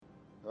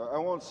I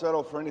won't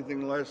settle for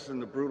anything less than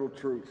the brutal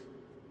truth.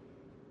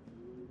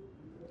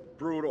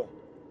 Brutal.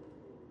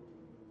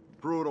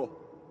 Brutal.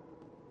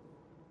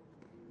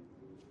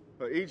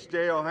 Each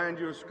day I'll hand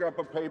you a scrap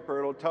of paper.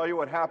 It'll tell you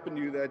what happened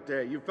to you that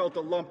day. You felt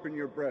a lump in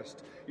your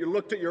breast. You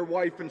looked at your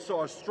wife and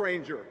saw a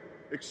stranger,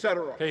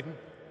 etc. Peyton?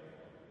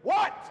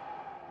 What?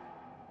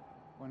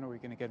 When are we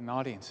going to get an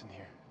audience in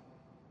here?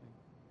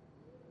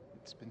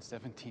 It's been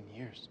 17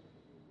 years.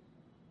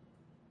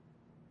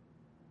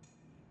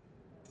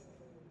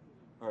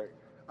 All right.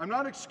 I'm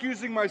not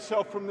excusing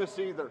myself from this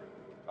either.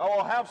 I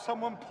will have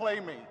someone play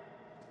me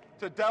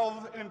to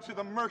delve into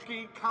the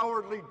murky,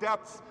 cowardly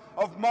depths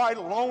of my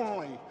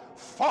lonely,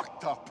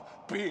 fucked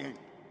up being.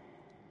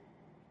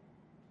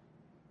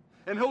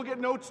 And he'll get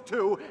notes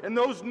too, and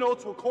those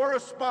notes will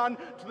correspond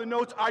to the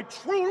notes I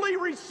truly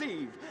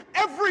receive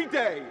every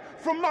day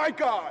from my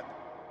God.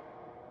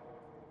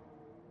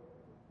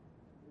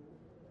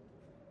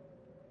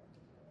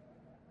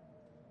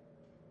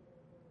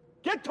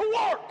 Get to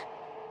work!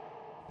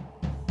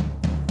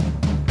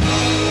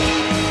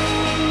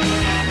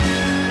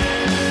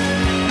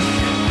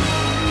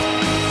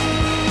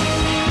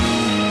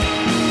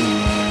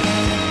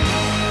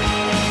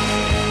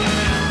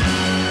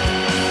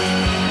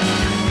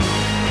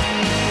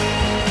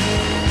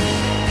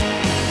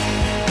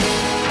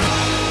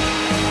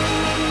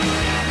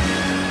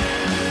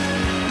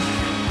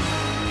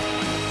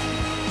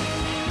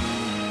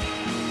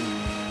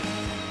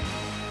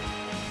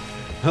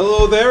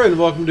 Hello there, and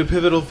welcome to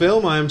Pivotal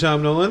Film. I'm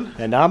Tom Nolan.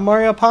 And I'm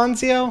Mario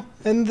Ponzio,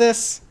 and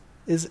this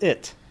is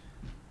it.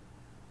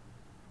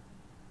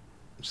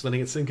 Just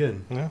letting it sink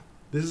in. Yeah.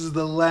 This is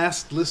the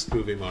last list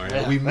movie, Mario.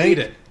 Yeah, we made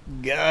right? it.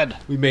 Good.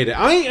 We made it.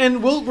 We're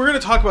going to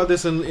talk about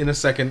this in a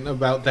second,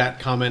 about that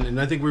comment, and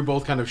I think we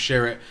both kind of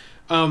share it.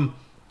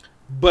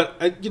 But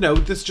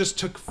this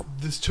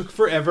took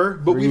forever,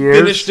 but we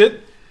finished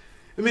it.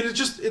 I mean,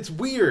 it's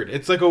weird.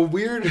 It's like a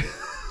weird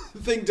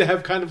thing to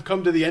have kind of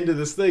come to the end of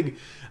this thing.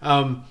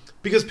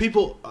 Because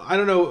people, I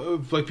don't know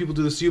if like people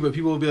do this to you, but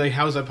people will be like,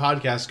 how's that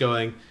podcast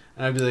going?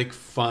 And I'd be like,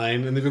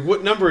 fine. And they'd be like,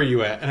 what number are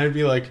you at? And I'd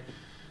be like,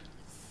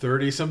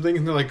 30 something.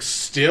 And they're like,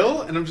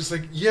 still? And I'm just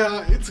like,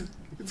 yeah,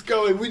 it's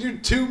going. We do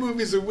 2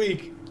 movies a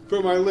week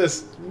from our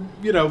list,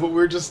 but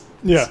we're just,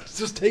 it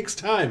just takes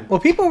time.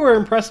 Well, people were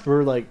impressed.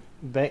 We're like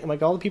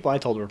all the people I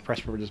told were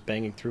impressed. We were just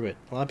banging through it.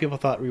 A lot of people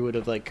thought we would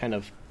have like kind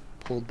of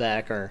pulled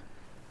back or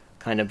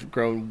kind of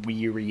grown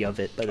weary of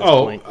it by this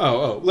point.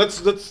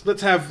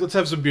 Let's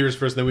have some beers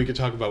first, and then we can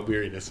talk about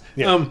weariness.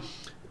 Yeah.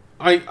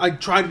 I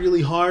tried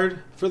really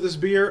hard for this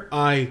beer.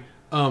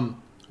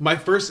 My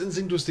first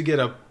instinct was to get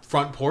a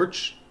Front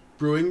Porch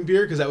Brewing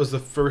beer because that was the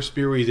first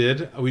beer we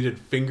did. We did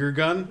Finger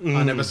Gun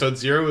on episode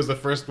 0 was the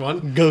first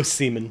one. Ghost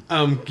Seaman.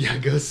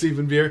 Ghost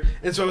Seaman beer.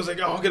 And so I was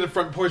like, I'll get a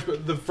Front Porch,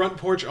 but the Front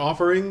Porch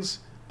offerings,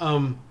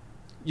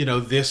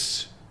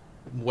 this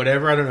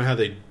whatever, I don't know how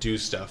they do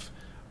stuff,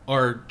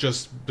 are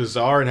just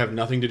bizarre and have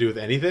nothing to do with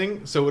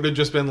anything. So it would have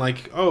just been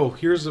like, oh,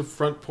 here's a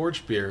Front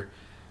Porch beer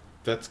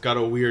that's got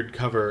a weird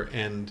cover,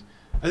 and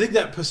I think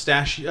that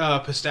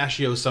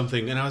pistachio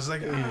something, and I was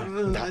like,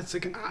 it's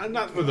like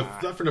not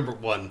for number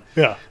 1.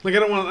 Yeah, like I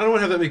don't want to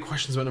have that many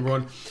questions about number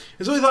 1.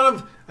 And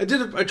so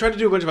I tried to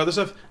do a bunch of other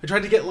stuff. I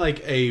tried to get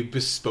like a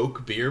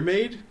bespoke beer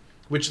made,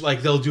 which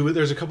like they'll do it.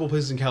 There's a couple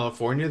places in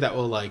California that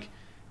will like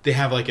they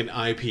have like an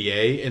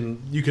IPA,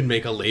 and you can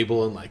make a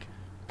label and like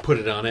put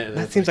it on it. And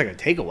that seems like it'd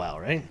take a while,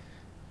 right?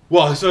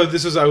 Well, so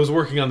I was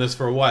working on this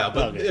for a while,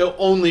 but it'll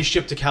only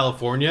ship to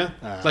California.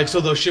 So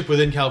they'll ship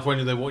within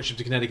California, they won't ship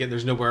to Connecticut, and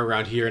there's nowhere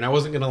around here. And I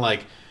wasn't going to,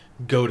 like,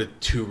 go to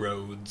Two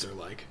Roads or,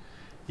 like,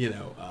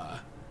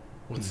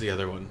 what's the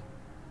other one?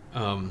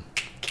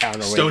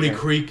 Stony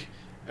Creek.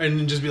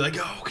 And just be like,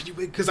 oh, could you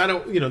make, because I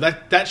don't,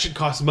 that should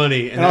cost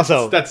money. And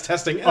also, that's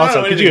testing.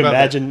 Also, could you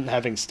imagine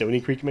having Stony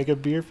Creek make a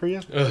beer for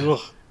you?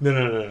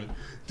 No.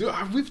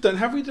 Have we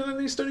done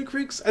any Stony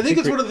Creeks? I think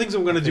it's one of the things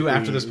I'm going to do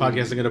after this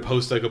podcast. I'm going to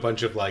post like a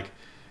bunch of like,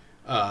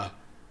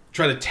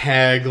 try to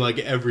tag like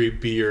every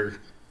beer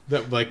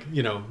that like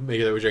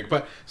make it that we drink.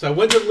 But so I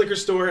went to the liquor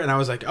store and I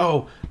was like,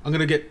 oh, I'm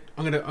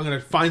gonna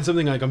find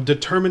something. Like I'm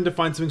determined to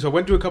find something. So I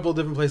went to a couple of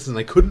different places and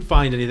I couldn't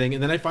find anything.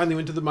 And then I finally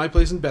went to my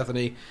place in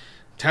Bethany,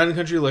 Town and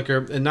Country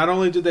Liquor, and not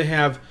only did they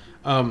have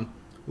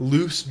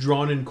loose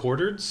drawn in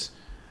quarters,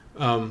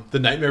 the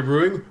Nightmare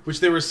Brewing, which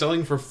they were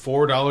selling for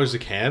 $4 a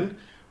can.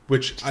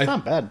 Which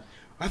not bad.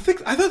 I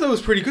thought that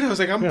was pretty good. I was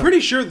like, I'm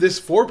pretty sure this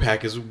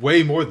 4-pack is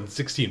way more than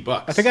 $16.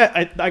 I think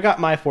I got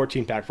my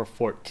 14-pack for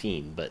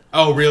 $14, but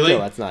oh really? Still,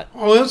 that's not.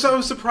 Oh, I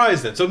was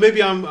surprised then. So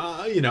maybe I'm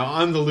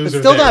I'm the loser.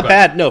 It's still not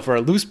bad. No, for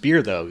a loose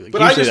beer though.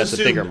 But usually that's a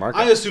bigger market.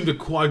 I assumed a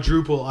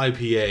quadruple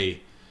IPA,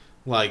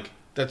 like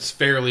that's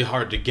fairly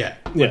hard to get,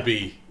 would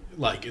be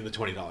like in the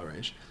 $20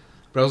 range.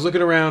 But I was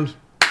looking around,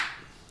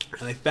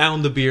 and I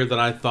found the beer that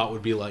I thought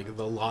would be like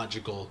the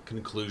logical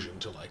conclusion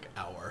to like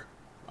our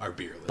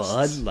beer list.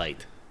 Bud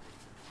Light.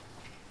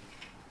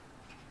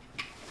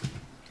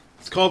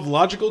 It's called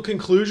Logical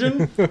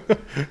Conclusion.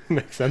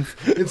 Makes sense.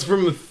 It's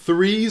from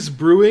Threes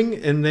Brewing,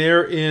 and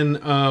they're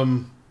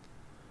in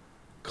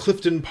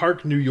Clifton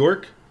Park, New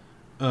York.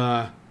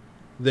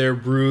 They're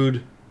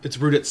brewed. It's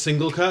brewed at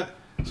single cut.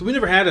 So we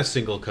never had a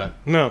single cut.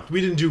 No. We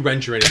didn't do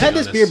wrench or anything. I've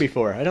had this beer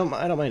before. I don't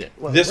mind it.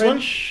 Well, This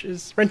wrench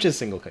is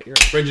single cut. You're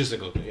right. Wrench is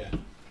single cut, yeah.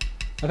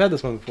 I've had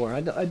this one before.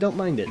 I don't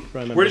mind it.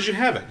 Where did you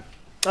have it?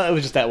 It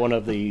was just at one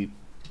of the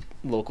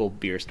local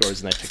beer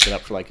stores, and I picked it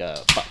up for like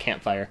a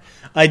campfire.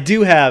 I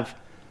do have,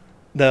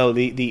 though,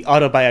 the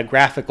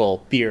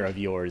autobiographical beer of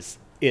yours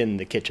in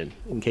the kitchen,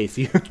 in case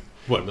you...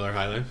 What, Miller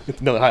High Life? It's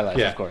Miller High Life,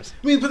 Yeah. of course.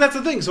 I mean, but that's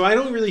the thing. So I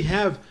don't really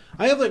have...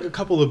 I have like a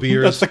couple of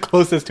beers. That's the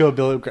closest to a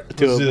Let's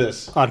do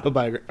this.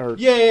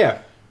 autobiography.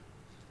 Yeah.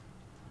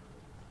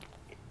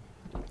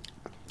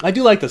 I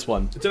do like this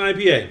one. It's an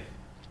IPA.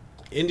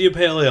 India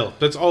Pale Ale.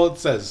 That's all it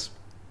says.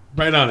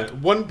 Right on it.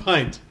 1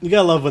 pint. You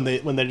gotta love when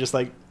they're just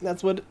like,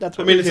 that's what. I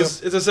mean, we do.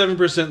 it's a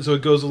 7%, so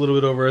it goes a little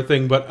bit over a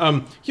thing. But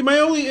my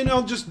only, and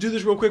I'll just do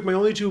this real quick. My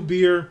only two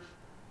beer,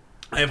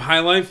 I have High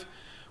Life,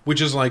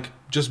 which is like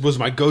just was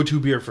my go-to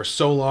beer for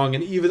so long.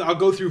 And even I'll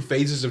go through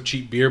phases of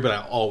cheap beer, but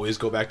I'll always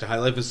go back to High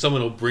Life. And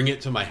someone will bring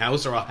it to my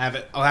house, or I'll have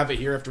it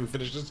here after we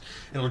finish this,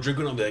 and I'll drink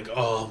it. And I'll be like,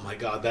 oh my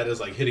god, that is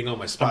like hitting all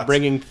my spots. I'm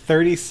bringing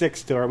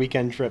 36 to our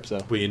weekend trip, so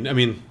I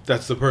mean,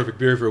 that's the perfect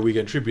beer for a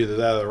weekend trip. Either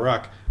that or the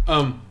Rock.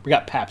 we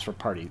got Paps for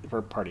party.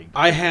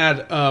 I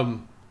had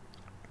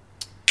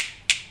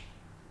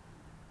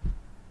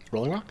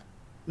Rolling Rock.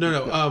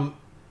 No.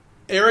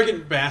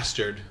 Arrogant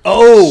Bastard.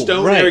 Oh,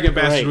 Stone right, Arrogant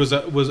Bastard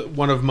right. was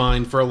one of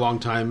mine for a long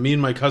time. Me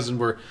and my cousin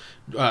were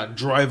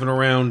driving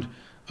around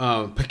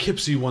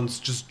Poughkeepsie once,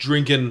 just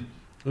drinking.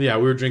 Yeah,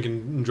 we were drinking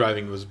and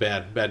driving. It was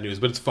bad news,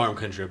 but it's farm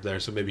country up there,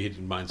 so maybe he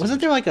didn't mind. So Wasn't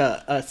much. there like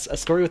a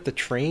story with the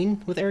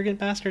train with Arrogant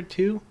Bastard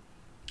too?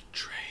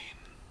 Train?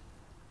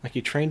 Like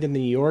you trained in New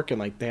York and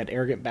like they had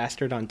Arrogant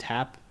Bastard on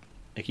tap.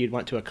 Like you'd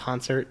went to a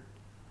concert.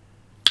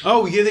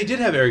 Oh yeah, they did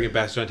have Arrogant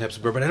Bastard on tap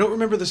support, but I don't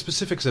remember the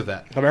specifics of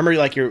that. I remember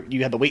like you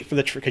had to wait for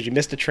the because you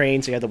missed a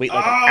train, so you had to wait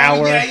like an Oh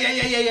hour.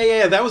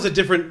 yeah. That was a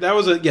different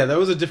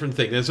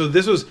thing. And so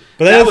this was.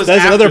 But that was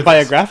after another this.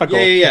 biographical.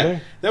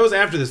 Yeah. That was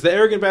after this. The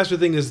Arrogant Bastard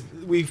thing is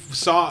we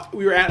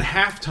were at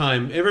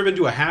halftime. Ever been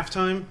to a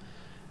halftime?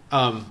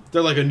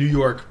 They're like a New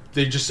York.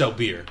 They just sell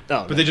beer,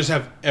 but they just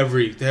have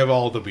they have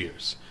all the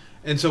beers.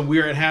 And so we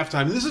were at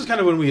halftime. And this is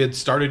kind of when we had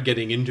started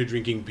getting into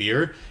drinking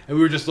beer, and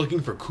we were just looking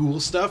for cool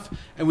stuff.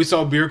 And we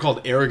saw a beer called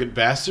Arrogant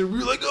Bastard. We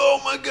were like,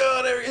 "Oh my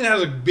god!" And it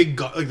has a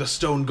big, like the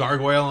stone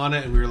gargoyle on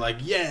it. And we were like,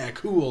 "Yeah,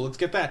 cool. Let's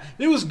get that."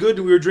 And it was good.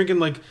 We were drinking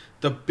like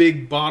the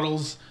big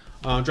bottles,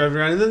 driving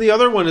around. And then the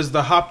other one is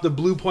the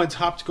Blue Points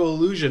Optical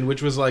Illusion,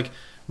 which was like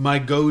my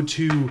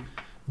go-to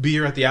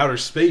beer at the outer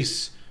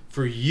space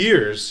for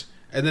years.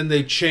 And then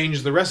they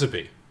changed the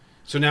recipe,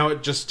 so now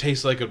it just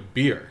tastes like a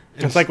beer.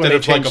 It's like when they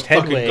instead of changed like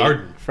a fucking Headway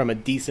garden. from a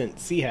decent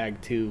Sea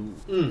Hag to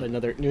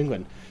another New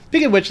England.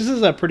 Speaking of which, this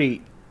is a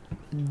pretty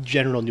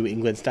general New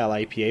England style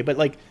IPA, but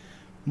like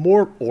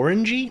more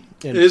orangey.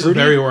 And It is fruity,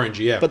 very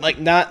orangey, yeah. but like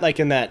not like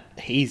in that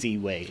hazy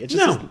way. It's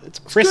just No, it's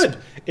crisp. good.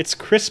 It's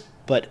crisp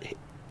but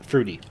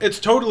fruity. It's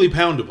totally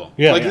poundable.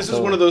 Yeah, like yeah, this is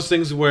totally. one of those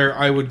things where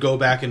I would go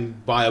back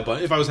and buy a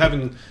bunch. If I was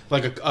having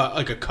like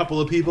a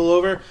couple of people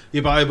over,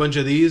 you buy a bunch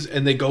of these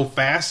and they go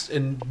fast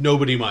and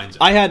nobody minds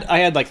it. I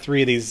had like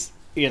 3 of these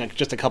in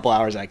just a couple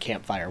hours at a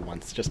campfire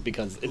once, just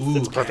because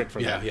it's perfect for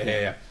that.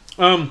 Yeah.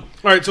 All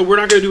right, so we're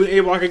not going to do an A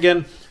block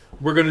again.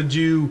 We're going to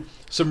do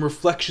some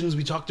reflections.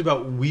 We talked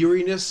about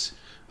weariness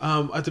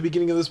at the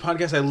beginning of this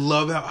podcast. I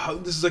love how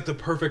this is like the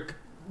perfect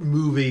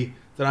movie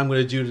that I'm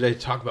going to do today to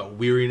talk about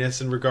weariness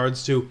in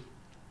regards to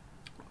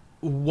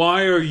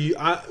why are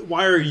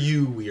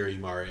you weary,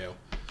 Mario?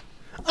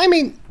 I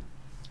mean,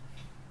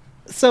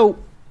 so,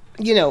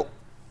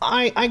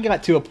 I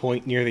got to a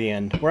point near the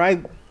end where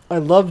I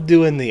love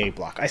doing the A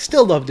block. I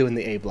still love doing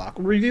the A block.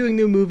 Reviewing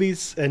new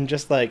movies and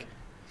just like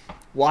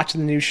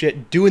watching the new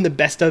shit, doing the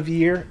best of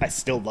year. I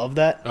still love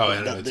that. Oh,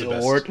 I know, it's the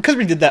best. award, because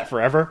we did that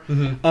forever.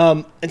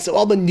 Mm-hmm. And so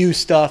all the new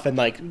stuff and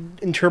like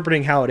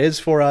interpreting how it is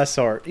for us,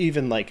 or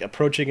even like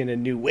approaching it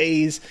in new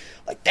ways,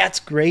 like that's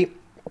great.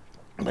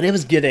 But it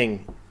was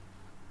getting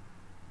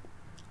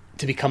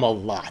to become a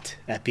lot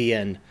at the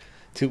end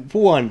to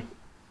one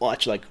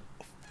watch like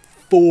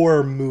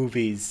 4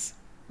 movies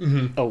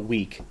a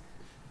week.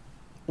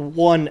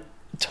 One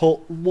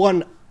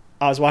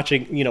I was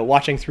watching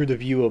through the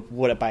view of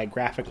what it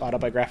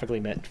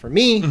autobiographically meant for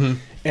me,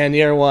 and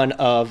the other one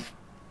of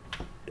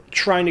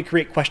trying to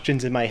create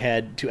questions in my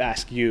head to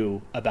ask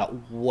you about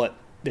what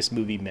this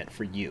movie meant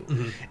for you.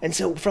 And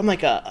so from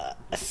like a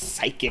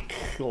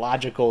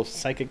psychological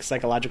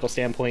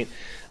standpoint,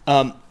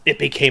 it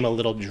became a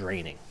little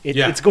draining.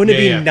 It's going to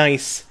be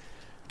nice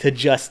to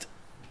just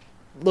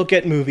look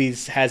at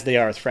movies as they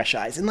are with fresh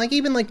eyes. And like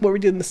even like what we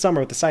did in the summer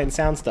with the Sight and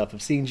Sound stuff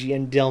of seeing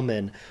G.N.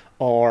 Dillman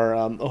or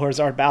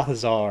Art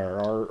Balthazar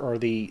or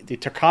the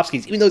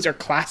Tarkovskys, even though those are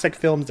classic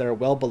films that are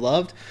well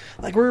beloved,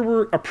 like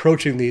we're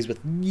approaching these with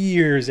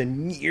years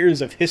and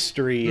years of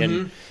history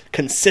and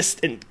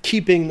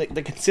keeping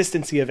the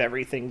consistency of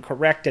everything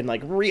correct, and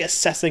like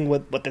reassessing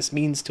what this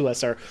means to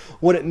us or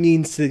what it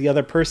means to the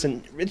other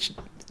person. It's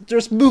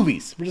just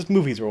movies. We're just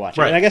movies we're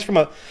watching. Right. And I guess from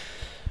a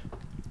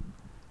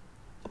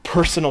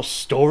personal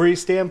story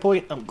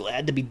standpoint, I'm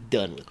glad to be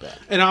done with that.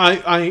 And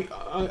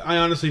I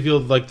honestly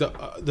feel like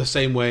the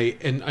same way,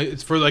 and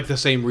it's for like the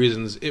same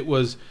reasons. It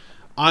was,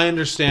 I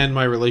understand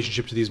my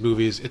relationship to these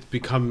movies. It's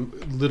become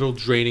a little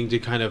draining to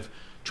kind of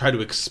try to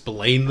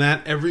explain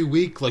that every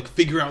week, like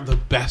figure out the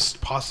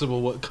best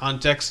possible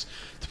context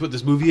to put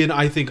this movie in.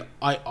 I think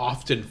I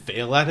often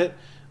fail at it.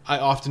 I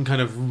often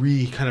kind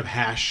of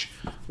hash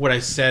what I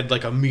said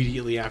like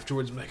immediately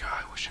afterwards. I'm like,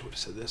 oh, I wish I would have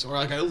said this, or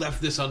like I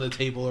left this on the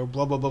table, or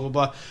blah blah blah blah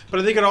blah. But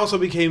I think it also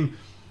became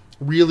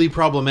really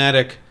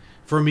problematic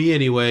for me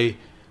anyway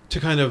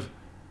to kind of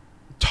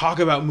talk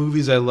about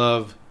movies I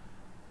love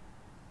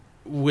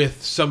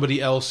with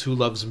somebody else who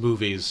loves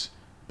movies,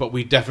 but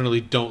we definitely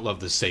don't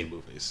love the same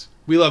movies.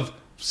 We love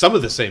some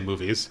of the same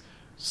movies,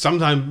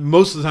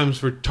 most of the times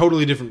for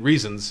totally different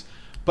reasons,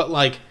 but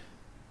like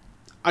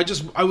I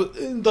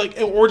would like,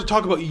 or to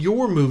talk about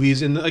your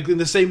movies in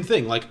the same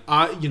thing. Like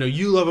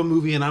you love a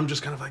movie and I'm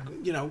just kind of like,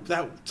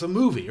 that's a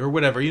movie or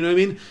whatever, you know what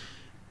I mean?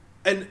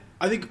 And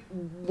I think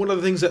one of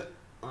the things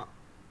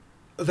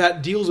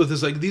that deals with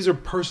is like, these are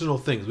personal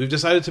things. We've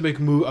decided to make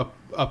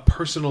a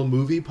personal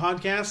movie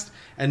podcast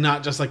and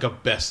not just like a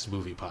best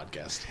movie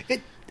podcast.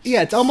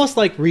 It's almost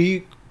like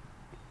we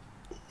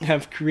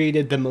have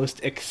created the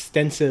most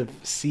extensive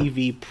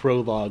CV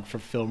prologue for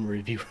film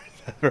reviewers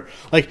ever.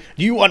 Like,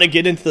 do you want to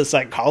get into the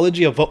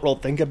psychology of what we'll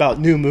think about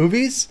new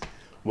movies?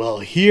 Well,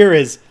 here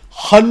is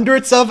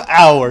hundreds of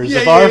hours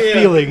of our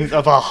feelings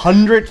of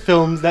 100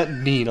 films that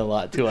mean a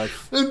lot to us.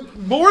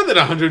 And more than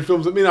 100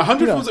 films. I mean,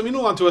 100 films that mean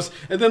a lot to us.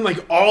 And then,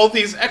 like, all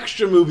these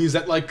extra movies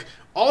that, like,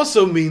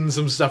 also mean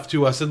some stuff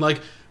to us. And,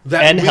 like,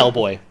 that. And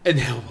Hellboy. And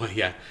Hellboy,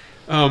 yeah.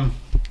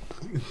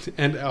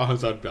 And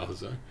Alhazad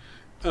Balhazar.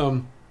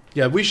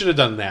 Yeah, we should have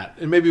done that.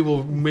 And maybe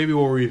we'll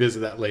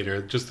revisit that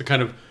later. Just the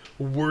kind of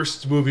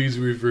worst movies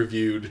we've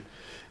reviewed,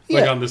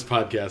 like, on this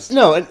podcast.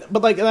 No,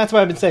 but, like, that's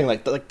what I've been saying.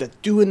 Like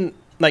doing,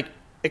 like,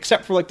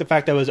 except for, like, the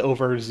fact that I was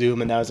over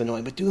Zoom and that was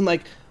annoying, but doing,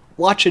 like,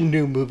 watching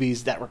new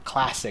movies that were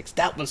classics,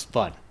 that was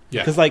fun.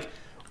 Yeah. Because, like,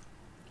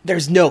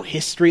 there's no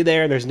history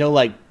there. There's no,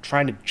 like,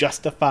 trying to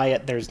justify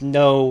it. There's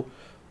no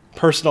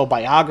personal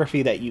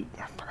autobiography that you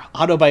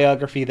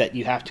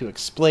have to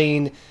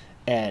explain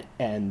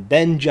and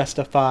then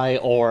justify,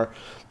 or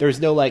there's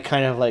no, like,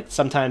 kind of, like,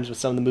 sometimes with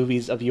some of the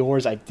movies of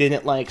yours, I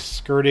didn't like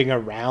skirting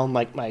around,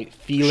 like, my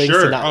feelings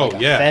to not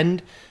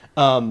offend.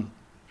 Are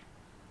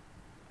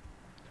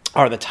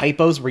the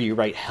typos where you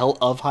write Hell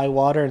of High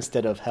Water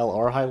instead of Hell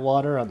or High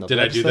Water on the website? Did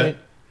I do that?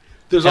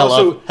 There's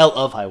Hell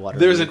of High Water.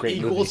 There's an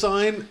equal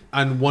sign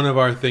on one of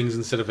our things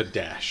instead of a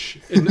dash.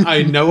 And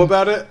I know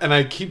about it, and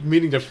I keep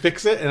meaning to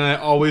fix it, and I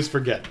always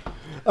forget.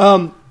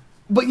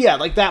 But yeah,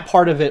 like, that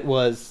part of it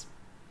was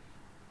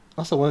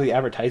also one of the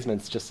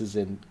advertisements just is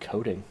in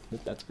coding.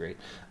 That's great.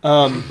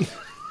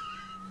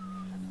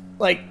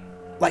 Like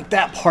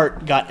that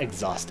part got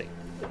exhausting.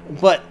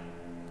 But,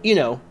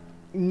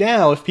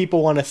 now if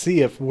people want to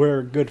see if we're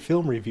a good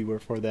film reviewer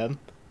for them,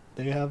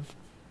 they have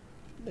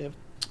if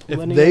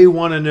they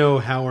want to know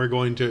how we're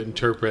going to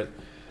interpret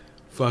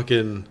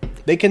fucking,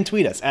 they can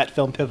tweet us at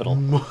Film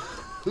Pivotal.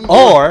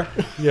 Or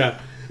yeah.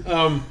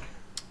 I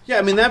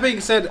mean, that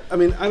being said, I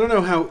mean, I don't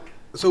know how.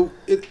 So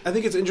I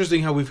think it's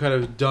interesting how we've kind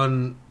of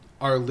done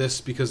our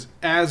list, because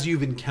as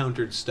you've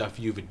encountered stuff,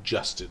 you've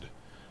adjusted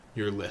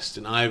your list,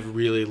 and I've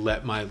really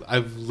left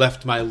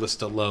my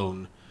list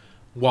alone,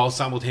 while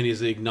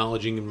simultaneously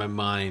acknowledging in my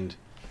mind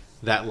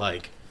that,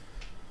 like,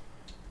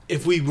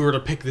 if we were to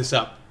pick this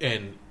up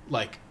and,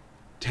 like,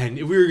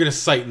 if we were going to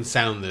sight and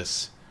sound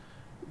this,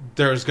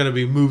 there's going to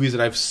be movies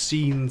that I've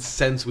seen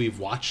since we've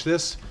watched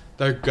this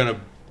that are going to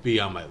be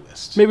on my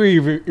list. Maybe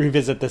we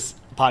revisit this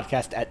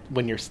podcast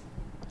when you're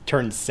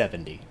turned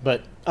 70,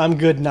 but I'm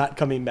good not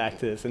coming back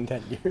to this in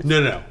 10 years.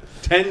 No.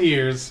 10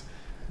 years,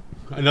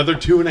 another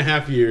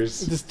 2.5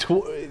 years.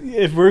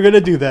 If we're going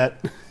to do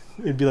that,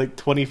 it'd be like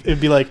 20,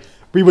 it'd be like,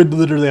 we would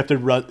literally have to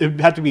run, it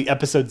would have to be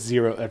episode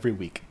 0 every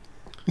week.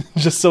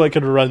 Just so I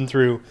could run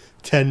through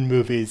 10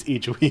 movies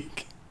each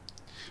week.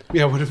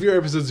 Yeah, what if your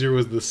episode 0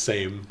 was the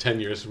same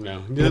 10 years from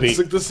now? It's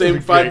like the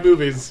same 5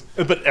 movies.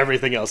 But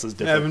everything else is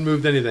different. I haven't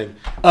moved anything.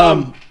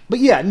 But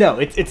yeah, no,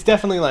 it's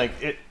definitely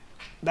like,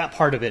 that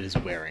part of it is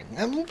wearing.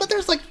 But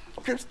there's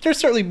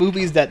certainly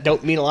movies that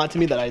don't mean a lot to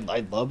me that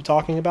I love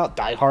talking about.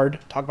 Die Hard,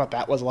 talk about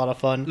that was a lot of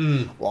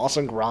fun. Wallace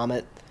and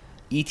Gromit,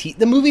 E.T.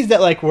 The movies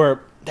that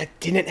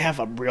didn't have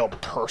a real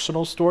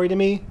personal story to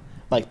me.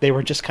 Like, they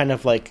were just kind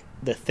of like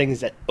the things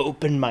that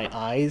opened my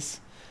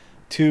eyes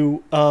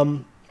to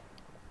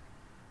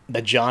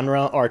the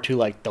genre, or to,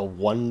 like, the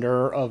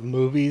wonder of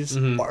movies,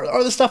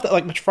 or the stuff that,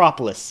 like,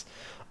 Metropolis,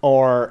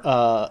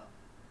 or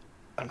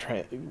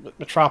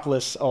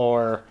Metropolis,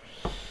 or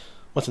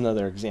what's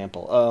another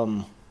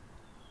example?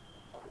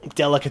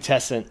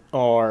 Delicatessen,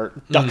 or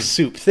Duck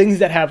Soup, things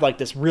that have, like,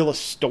 this real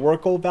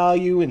historical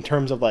value in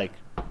terms of, like,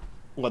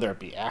 whether it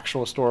be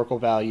actual historical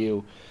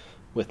value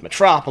with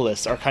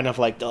Metropolis, or kind of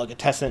like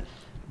Delicatessen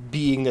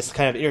being this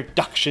kind of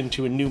introduction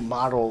to a new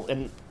model.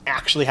 And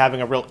actually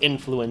having a real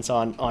influence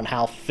on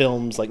how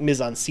films like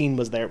mise en scene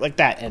was there, like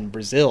that, and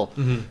Brazil.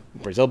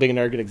 Brazil being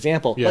another good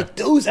example. Yeah. Like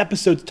those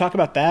episodes talk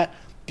about that,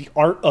 the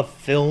art of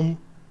film,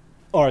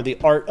 or the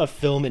art of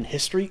film and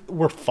history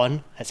were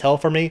fun as hell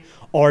for me,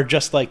 or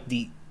just like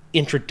the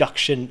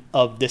introduction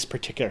of this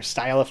particular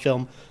style of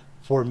film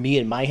for me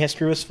and my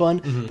history was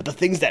fun. But the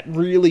things that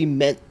really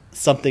meant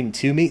something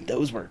to me,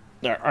 those were,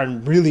 or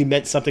really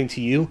meant something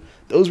to you,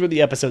 those were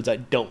the episodes I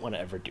don't want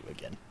to ever do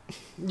again.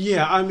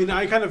 Yeah, I mean,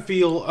 I kind of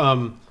feel,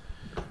 I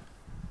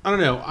don't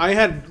know, I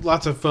had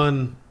lots of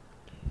fun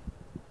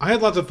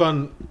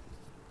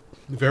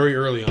very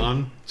early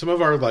on. Some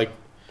of our, like,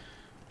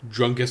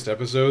 drunkest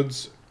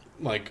episodes,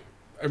 like,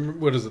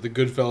 what is it, the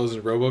Goodfellas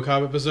and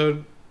RoboCop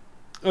episode?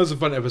 That was a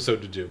fun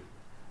episode to do,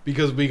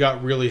 because we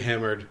got really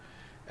hammered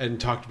and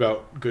talked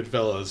about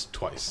Goodfellas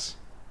twice.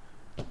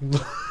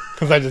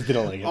 Because I just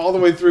didn't like it. All the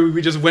way through,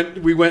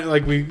 we went,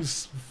 like, we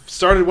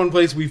started one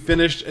place, we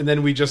finished, and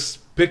then we just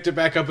picked it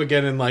back up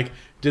again and, like,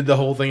 did the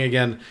whole thing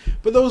again.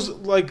 But those,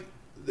 like,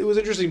 it was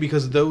interesting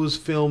because those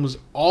films,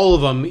 all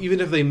of them, even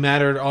if they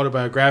mattered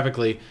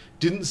autobiographically,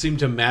 didn't seem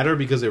to matter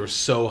because they were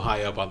so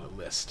high up on the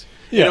list.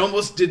 Yeah. It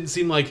almost didn't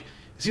seem like, it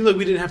seemed like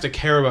we didn't have to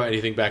care about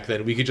anything back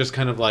then. We could just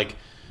kind of, like,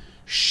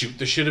 shoot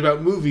the shit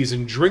about movies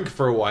and drink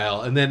for a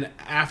while, and then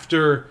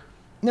after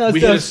we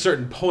hit a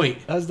certain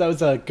point... That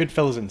was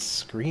Goodfellas and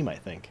Scream, I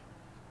think.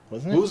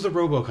 Wasn't it? What was the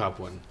RoboCop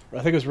one?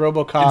 I think it was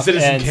RoboCop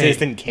and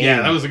Citizen Kane.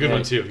 Yeah, that was a good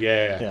one too.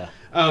 Yeah.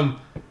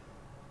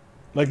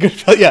 Like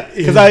Goodfellas, yeah.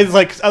 Because I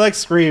like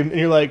Scream, and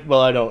you're like,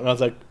 well, I don't. And I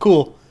was like,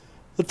 cool.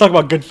 Let's talk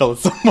about Goodfellas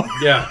some more.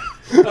 Yeah.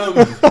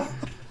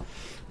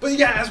 But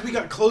yeah, as we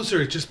got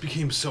closer, it just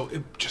became so.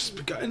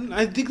 And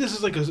I think this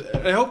is like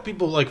I hope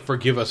people like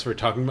forgive us for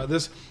talking about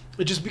this.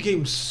 It just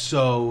became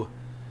so,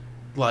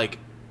 like,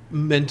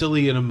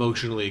 mentally and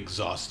emotionally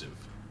exhaustive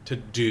to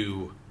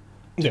do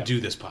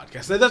this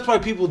podcast. That's why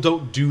people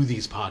don't do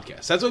these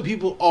podcasts. That's why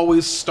people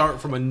always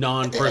start from a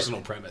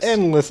non-personal premise.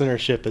 And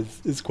listenership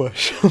is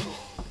questionable.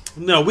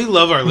 No, we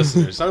love our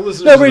listeners. Our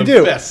listeners No, are we the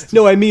do. best.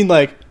 No, I mean,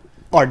 like,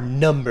 our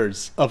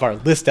numbers of our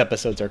list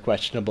episodes are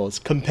questionable as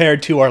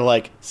compared to our,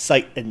 like,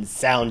 sight and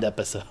sound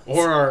episodes.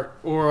 Or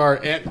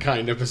our Ant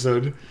Kind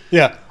episode.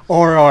 Yeah,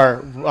 or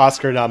our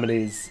Oscar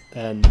nominees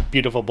and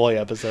Beautiful Boy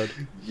episode.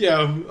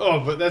 Yeah.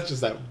 Oh, but that's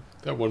just that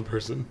one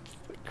person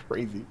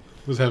Crazy.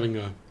 was having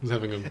a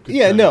good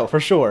Yeah, time. no, for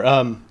sure.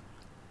 I mean,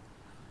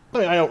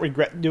 I don't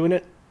regret doing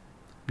it.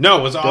 No,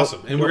 it was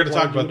awesome, and we're don't going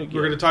to talk wanna do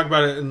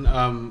about it again. it in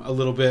a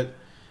little bit.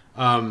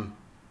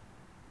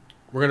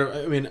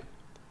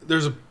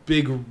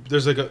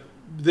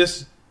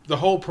 The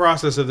whole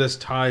process of this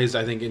ties,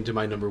 I think, into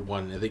my number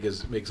one. I think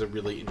makes a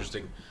really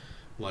interesting,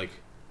 like,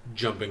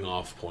 jumping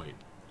off point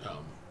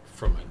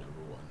from my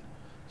number one.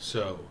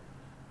 So,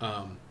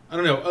 I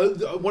don't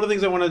know. One of the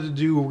things I wanted to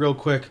do real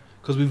quick,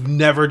 because we've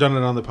never done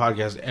it on the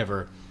podcast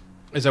ever,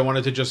 is I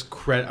wanted to just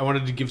I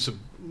wanted to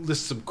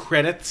list some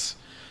credits.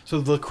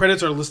 So the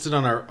credits are listed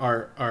on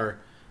our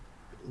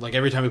like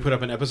every time we put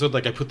up an episode,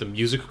 like I put the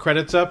music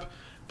credits up,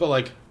 but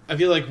like I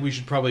feel like we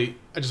should probably,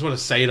 I just want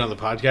to say it on the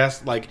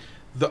podcast, like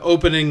the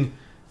opening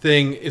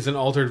thing is an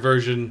altered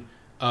version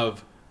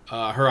of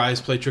Her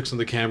Eyes Play Tricks on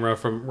the Camera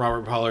from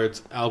Robert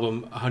Pollard's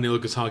album Honey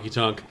Lucas Honky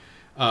Tonk.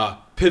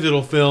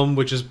 Pivotal Film,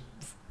 which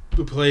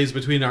plays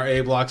between our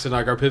A blocks and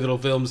our pivotal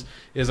films,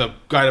 is a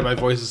Guided by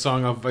Voices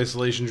song off of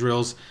Isolation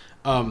Drills.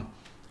 I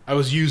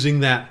was using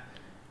that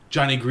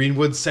Johnny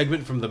Greenwood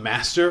segment from The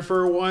Master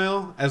for a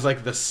while as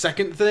like the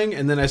second thing,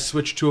 and then I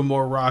switched to a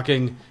more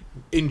rocking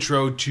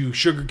intro to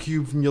Sugar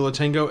Cube from Yo La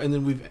Tengo, and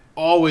then we've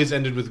always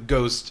ended with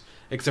Ghost,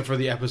 except for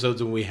the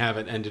episodes when we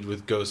haven't ended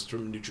with Ghost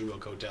from Neutral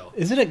Milk Hotel.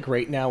 Isn't it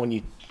great now when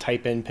you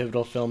type in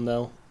Pivotal Film,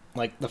 though?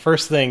 Like, the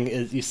first thing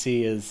you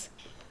see is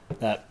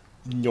that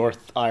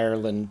North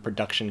Ireland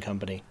production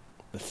company.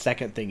 The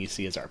second thing you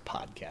see is our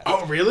podcast.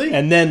 Oh, really?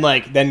 And then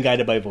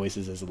Guided by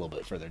Voices is a little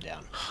bit further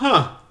down.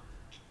 Huh.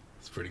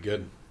 That's pretty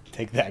good.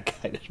 Take that,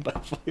 Guided by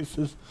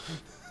Voices.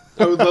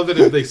 I would love it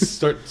if they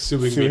start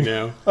suing me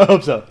now. I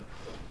hope so.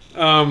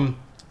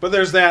 But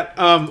there's that.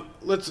 I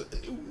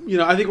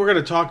think we're going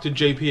to talk to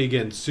JP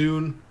again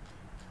soon,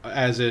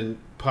 as in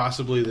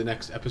possibly the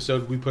next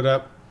episode we put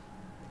up.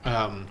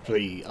 For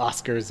the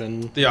Oscars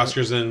and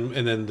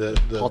then the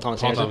Paul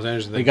Thomas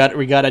Anderson thing.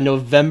 We got a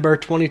November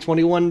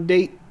 2021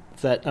 date.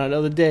 It's that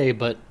another day,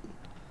 but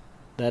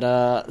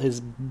that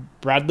his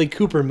Bradley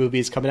Cooper movie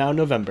is coming out in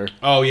November.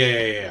 Oh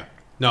yeah.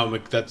 No,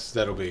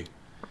 that'll be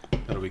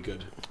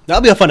good.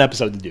 That'll be a fun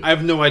episode to do. I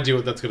have no idea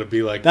what that's going to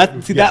be like.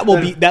 That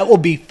will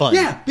be fun.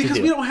 Yeah, because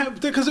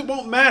because it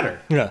won't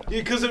matter. Yeah,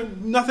 because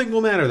nothing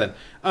will matter then.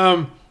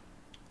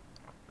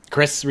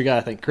 Chris, we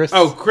gotta thank Chris.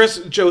 Oh, Chris,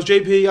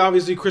 JP,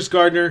 obviously Chris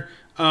Gardner,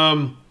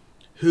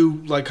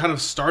 who like kind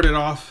of started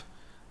off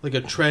like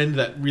a trend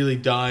that really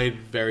died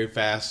very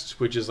fast,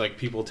 which is like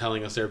people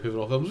telling us their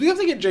pivotal films. We have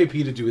to get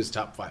JP to do his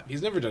top 5.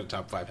 He's never done a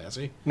top 5, has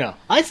he? No,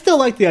 I still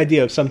like the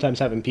idea of sometimes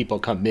having people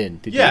come in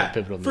to do a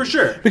pivotal movie. For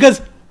sure. Because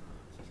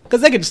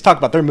they can just talk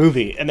about their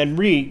movie and then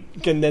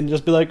can then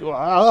just be like,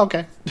 well,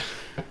 okay.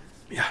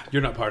 Yeah,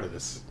 you're not part of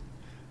this.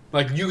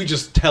 Like, you could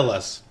just tell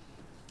us,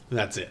 and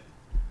that's it.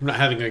 I'm not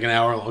having like an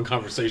hour-long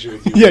conversation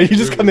with you. Yeah, you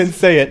just come in and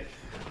say it,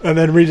 and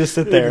then we just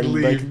sit there and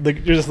leave.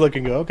 like you're just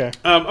looking. Go, okay.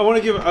 I want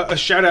to give a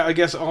shout out, I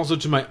guess, also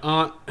to my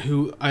aunt,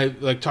 who I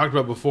talked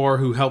about before,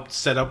 who helped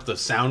set up the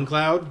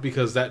SoundCloud,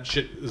 because that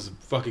shit is a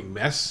fucking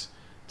mess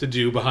to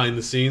do behind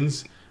the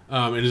scenes,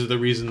 and is the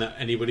reason that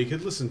anybody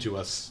could listen to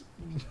us.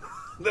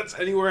 That's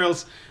anywhere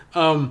else.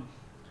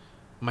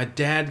 My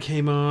dad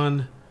came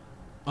on.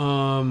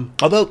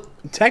 Although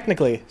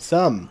technically,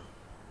 some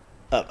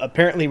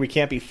apparently we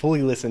can't be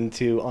fully listened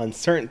to on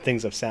certain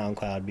things of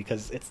SoundCloud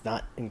because it's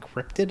not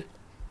encrypted.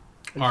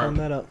 I Our found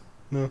that up.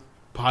 No.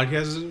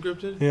 podcast is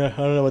encrypted? Yeah, I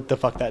don't know what the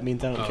fuck that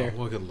means. I don't Oh, care.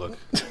 well, good look.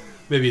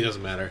 Maybe it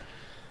doesn't matter.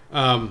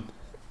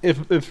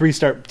 If we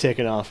start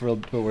taking off,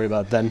 we'll worry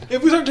about it then.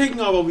 If we start taking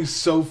off, I'll be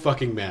so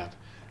fucking mad.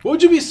 What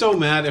would you be so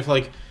mad if,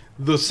 like,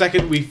 the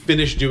second we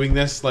finish doing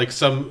this, like,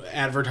 some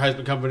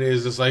advertisement company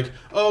is just like,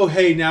 oh,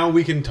 hey, now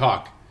we can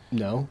talk?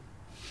 No.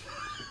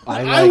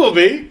 I will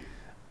be.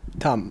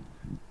 Tom,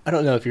 I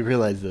don't know if you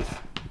realize this.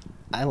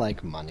 I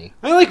like money.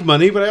 I like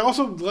money, but I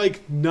also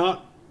like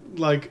not,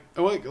 like,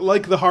 I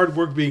like the hard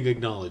work being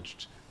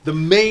acknowledged. The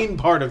main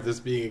part of this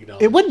being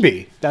acknowledged. It would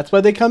be. That's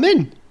why they come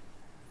in.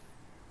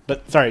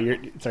 But sorry,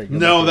 go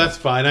No, back to that's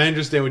fine. I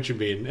understand what you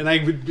mean, and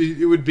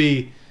it would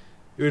be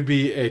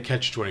a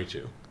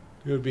catch-22.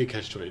 It would be a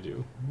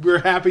catch-22. We're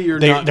happy you're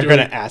not. They're going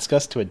to ask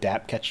us to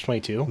adapt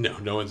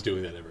Catch-22. No one's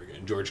doing that ever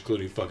again. George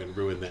Clooney fucking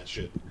ruined that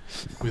shit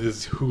with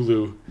his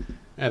Hulu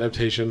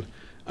adaptation.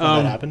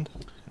 That happened.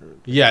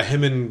 Yeah,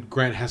 him and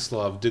Grant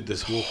Heslov did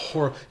this whole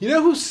horror. You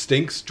know who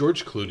stinks?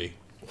 George Clooney.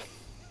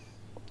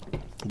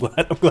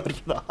 I'm glad for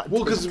the hot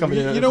Well, because coming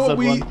in on you know what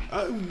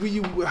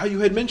episode how you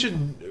had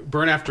mentioned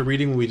Burn After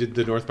Reading when we did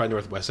the North by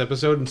Northwest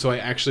episode, and so I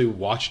actually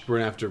watched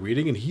Burn After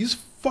Reading, and he's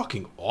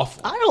fucking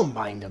awful. I don't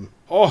mind him.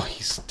 Oh,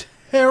 he's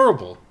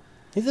terrible.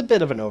 He's a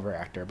bit of an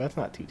overactor, but it's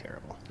not too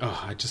terrible.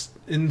 Oh,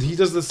 and he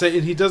does the same.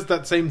 And he does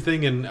that same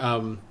thing in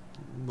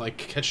like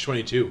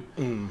Catch-22,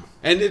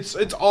 and it's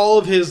all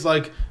of his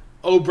like,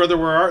 oh brother,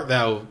 where art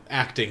thou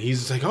acting. He's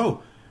just like,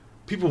 oh,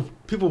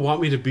 people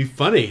want me to be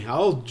funny.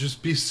 I'll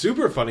just be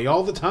super funny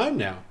all the time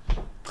now.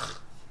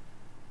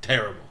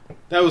 Terrible.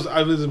 That was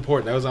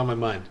important. That was on my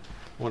mind.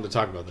 I wanted to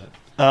talk about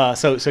that.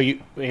 So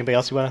you anybody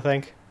else you want to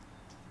thank?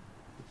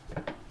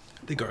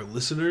 I think our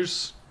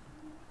listeners,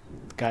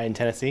 Guy in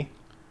Tennessee,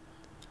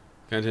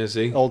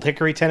 Tennessee. Old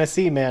Hickory,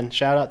 Tennessee, man.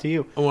 Shout out to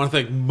you, I want to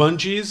thank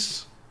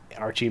Munchies,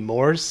 Archie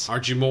Moores.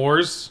 Archie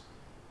Moores.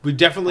 We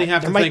definitely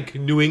have to thank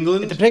New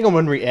England. Depending on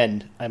when we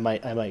end, I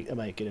might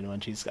get in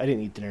munchies. I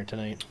didn't eat dinner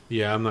tonight.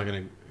 Yeah, I'm not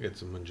gonna get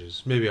some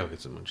Munchies. Maybe I'll get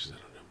some Munchies. I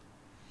don't know.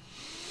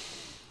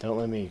 Don't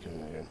let me.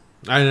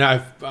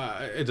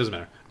 It doesn't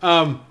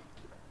matter.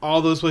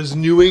 All those places,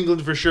 New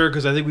England for sure,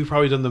 because I think we've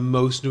probably done the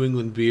most New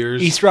England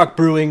beers. East Rock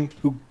Brewing,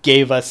 who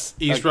gave us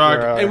East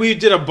Rock, and we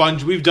did a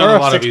bunch. We've done a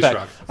lot of East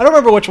Rock. I don't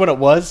remember which one it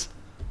was,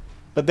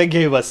 but they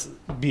gave us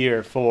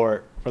beer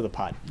for the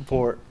pod,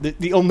 for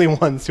the only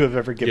ones who have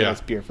ever given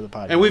us beer for the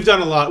pod. And we've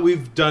done a lot.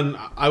 We've done.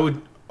 I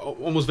would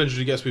almost venture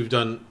to guess we've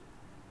done.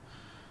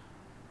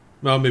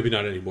 Well, maybe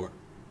not anymore.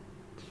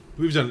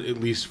 We've done at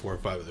least 4 or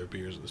 5 of their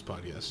beers in this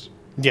podcast.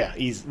 Yeah,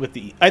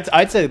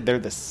 I'd say they're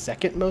the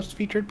second most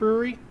featured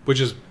brewery,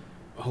 Which is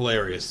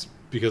hilarious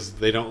because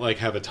they don't like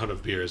have a ton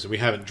of beers, and we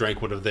haven't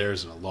drank one of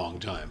theirs in a long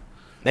time.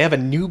 They have a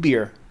new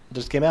beer that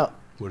just came out.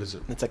 What is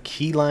it? It's a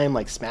key lime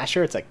like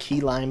smasher. It's a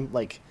key lime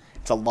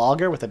it's a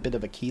lager with a bit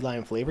of a key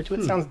lime flavor to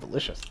it. Sounds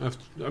delicious.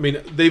 I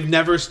mean, they've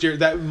never steered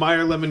that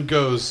Meyer Lemon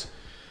Goes.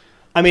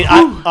 I mean,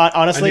 I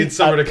honestly, I need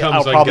summer to come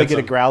I'll so I can probably get get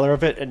a some. growler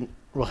of it, and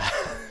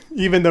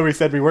even though we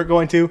said we weren't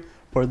going to,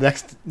 for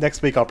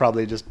next week I'll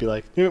probably just be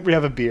like, we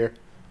have a beer.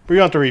 We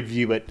don't have to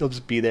review it. It'll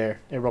just be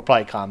there, and we'll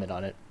probably comment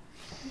on it.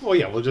 Well,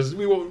 yeah,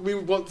 we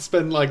won't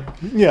spend like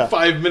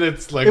 5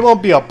 minutes like it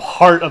won't be a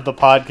part of the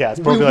podcast.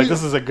 We'll be like,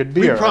 this is a good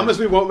beer. We promise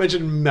we won't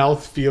mention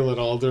mouthfeel at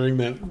all during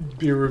that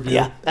beer review.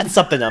 Yeah, that's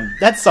something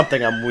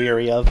I'm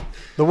weary of.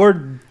 The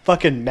word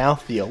fucking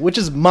mouthfeel, which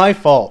is my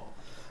fault.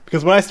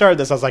 Because when I started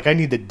this, I was like, I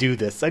need to do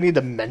this. I need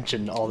to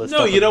mention all this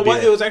stuff. No, you know with what?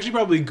 beer. It was actually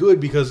probably good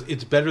because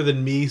it's better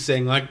than me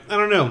saying like, I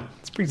don't know.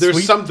 It's pretty There's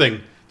sweet. something.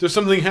 There's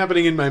something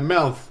happening in my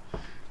mouth.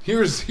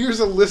 Here's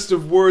a list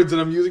of words that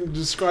I'm using to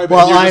describe it.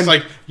 Well, And you're just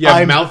like, yeah,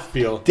 I'm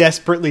mouthfeel.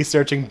 Desperately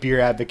searching Beer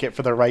Advocate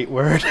for the right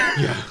word.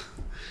 Yeah.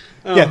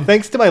 Yeah,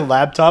 thanks to my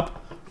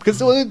laptop, because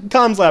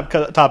Tom's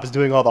laptop is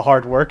doing all the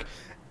hard work,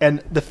 and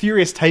the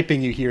furious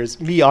typing you hear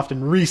is me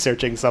often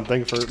researching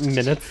something for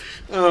minutes.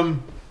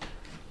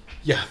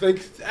 Yeah.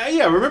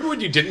 Remember when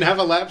you didn't have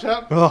a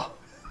laptop? Oh,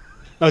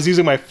 I was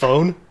using my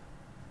phone.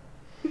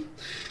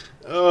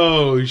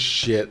 Oh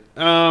shit.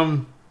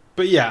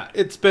 But yeah,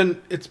 it's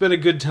been a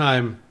good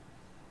time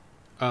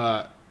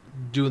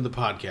doing the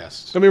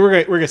podcast. I mean,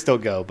 we're gonna still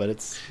go, but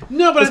it's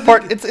No, but this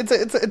part.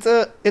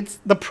 It's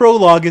the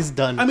prologue is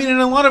done, I mean, in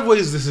a lot of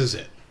ways, this is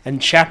it.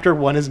 and chapter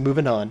 1 is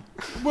moving on.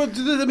 Well,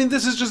 I mean,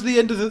 this is just the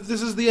end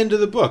of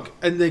the book,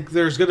 and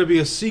there's going to be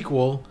a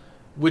sequel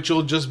which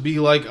will just be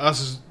like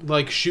us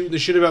like shooting the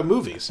shit about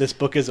movies. This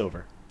book is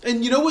over.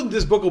 And you know when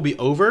this book will be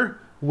over?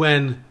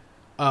 When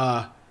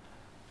I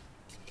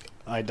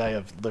die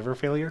of liver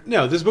failure?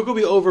 no, this book will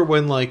be over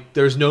when like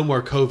there's no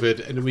more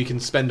COVID and we can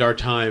spend our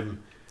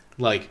time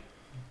like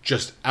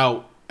just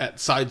out at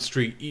Side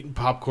Street eating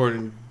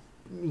popcorn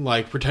and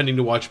like pretending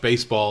to watch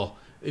baseball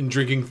and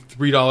drinking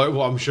 $3.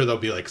 Well, I'm sure there'll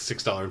be like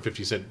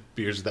 $6.50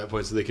 beers at that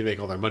point, so they can make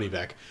all their money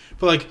back.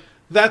 But like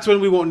that's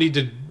when we won't need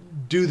to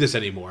do this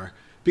anymore,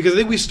 because I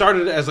think we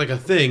started it as like a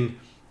thing,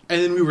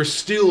 and then we were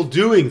still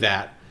doing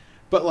that.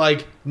 But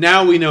like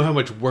now we know how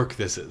much work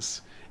this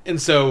is,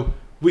 and so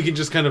we can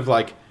just kind of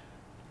like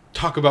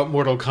talk about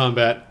Mortal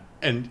Kombat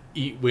and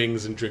eat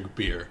wings and drink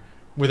beer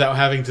without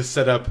having to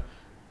set up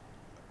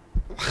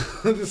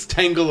this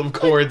tangle of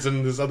chords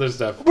and this other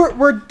stuff.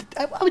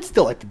 I would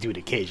still like to do it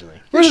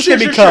occasionally. We're just Sure,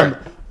 gonna sure,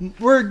 become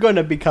we're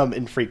gonna become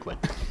infrequent.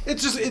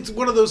 It's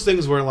one of those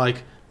things where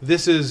like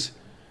this is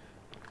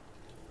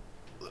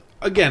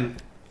again,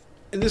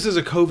 and this is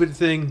a COVID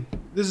thing.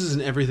 This is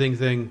an everything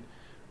thing.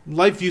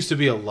 Life used to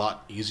be a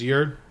lot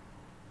easier,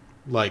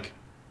 like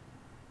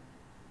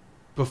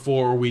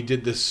before we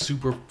did this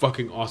super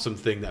fucking awesome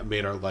thing that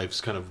made our lives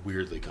kind of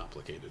weirdly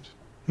complicated.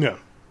 Yeah.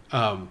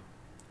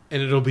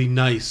 And it'll be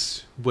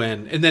nice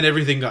when... And then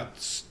everything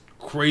got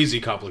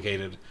crazy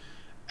complicated.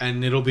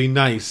 And it'll be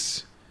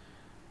nice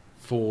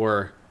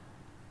for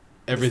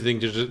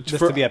everything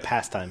to be a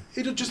pastime.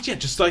 It'll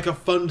just like a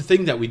fun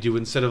thing that we do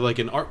instead of like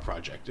an art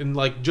project. And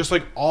like just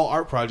like all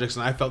art projects,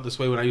 and I felt this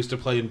way when I used to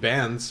play in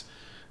bands,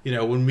 you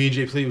know, when me and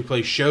JP would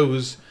play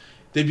shows,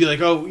 they'd be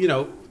like, oh,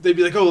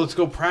 let's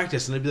go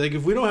practice. And they'd be like,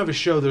 if we don't have a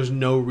show, there's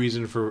no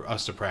reason for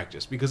us to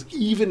practice. Because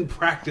even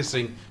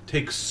practicing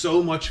takes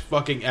so much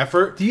fucking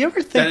effort. Do you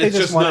ever think they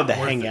just wanted to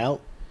hang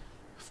out?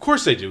 Of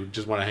course they do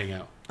just want to hang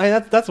out. I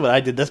mean, that's what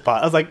I did this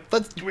pot. I was like,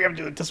 we have to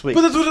do it this week.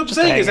 But that's what I'm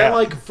Just saying, to is hang that out.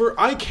 like, do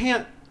I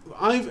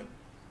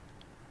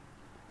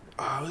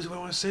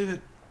want to save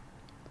it?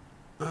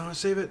 I want to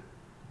save it?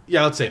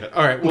 Yeah, let's save it.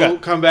 All right, we'll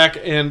come back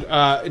and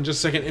in just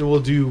a second, and we'll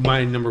do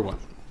my number one.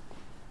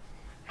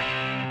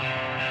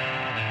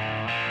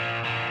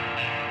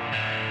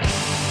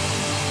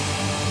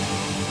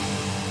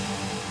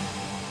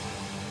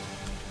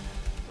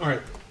 All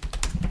right,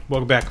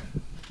 welcome back.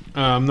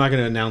 I'm not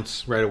going to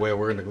announce right away.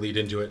 We're going to lead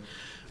into it.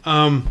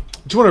 I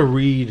just want to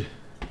read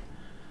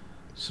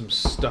some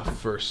stuff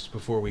first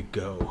before we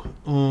go.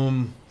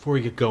 Before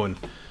we get going.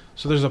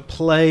 So there's a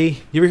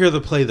play. You ever hear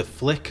the play The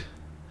Flick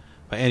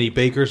by Annie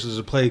Baker? So there's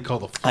a play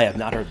called The Flick. I have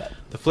not heard that.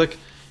 The Flick.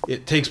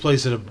 It takes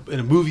place in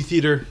a movie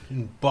theater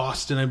in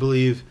Boston, I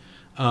believe.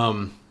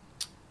 I've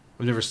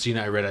never seen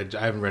it.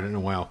 I haven't read it in a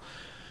while.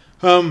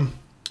 But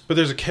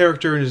there's a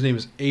character, and his name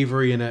is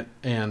Avery in it,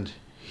 and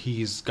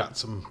he's got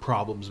some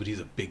problems, but he's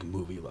a big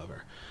movie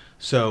lover.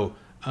 So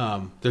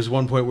there's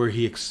one point where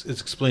he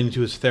is explaining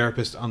to his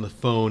therapist on the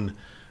phone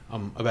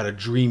about a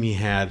dream he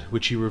had,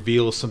 which he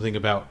reveals something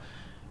about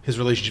his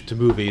relationship to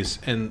movies.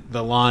 And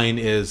the line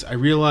is, I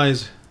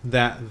realize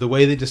that the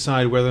way they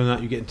decide whether or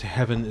not you get into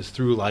heaven is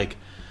through like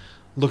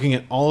looking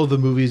at all of the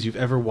movies you've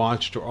ever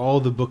watched or all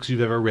of the books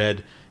you've ever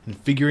read and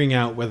figuring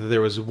out whether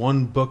there was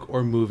one book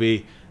or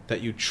movie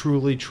that you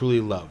truly, truly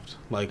loved.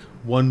 Like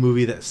one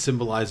movie that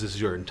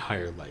symbolizes your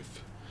entire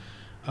life.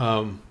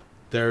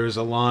 There's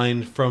a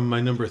line from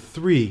my number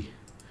 3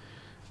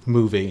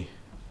 movie,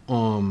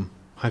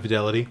 High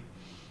Fidelity,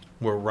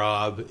 where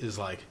Rob is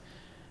like,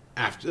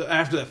 after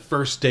that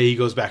first day he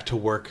goes back to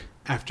work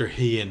after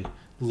he and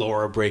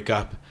Laura break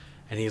up,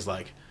 and he's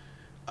like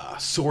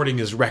sorting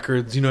his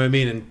records, you know what I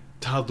mean? And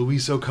Todd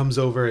Luiso comes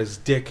over as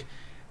Dick,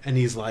 and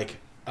he's like,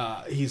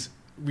 he's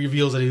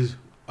reveals that he's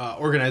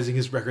organizing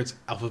his records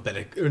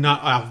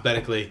not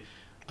alphabetically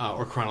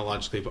or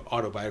chronologically, but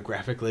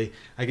autobiographically.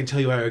 I can tell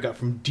you how I got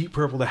from Deep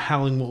Purple to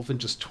Howling Wolf in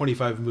just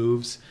 25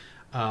 moves.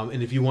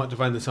 And if you want to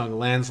find the song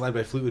Landslide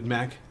by Fleetwood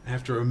Mac, I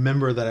have to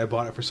remember that I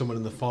bought it for someone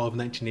in the fall of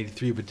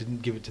 1983, but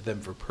didn't give it to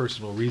them for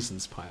personal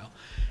reasons pile.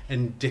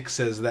 And Dick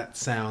says that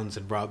sounds,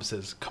 and Rob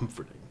says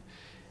comforting.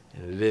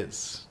 And it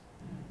is.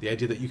 The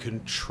idea that you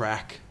can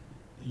track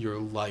your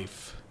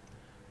life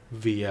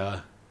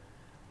via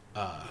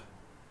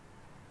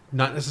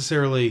not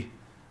necessarily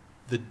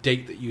the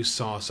date that you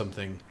saw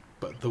something,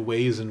 but the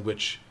ways in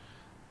which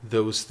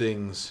those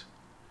things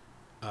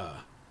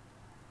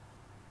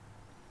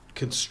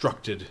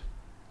constructed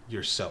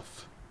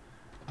yourself.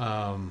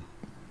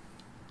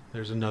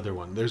 There's another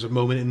one. There's a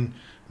moment in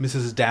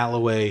Mrs.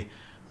 Dalloway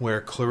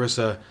where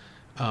Clarissa,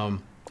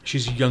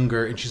 she's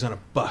younger and she's on a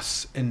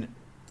bus, and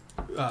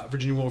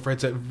Virginia Woolf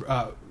writes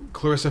that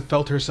Clarissa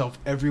felt herself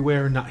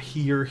everywhere, not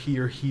here,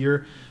 here,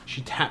 here.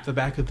 She tapped the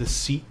back of the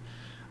seat,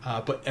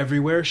 but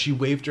everywhere. She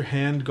waved her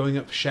hand going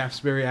up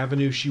Shaftesbury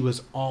Avenue. She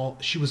was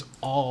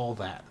all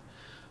that.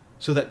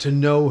 So that to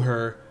know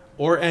her,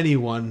 or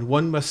anyone,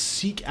 one must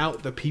seek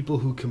out the people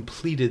who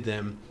completed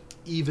them,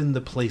 even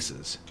the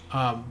places.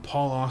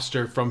 Paul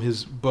Auster, from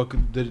his book,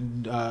 the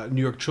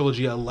New York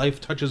Trilogy, A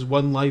Life Touches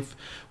One Life,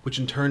 which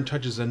in turn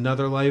touches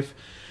another life.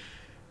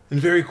 And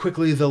very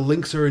quickly, the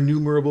links are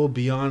innumerable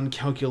beyond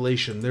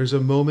calculation. There's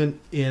a moment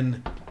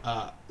in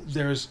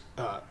there's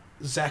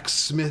Zach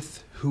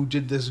Smith who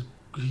did this.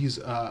 He's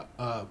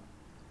a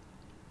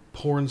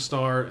porn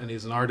star and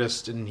he's an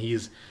artist and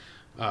he's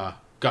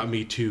got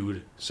Me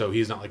Too'd, so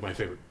he's not like my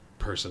favorite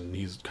person.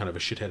 He's kind of a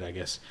shithead, I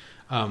guess.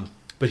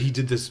 But he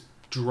did this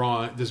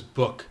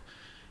book,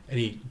 and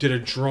he did a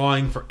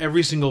drawing for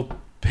every single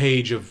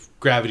page of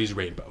Gravity's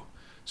Rainbow.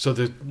 So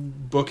the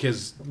book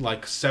is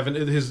like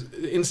his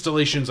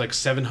installation's like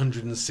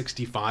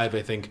 765,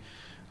 I think,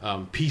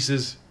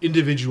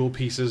 individual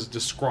pieces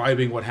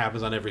describing what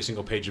happens on every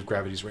single page of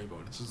Gravity's Rainbow.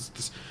 And it's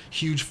this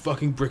huge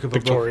fucking brick of a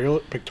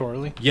book.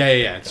 Pictorially?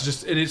 Yeah. It's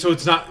just, so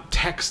it's not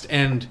text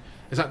and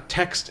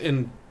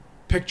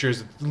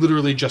pictures. It's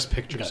literally just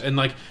pictures. Okay. And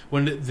like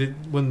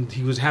when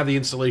he was have the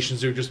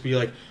installations, there would just be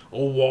like a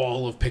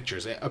wall of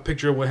pictures, a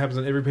picture of what happens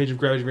on every page of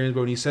Gravity's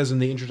Rainbow. And he says in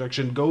the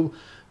introduction, go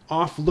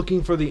off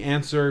looking for the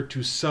answer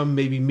to some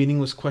maybe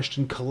meaningless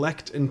question,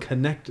 collect and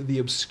connect the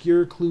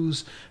obscure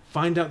clues,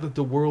 find out that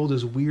the world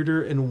is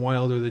weirder and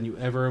wilder than you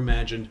ever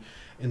imagined,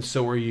 and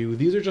so are you.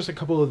 These are just a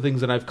couple of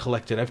things that I've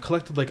collected. I've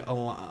collected like a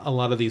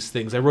lot of these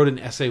things. I wrote an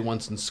essay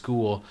once in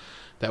school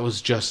that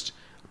was just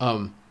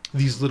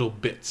these little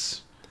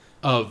bits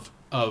of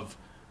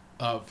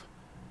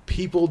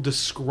people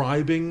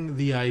describing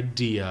the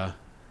idea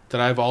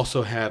that I've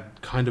also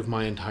had kind of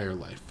my entire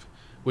life,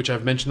 which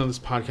I've mentioned on this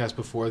podcast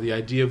before, the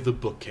idea of the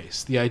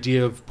bookcase, the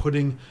idea of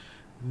putting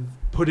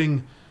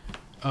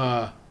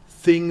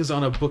things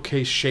on a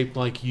bookcase shaped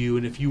like you,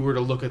 and if you were to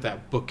look at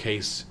that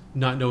bookcase,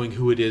 not knowing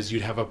who it is,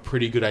 you'd have a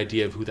pretty good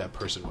idea of who that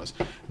person was.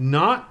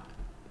 Not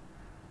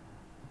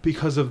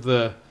because of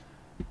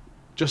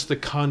just the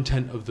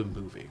content of the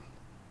movie,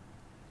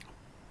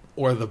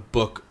 or the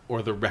book,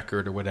 or the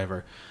record, or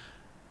whatever.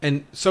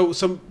 And so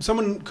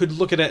someone could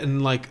look at it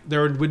and like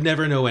would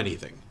never know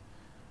anything.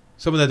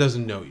 Someone that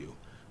doesn't know you.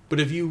 But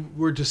if you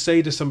were to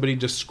say to somebody,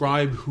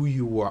 describe who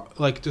you are,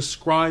 like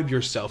describe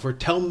yourself or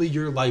tell me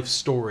your life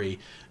story,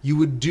 you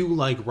would do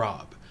like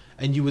Rob.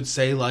 And you would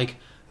say like,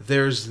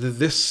 there's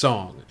this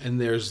song,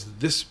 and there's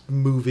this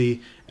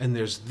movie, and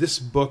there's this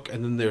book,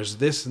 and then there's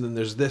this, and then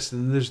there's this,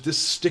 and then there's this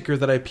sticker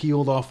that I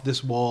peeled off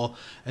this wall,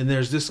 and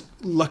there's this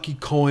lucky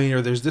coin,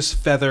 or there's this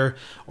feather,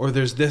 or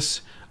there's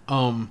this,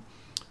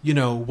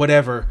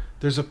 whatever.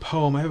 There's a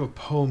poem. I have a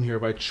poem here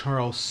by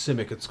Charles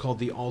Simic. It's called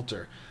The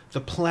Altar. The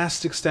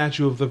plastic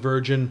statue of the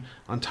Virgin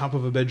on top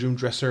of a bedroom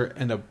dresser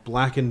and a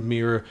blackened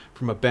mirror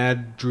from a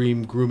bad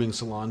dream grooming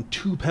salon.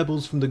 2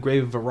 pebbles from the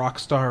grave of a rock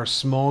star, a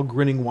small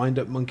grinning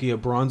wind-up monkey, a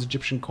bronze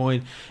Egyptian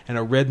coin, and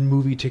a red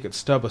movie ticket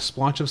stub. A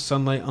splotch of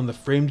sunlight on the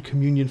framed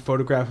communion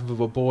photograph of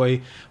a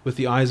boy with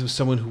the eyes of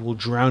someone who will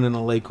drown in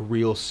a lake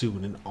real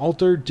soon. An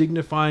altar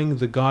dignifying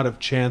the god of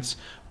chance.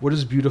 What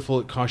is beautiful,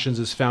 it cautions,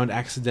 is found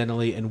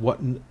accidentally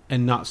and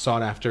not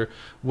sought after.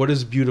 What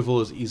is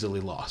beautiful is easily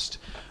lost.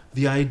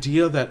 The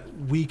idea that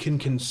we can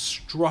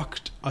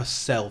construct a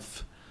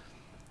self,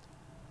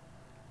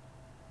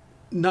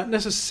 not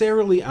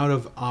necessarily out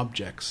of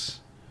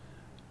objects,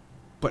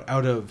 but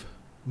out of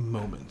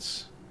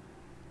moments.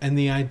 And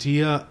the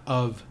idea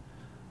of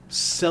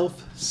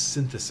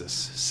self-synthesis,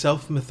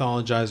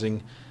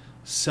 self-mythologizing,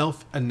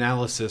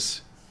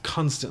 self-analysis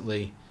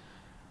constantly,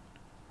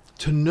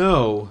 to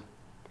know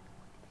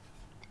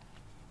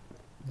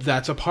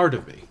that's a part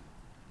of me.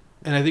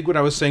 And I think what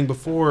I was saying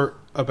before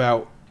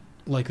about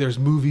like there's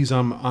movies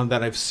on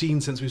that I've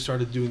seen since we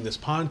started doing this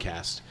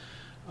podcast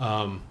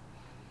that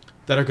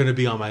are going to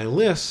be on my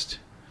list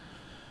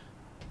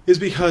is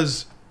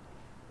because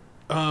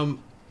I'm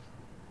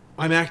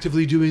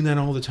actively doing that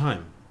all the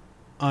time.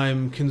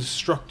 I'm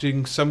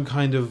constructing some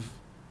kind of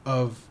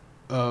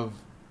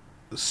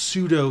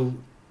pseudo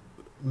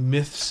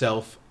myth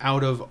self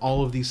out of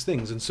all of these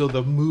things. And so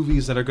the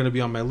movies that are going to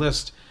be on my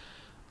list,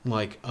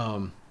 like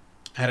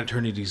At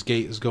Eternity's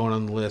Gate is going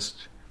on the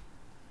list.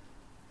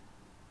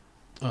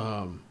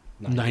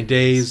 9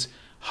 Days,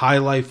 High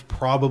Life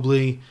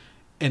probably,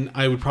 and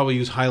I would probably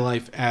use High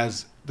Life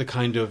as the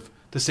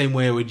same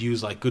way I would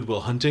use like Good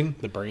Will Hunting.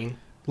 The Brain.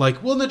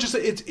 Like, well, not just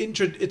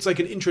it's like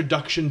an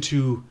introduction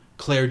to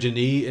Claire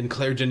Denis, and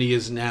Claire Denis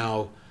is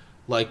now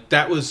like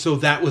that was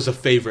a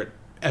favorite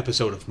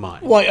episode of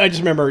mine. Well, I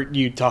just remember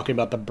you talking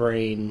about the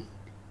brain,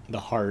 the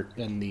heart,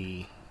 and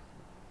I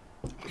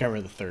can't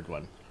remember the third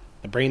one.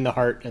 The brain, the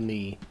heart, and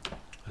I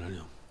don't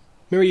know.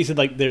 Remember you said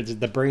like there's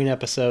the brain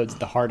episodes,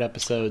 the heart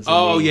episodes.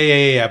 Oh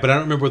yeah. But I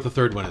don't remember what the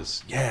third one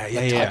is.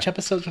 Touch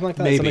episodes, something like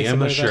that. Maybe I'm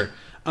not sure.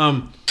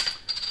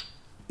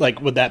 Like,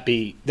 wouldn't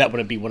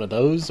it be one of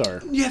those,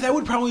 or? Yeah, that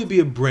would probably be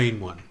a brain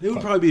one. It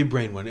would probably be a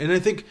brain one, and I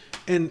think,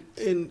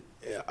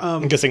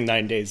 I'm guessing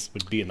 9 Days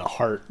would be in the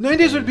heart. 9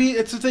 Days would be.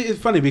 It's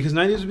funny because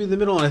 9 Days would be in the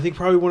middle, and I think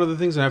probably one of the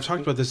things that I've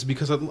talked about this is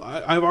because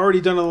I've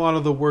already done a lot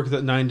of the work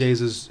that 9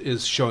 Days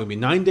is showing me.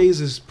 9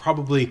 Days is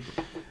probably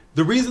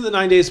The reason that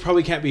 9 Days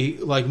probably can't be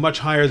like much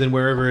higher than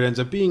wherever it ends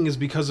up being is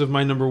because of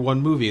my number one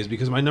movie. Is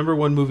because my number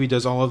one movie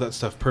does all of that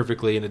stuff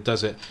perfectly, and it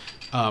does it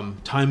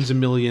times a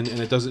million, and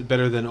it does it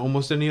better than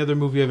almost any other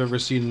movie I've ever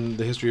seen in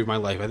the history of my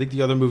life. I think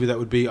the other movie that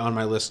would be on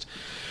my list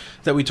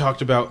that we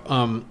talked about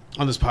on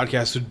this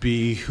podcast would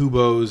be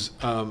Hubo's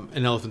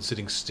An Elephant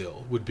Sitting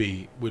Still would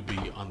be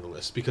on the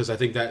list, because I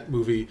think that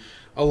movie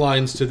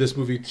aligns to this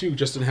movie too,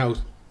 just in how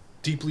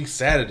deeply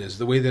sad it is,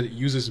 the way that it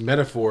uses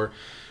metaphor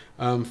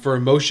for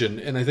emotion.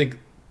 And I think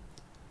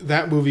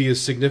that movie is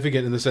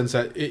significant in the sense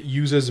that it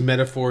uses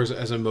metaphors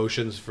as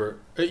emotions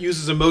it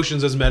uses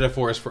emotions as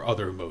metaphors for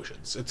other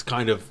emotions. It's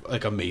kind of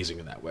like amazing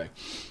in that way.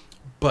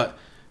 But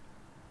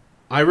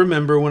I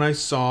remember when I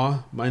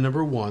saw my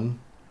number one,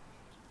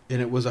 and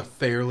it was a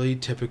fairly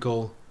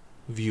typical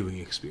viewing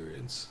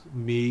experience.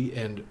 Me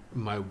and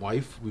my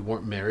wife, we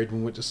weren't married when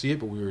we went to see it,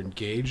 but we were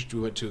engaged. We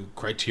went to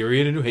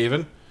Criterion in New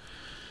Haven.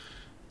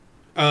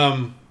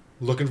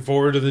 Looking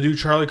forward to the new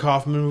Charlie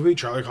Kaufman movie.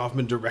 Charlie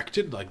Kaufman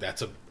directed. Like,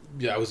 it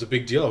was a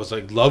big deal. I was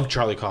like, loved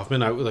Charlie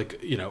Kaufman. I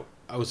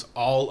was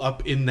all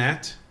up in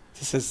that.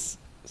 This is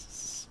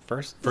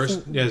first?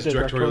 Yeah, his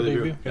directorial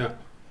debut. Yeah. I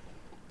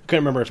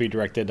couldn't remember if he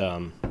directed,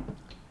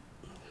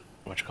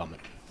 whatchamacallit?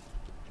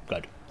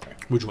 Good. Sorry.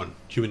 Which one?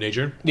 Human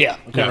Nature? Yeah.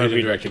 No, he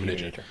didn't direct Human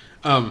Nature.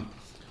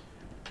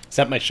 Is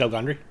that Michel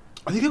Gondry?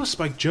 I think it was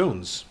Spike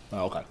Jonze.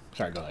 Oh, okay.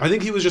 Sorry, go ahead. I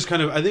think he was just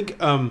kind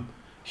of,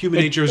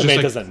 Human Nature is just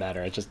it doesn't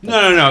matter. It just No.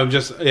 I'm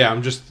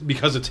just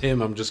because it's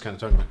him. I'm just kind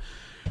of talking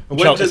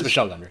about. It's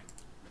Michel Gondry,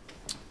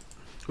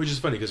 which is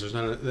funny because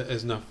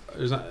there's not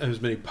as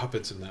many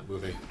puppets in that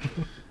movie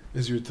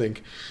as you would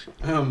think.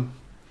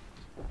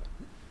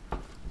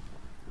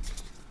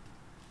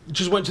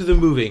 Just went to the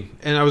movie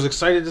and I was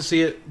excited to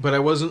see it, but I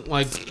wasn't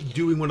like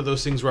doing one of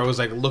those things where I was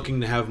like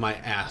looking to have my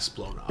ass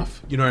blown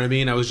off. You know what I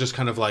mean? I was just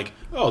kind of like,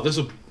 oh, this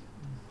will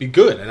be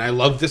good, and I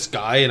love this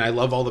guy, and I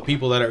love all the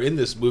people that are in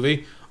this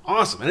movie.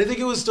 Awesome. And I think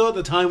it was still at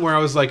the time where I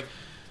was like,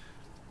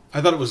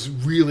 I thought it was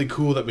really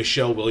cool that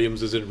Michelle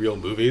Williams is in real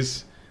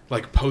movies.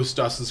 Like, post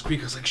Dawson's Creek,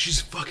 I was like, she's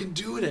fucking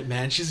doing it,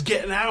 man. She's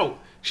getting out.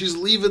 She's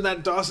leaving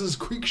that Dawson's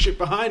Creek shit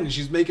behind, and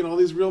she's making all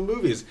these real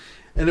movies.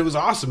 And it was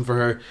awesome for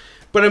her.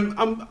 But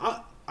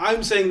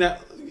I'm saying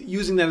that,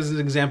 using that as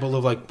an example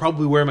of like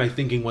probably where my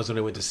thinking was when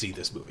I went to see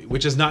this movie,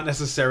 which is not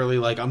necessarily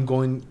like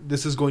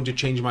this is going to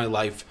change my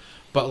life,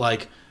 but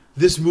like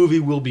this movie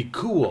will be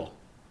cool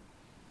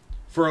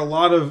for a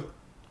lot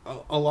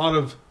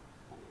of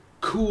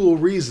cool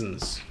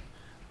reasons.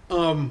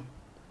 And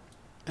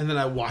then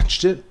I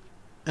watched it,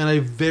 and I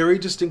very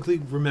distinctly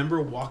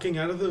remember walking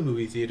out of the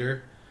movie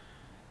theater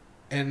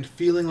and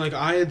feeling like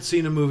I had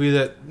seen a movie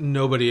that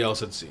nobody else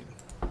had seen.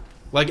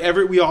 Like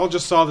we all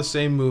just saw the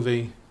same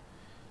movie,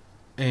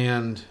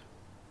 and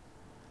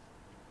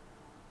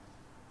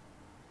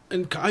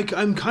I'm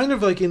kind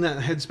of like in that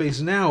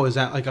headspace now. Is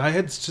that like I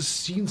had just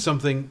seen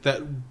something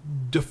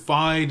that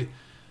defied,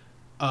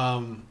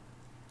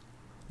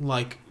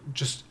 like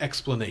just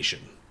explanation,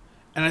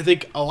 and I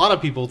think a lot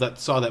of people that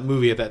saw that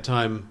movie at that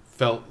time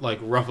felt like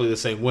roughly the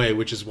same way,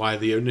 which is why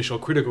the initial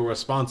critical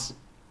response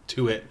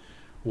to it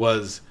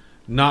was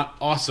not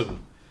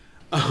awesome,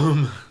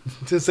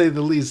 to say the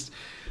least.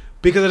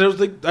 Because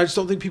I just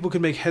don't think people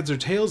can make heads or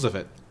tails of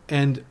it,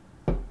 and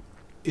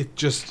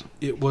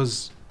it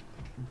was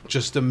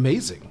just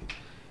amazing,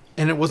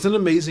 and it wasn't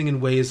amazing in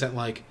ways that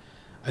like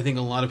I think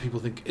a lot of people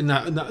think. And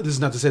this is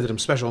not to say that I'm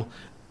special.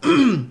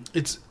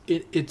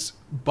 It's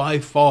by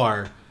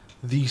far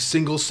the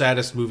single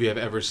saddest movie I've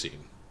ever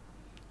seen.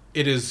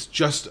 It is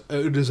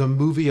a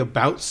movie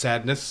about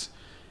sadness,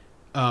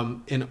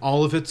 in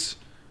all of its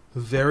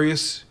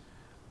various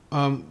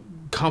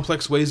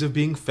complex ways of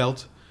being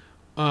felt.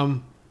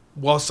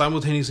 While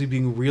simultaneously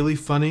being really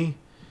funny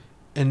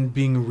and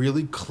being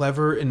really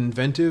clever and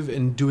inventive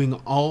and doing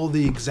all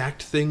the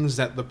exact things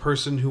that the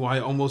person who I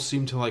almost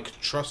seem to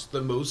like trust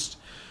the most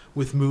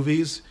with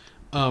movies,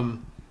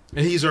 and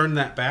he's earned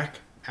that back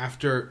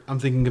after I'm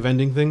Thinking of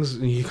Ending Things,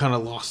 and he kind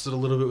of lost it a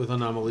little bit with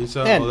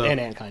Anomalisa. And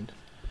Antkind.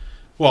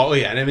 Well,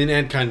 yeah, and I mean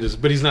Antkind is,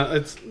 but he's not.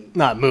 It's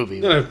not a movie.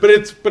 No, but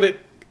it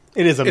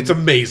is. It's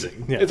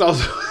amazing. Yeah. It's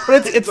also,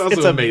 but it's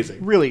also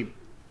amazing. Really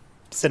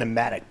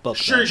cinematic book.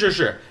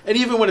 Sure. And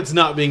even when it's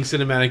not being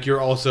cinematic, you're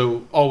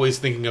also always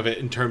thinking of it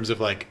in terms of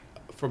like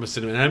from a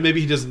cinema. And maybe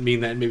he doesn't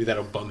mean that, and maybe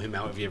that'll bum him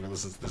out if he ever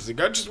listens to this. Like,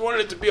 I just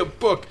wanted it to be a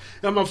book.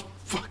 I'm a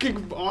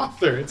fucking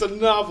author. It's a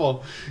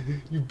novel.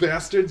 You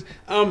bastards.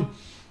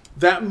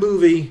 That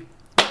movie,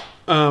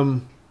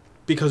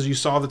 because you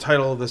saw the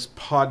title of this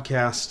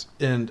podcast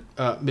and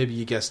maybe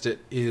you guessed it,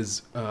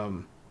 is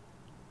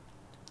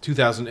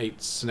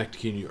 2008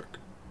 Synecdoche, New York.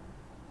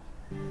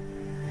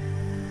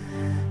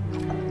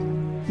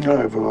 I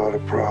have a lot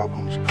of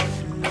problems.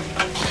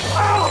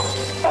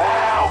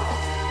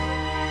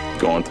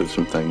 Going through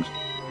some things.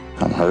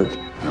 I'm hurt.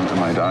 Am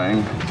I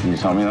dying? Can you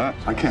tell me that?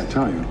 I can't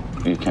tell you.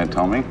 You can't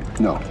tell me?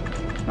 No.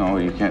 No,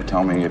 you can't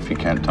tell me if you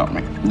can't tell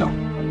me. No.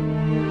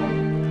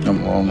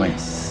 I'm lonely.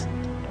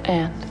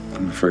 And?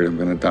 I'm afraid I'm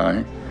gonna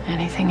die.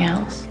 Anything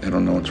else? I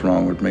don't know what's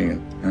wrong with me.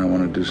 And I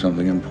want to do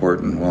something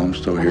important while I'm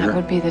still That here.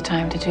 would be the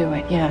time to do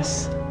it,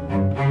 yes.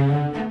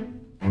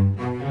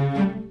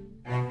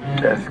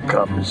 Death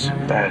comes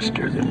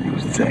faster than you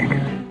think.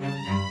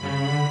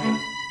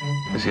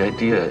 The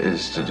idea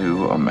is to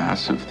do a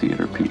massive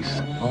theater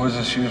piece. What was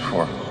this used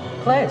for?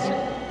 Plays.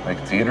 Like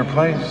theater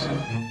plays?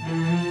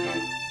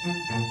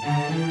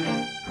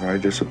 Have I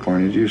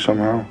disappointed you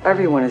somehow?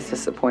 Everyone is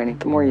disappointing.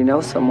 The more you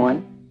know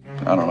someone.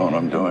 I don't know what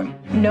I'm doing.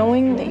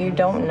 Knowing that you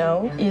don't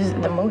know is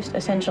the most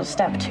essential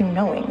step to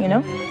knowing, you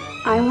know?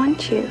 I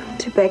want you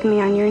to beg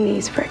me on your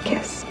knees for a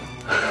kiss.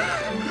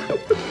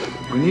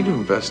 We need to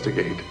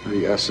investigate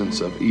the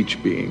essence of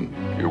each being.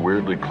 You're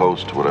weirdly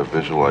close to what I've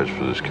visualized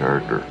for this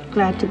character.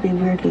 Glad to be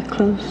weirdly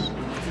close.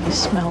 You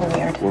smell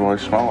weird. What do I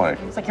smell like?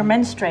 It's like you're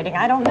menstruating.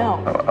 I don't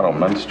know. I don't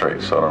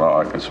menstruate, so I don't know.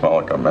 I can smell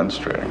like I'm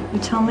menstruating. You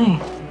tell me.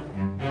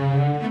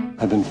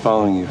 I've been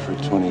following you for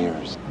 20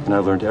 years, and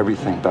I've learned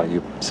everything about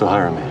you. So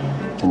hire me,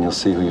 and you'll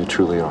see who you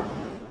truly are.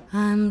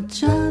 I'm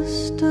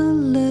just a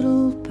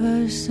little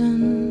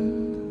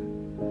person,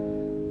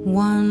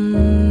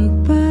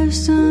 one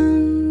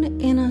person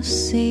in a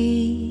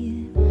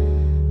sea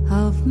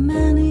of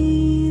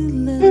many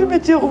little...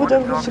 Mit dir über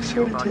deine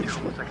Homosexualität.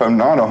 I'm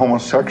not a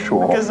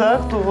homosexual.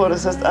 Gesagt wurde,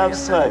 es ist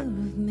abstrakt.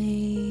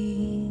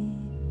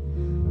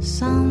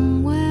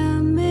 Somewhere,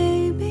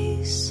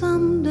 maybe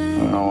someday. I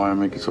don't know why I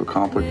make it so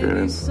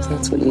complicated.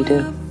 That's what you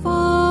do.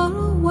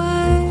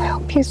 I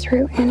hope he's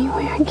through any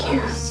way I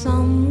can.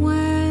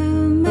 Somewhere,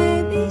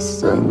 maybe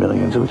There are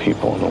millions of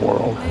people in the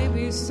world,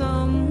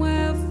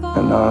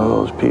 and none of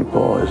those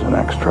people is an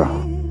extra.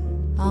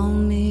 I'll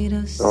meet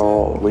a They're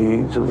all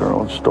leads of their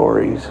own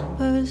stories.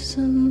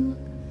 person,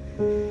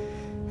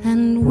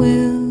 and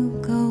we'll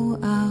go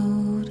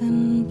out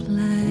and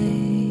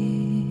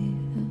play.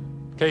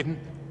 Caden,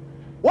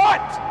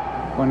 What?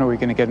 when are we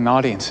going to get an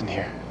audience in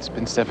here? It's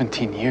been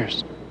 17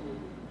 years.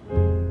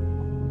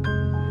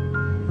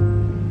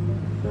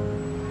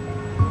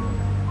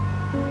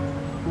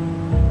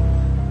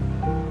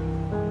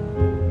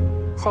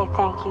 Say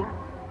thank you.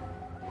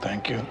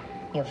 Thank you.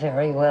 You're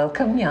very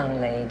welcome, young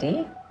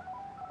lady.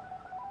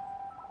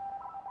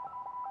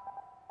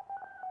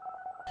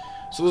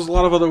 So there's a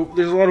lot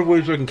of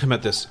ways I can come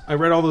at this. I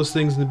read all those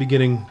things in the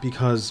beginning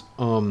because,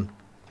 and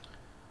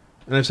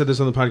I've said this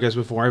on the podcast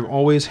before, I've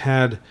always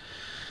had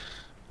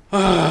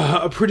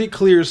a pretty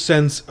clear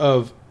sense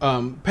of,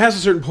 past a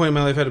certain point in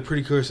my life, I had a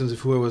pretty clear sense of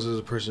who I was as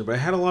a person, but I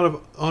had a lot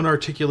of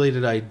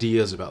unarticulated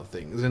ideas about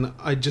things, and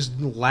I just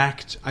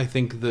lacked, I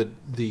think, the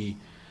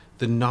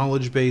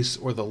knowledge base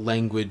or the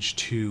language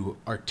to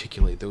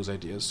articulate those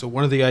ideas. So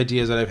one of the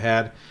ideas that I've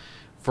had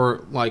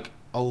for, like,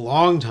 a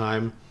long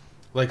time,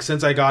 like,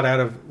 since I got out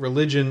of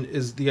religion,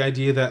 is the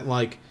idea that,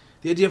 like,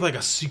 the idea of, like,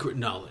 a secret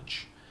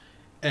knowledge.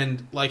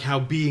 And, like, how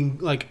being,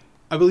 like,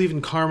 I believe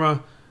in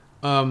karma,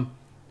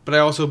 but I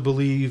also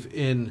believe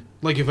in,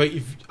 like, if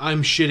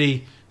I'm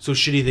shitty, so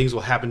shitty things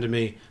will happen to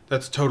me.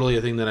 That's totally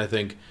a thing that I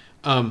think.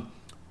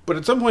 But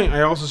at some point,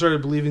 I also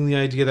started believing the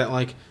idea that,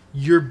 like,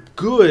 you're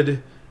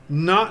good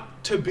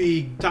not to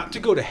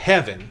go to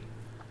heaven,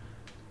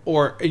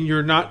 and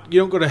you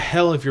don't go to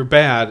hell if you're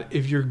bad.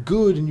 If you're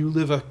good and you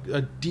live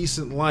a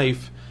decent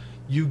life,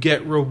 you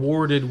get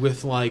rewarded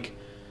with, like,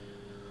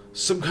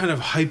 some kind of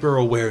hyper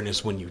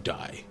awareness when you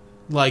die.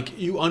 Like,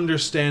 you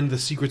understand the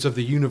secrets of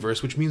the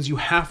universe, which means you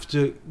have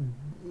to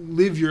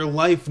live your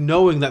life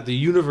knowing that the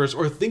universe,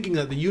 or thinking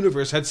that the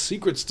universe had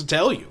secrets to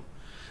tell you.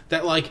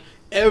 That, like,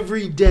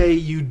 every day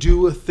you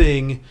do a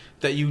thing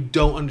that you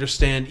don't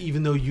understand,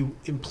 even though you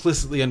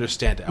implicitly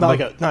understand it.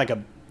 Not like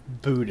a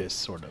Buddhist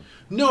sort of.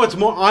 No, it's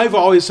more. I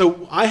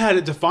had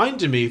it defined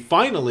to me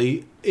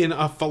finally in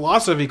a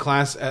philosophy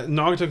class at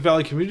Naugatuck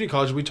Valley Community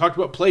College. We talked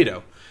about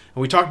Plato,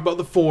 and we talked about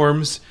the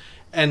forms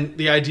and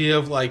the idea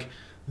of, like,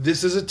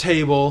 this is a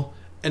table,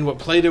 and what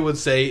Plato would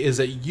say is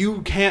that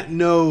you can't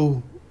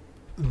know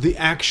the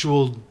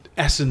actual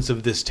essence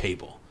of this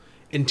table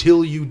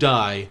until you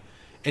die,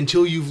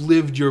 until you've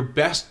lived your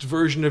best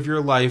version of your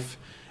life,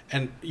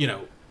 and, you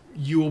know,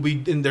 you will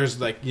be. And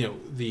there's, like, you know,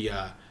 the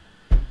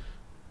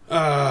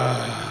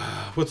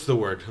what's the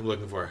word I'm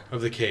looking for?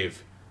 Of the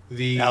cave.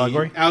 The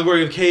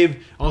allegory of the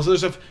cave, all this other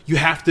stuff. You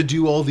have to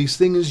do all these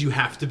things. You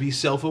have to be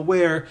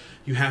self-aware.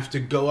 You have to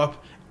go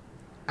up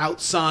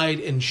outside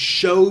and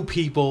show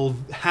people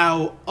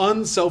how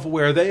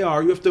unself-aware they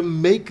are. You have to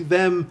make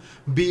them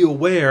be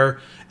aware.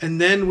 And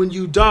then when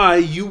you die,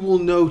 you will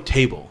know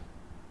table.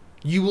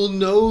 You will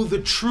know the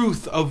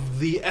truth of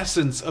the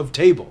essence of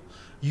table.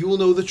 You will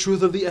know the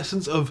truth of the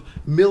essence of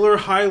Miller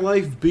High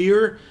Life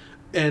beer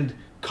and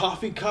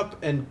coffee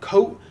cup and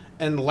coat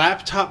and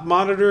laptop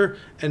monitor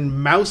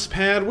and mouse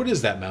pad. What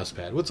is that mouse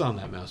pad? What's on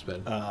that mouse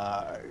pad?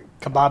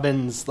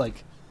 Kababin's,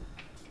 like,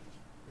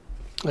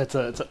 it's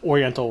an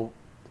Oriental,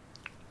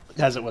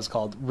 as it was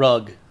called,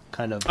 rug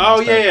kind of. Oh,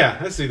 yeah.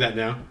 I see that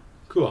now.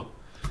 Cool.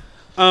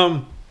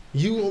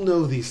 You will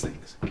know these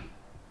things.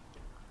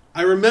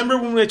 I remember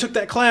when I took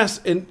that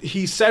class and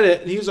he said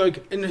it, and he was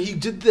like, and he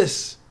did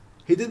this.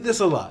 He did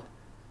this a lot.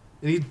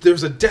 And there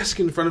was a desk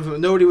in front of him that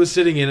nobody was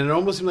sitting in, and it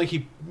almost seemed like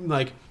he,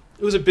 like,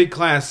 was a big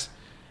class.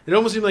 It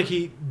almost seemed like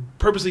he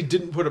purposely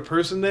didn't put a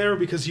person there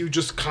because he was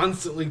just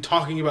constantly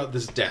talking about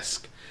this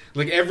desk.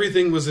 Like,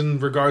 everything was in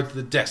regard to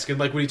the desk. And,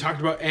 like, when he talked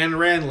about Ayn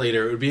Rand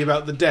later, it would be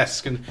about the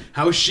desk and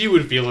how she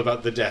would feel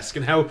about the desk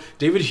and how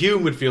David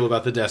Hume would feel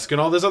about the desk and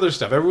all this other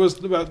stuff. Everyone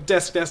was about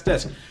desk.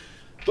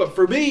 But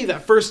for me,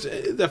 that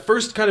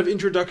first kind of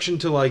introduction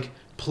to, like,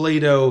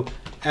 Plato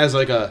as,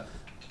 like,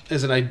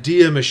 as an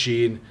idea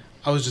machine,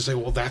 I was just like,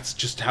 well,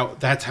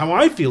 that's how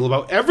I feel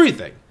about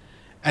everything.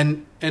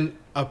 And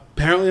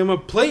apparently I'm a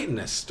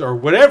Platonist or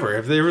whatever.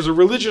 If there was a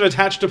religion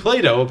attached to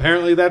Plato,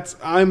 apparently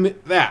I'm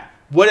that.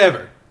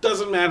 Whatever.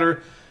 Doesn't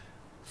matter.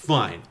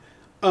 Fine.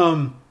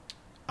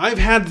 I've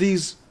had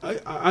these.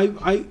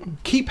 I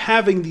keep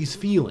having these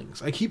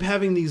feelings. I keep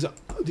having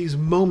these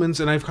moments,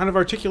 and I've kind of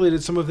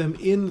articulated some of them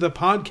in the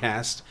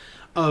podcast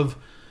of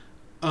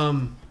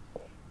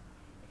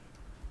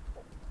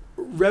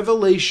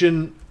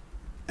revelation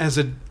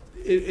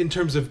in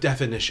terms of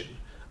definition,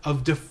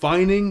 of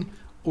defining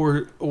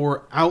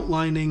or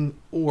outlining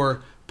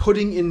or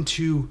putting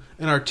into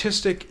an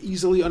artistic,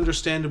 easily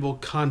understandable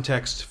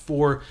context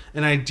for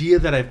an idea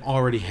that I've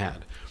already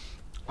had.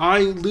 I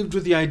lived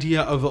with the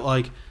idea of,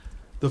 like,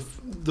 the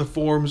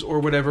forms or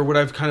whatever, what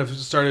I've kind of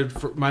started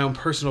for my own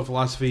personal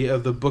philosophy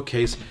of the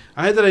bookcase.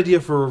 I had that idea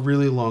for a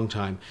really long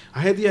time.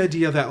 I had the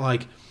idea that,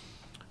 like,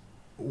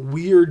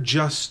 we're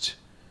just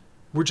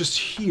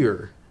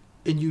here,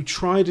 and you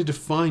try to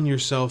define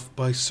yourself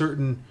by a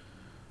certain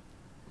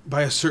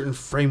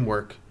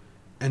framework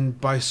and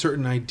by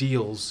certain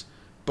ideals,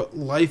 but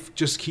life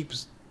just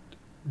keeps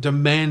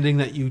demanding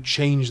that you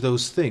change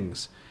those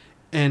things.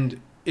 And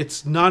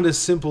it's not as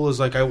simple as,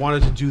 like, I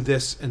wanted to do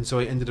this, and so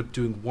I ended up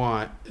doing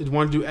Y. I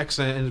wanted to do X,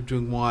 and I ended up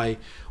doing Y.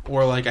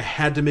 Or, like, I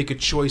had to make a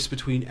choice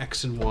between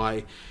X and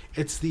Y.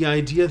 It's the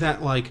idea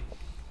that, like,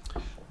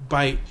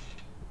 by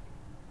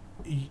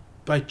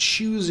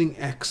choosing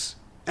X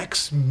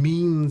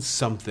means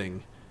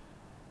something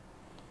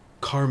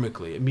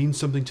karmically. It means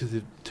something to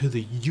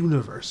the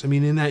universe. I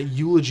mean, in that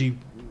eulogy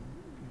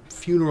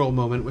funeral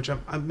moment, which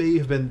I may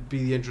have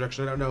be the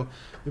introduction, I don't know,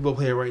 maybe we'll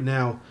play it right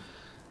now.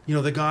 You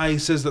know, the guy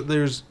says that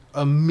there's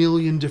a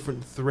million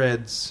different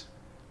threads.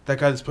 That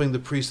guy that's playing the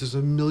priest, there's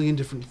a million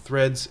different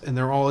threads, and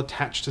they're all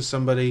attached to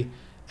somebody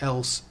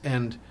else,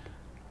 and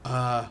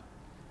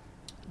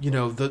you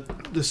know,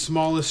 the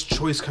smallest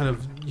choice kind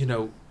of, you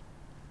know,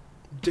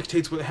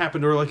 dictates what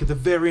happened. Or, like, at the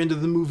very end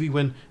of the movie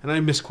when, and I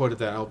misquoted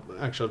that, I'll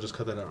just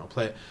cut that out, I'll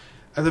play it.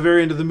 At the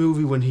very end of the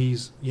movie when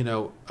he's, you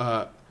know,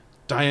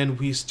 Diane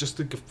Wiest, just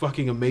the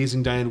fucking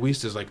amazing Diane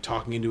Wiest is, like,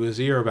 talking into his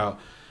ear about,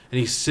 and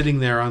he's sitting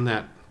there on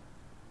that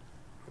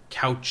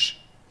couch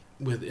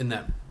in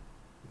that,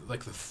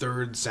 like, the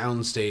third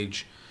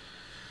soundstage,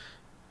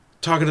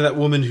 talking to that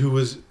woman who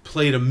was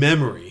played a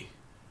memory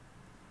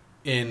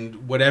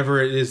in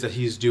whatever it is that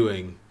he's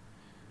doing.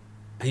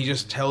 And he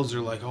just tells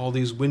her, like, all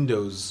these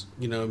windows,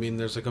 you know, I mean,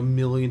 there's, like, a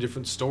million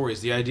different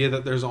stories. The idea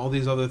that there's all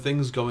these other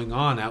things going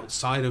on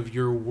outside of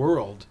your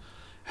world.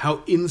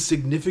 How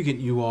insignificant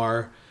you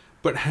are,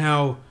 but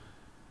how,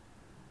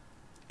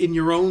 in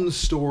your own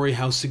story,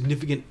 how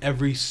significant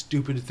every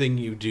stupid thing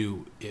you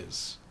do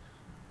is.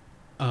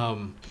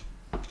 And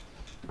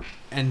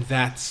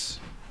that's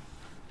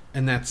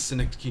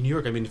Synecdoche, New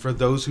York. I mean, for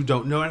those who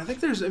don't know, and I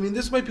think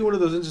this might be one of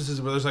those instances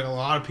where there's, like, a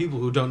lot of people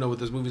who don't know what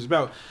this movie's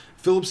about.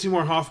 Philip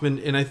Seymour Hoffman,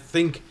 and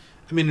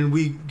and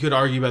we could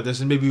argue about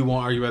this, and maybe we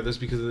won't argue about this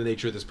because of the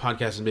nature of this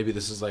podcast, and maybe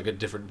this is, like, a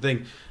different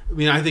thing. I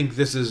mean, I think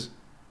this is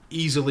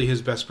easily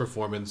his best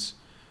performance.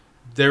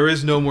 There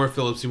is no more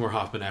Philip Seymour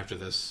Hoffman after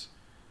this.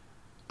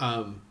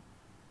 I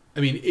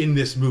mean, in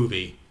this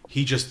movie,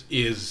 he just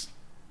is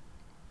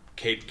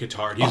Kate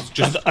Guitard. He's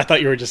just. I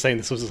thought you were just saying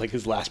this was, like,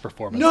 his last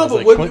performance. No,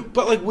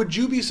 but would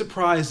you be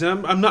surprised?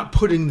 And I'm not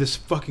putting this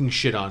fucking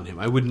shit on him.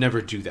 I would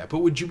never do that. But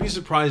would you be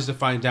surprised to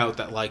find out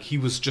that, like, he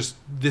was just,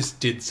 this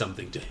did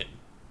something to him?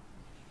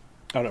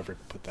 I'll never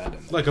put that in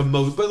there. Like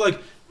but,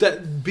 like,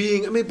 that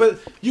being. I mean, but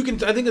you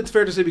can. I think it's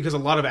fair to say, because a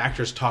lot of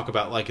actors talk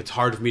about, like, it's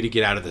hard for me to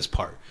get out of this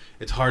part.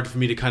 It's hard for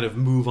me to kind of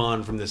move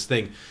on from this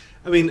thing.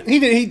 I mean,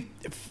 he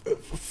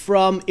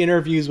from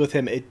interviews with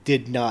him, it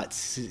did not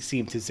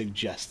seem to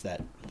suggest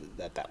that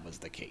was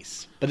the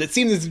case. But it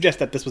seemed to suggest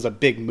that this was a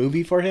big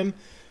movie for him.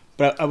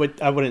 But I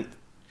wouldn't.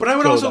 But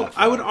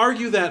I would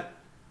argue that.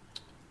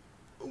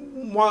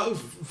 Well,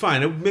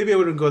 fine, maybe I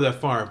wouldn't go that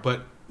far.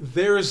 But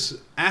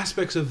there's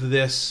aspects of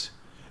this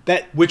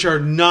which are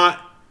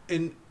not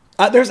in.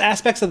 There's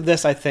aspects of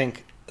this, I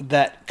think,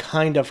 that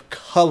kind of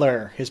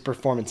color his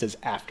performances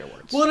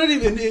afterwards. Well, not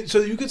even so.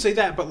 You could say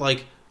that, but,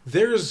 like,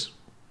 there's,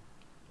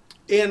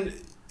 and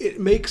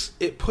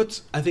it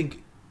puts, I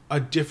think, a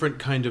different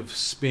kind of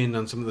spin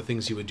on some of the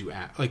things he would do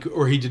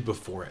or he did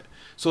before it.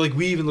 So, like,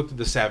 we even looked at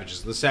The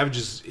Savages. The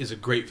Savages is a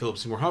great Philip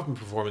Seymour Hoffman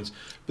performance,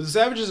 but The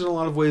Savages in a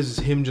lot of ways is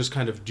him just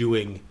kind of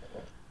doing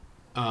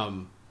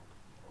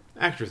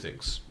actor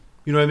things.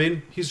 You know what I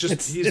mean?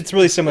 It's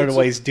really similar to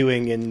what he's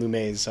doing in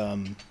Lumet's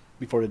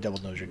Before the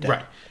Devil Knows You're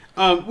Dead.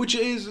 Right. Which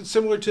is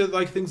similar to,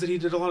 like, things that he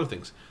did, a lot of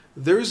things.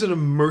 There's an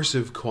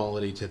immersive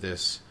quality to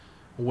this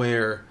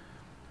where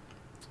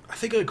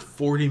think like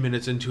 40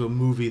 minutes into a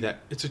movie that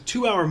it's a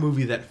 2-hour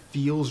movie that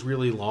feels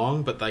really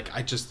long, but like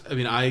I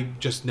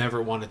just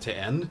never want it to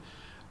end.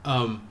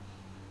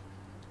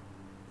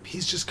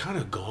 He's just kind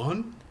of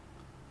gone.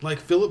 Like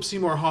Philip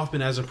Seymour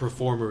Hoffman as a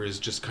performer is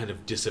just kind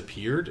of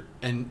disappeared,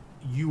 and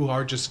you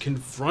are just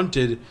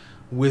confronted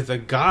with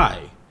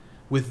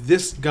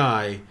this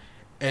guy,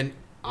 and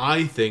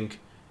I think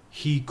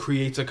he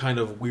creates a kind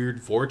of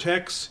weird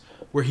vortex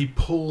where he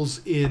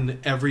pulls in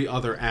every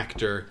other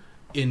actor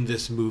in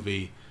this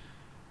movie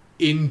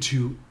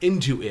into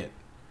it,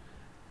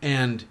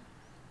 and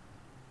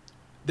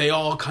they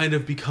all kind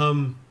of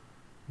become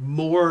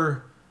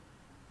more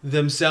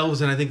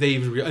themselves, and I think they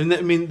even and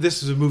I mean,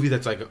 this is a movie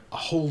that's like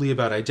wholly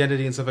about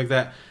identity and stuff like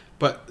that,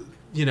 but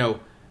you know,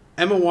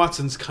 Emma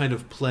Watson's kind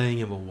of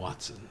playing Emily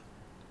Watson.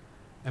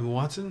 Emma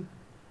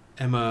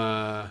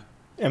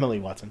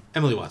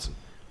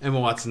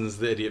Watson is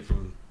the idiot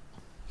from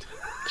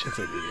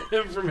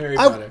from Harry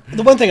Potter.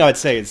 The one thing I would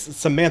say is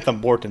Samantha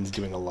Morton's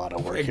doing a lot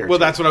of work here. Well,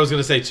 that's what I was going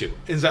to say too.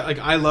 Is that like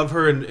I love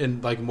her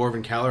in like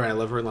Morven Caller, and I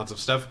love her in lots of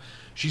stuff.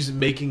 She's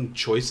making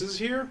choices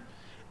here,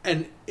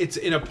 and it's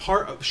in a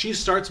part. She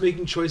starts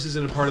making choices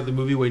in a part of the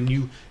movie when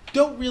you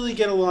don't really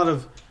get a lot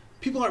of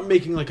people aren't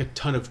making like a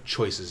ton of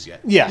choices yet.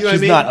 Yeah, you know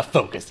she's not a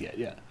focus yet.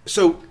 Yeah.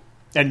 So,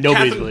 and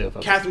nobody's really a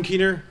focus. Catherine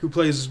Keener, who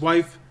plays his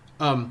wife,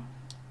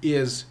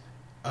 is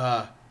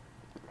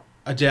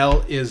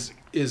Adele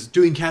is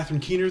doing Catherine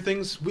Keener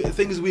things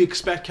we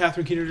expect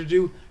Catherine Keener to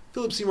do.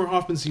 Philip Seymour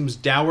Hoffman seems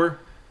dour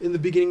in the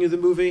beginning of the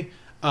movie.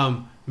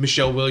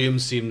 Michelle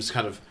Williams seems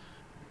kind of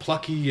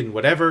plucky and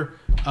whatever.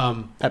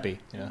 Peppy,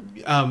 yeah.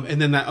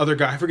 And then that other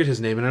guy, I forget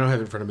his name, and I don't have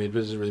it in front of me, but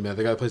it doesn't really matter.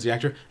 The guy that plays the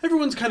actor.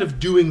 Everyone's kind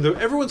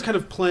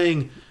of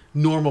playing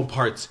normal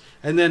parts.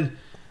 And then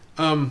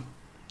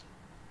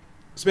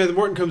Samantha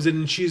Morton comes in,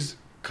 and she's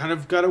kind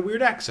of got a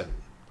weird accent.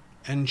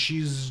 And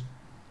she's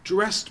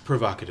dressed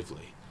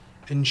provocatively.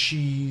 And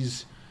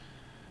she's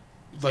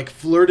like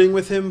flirting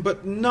with him,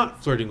 but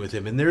not flirting with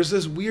him. And there's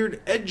this weird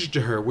edge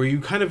to her where you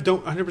kind of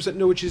don't 100%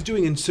 know what she's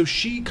doing. And so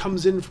she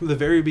comes in from the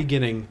very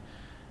beginning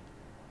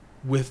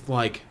with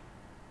like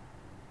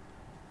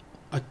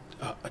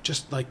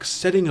just like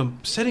setting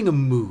a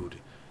mood.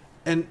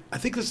 And I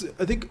think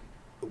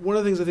one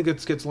of the things I think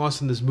that gets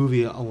lost in this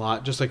movie a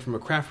lot, just like from a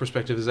craft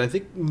perspective, is I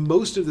think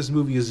most of this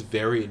movie is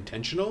very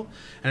intentional.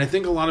 And I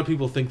think a lot of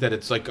people think that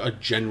it's like a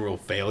general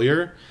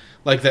failure.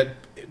 Like that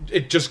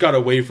it just got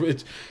away from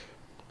it.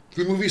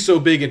 The movie's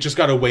so big, it just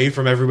got away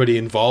from everybody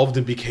involved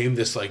and became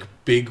this like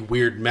big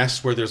weird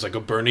mess where there's like a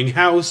burning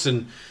house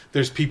and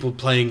there's people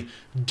playing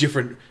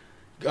different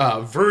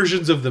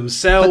versions of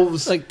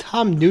themselves. But, like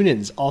Tom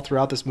Noonan's all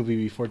throughout this movie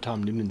before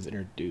Tom Noonan's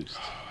introduced.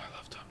 Oh, I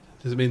love Tom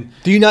Noonan. I mean,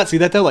 do you not see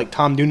that though? Like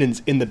Tom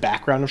Noonan's in the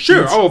background of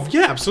sure. scenes? Oh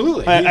yeah,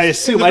 absolutely. I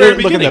assume I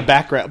didn't look in the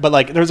background, but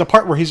like there's a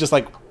part where he's just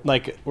like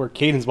where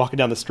Caden's walking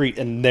down the street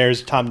and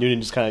there's Tom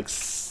Noonan just kind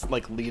of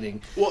like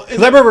leading. Well,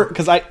 because I remember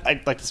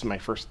I like this is my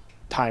first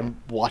time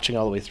watching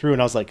all the way through,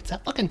 and I was like, "Is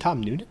that fucking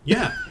Tom Noonan?"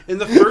 Yeah. In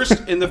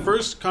the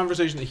first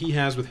conversation that he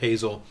has with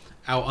Hazel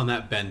out on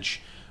that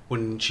bench,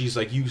 when she's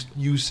like,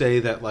 "You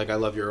say that like I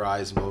love your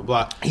eyes and blah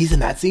blah blah." He's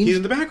in that scene. He's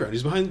in the background.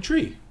 He's behind the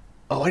tree.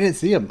 Oh, I didn't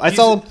see him. I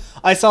saw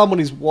him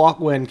when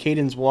when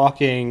Caden's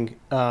walking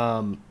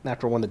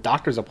after one of the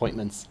doctor's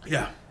appointments.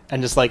 Yeah.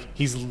 And just like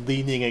he's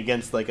leaning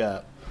against like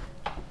a.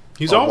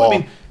 He's all. Wall. I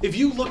mean, if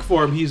you look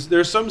for him,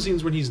 there's some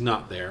scenes when he's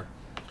not there,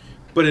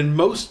 but in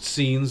most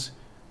scenes,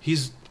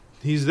 he's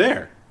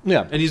there.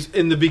 Yeah. And he's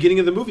in the beginning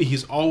of the movie.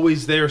 He's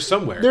always there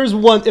somewhere.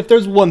 If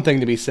there's one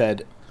thing to be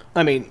said,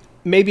 I mean,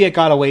 maybe it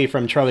got away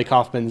from Charlie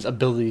Kaufman's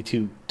ability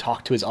to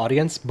talk to his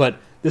audience, but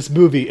this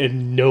movie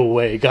in no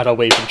way got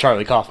away from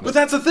Charlie Kaufman. But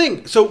that's the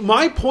thing. So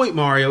my point,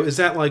 Mario, is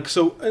that like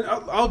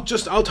I'll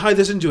tie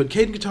this into it.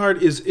 Caden Guittard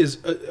is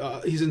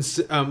he's in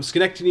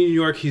Schenectady, New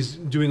York. He's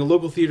doing a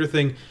local theater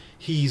thing.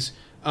 He's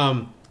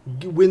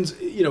wins.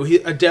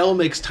 Adele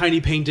makes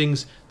tiny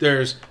paintings.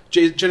 There's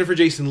Jennifer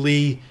Jason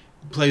Leigh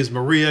plays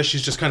Maria.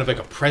 She's just kind of like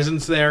a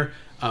presence there.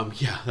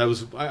 Yeah, that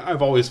was.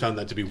 I've always found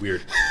that to be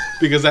weird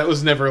because that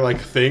was never like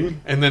a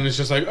thing, and then it's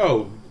just like,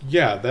 oh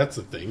yeah, that's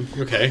a thing.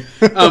 Okay.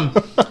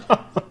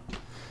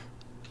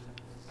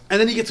 And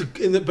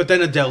then but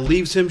then Adele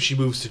leaves him. She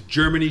moves to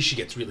Germany. She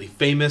gets really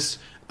famous.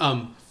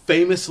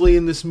 Famously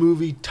in this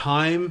movie,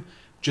 time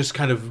just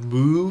kind of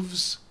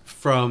moves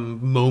from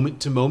moment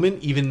to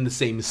moment, even in the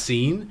same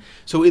scene.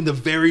 So in the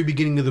very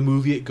beginning of the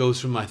movie, it goes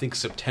from I think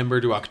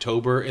September to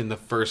October in the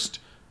first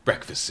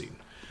breakfast scene.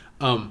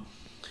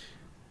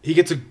 He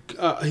gets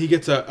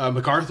a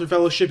MacArthur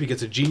Fellowship. He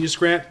gets a Genius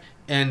Grant,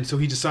 and so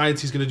he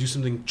decides he's going to do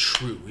something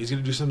true. He's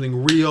going to do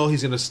something real.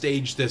 He's going to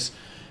stage this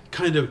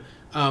kind of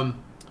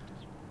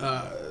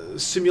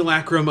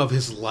simulacrum of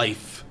his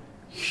life,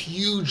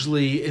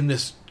 hugely in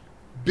this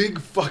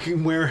big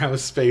fucking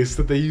warehouse space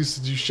that they used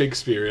to do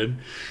Shakespeare in.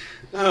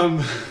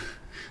 I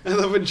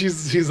love when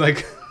she's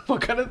like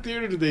what kind of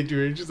theater did they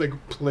do? And he just like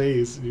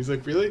plays, and he's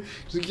like, really?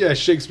 She's like, yeah,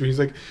 Shakespeare. He's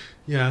like,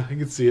 yeah, I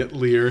can see it.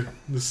 Lear,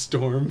 the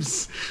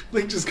storms,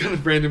 like just kind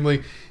of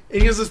randomly.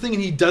 And he has this thing,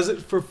 and he does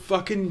it for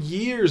fucking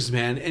years,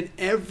 man. And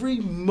every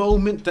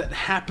moment that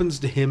happens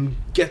to him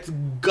gets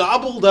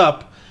gobbled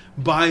up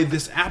by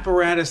this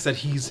apparatus that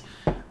he's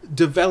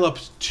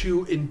developed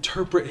to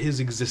interpret his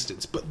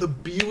existence. But the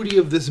beauty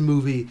of this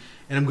movie,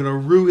 and I'm going to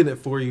ruin it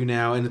for you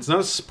now, and it's not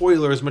a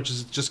spoiler as much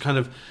as it's just kind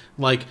of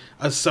like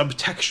a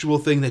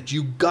subtextual thing that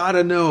you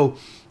gotta know.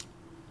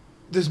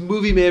 This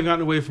movie may have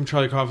gotten away from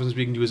Charlie Kaufman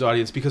speaking to his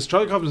audience, because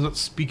Charlie Kaufman is not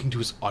speaking to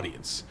his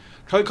audience.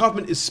 Charlie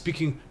Kaufman is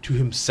speaking to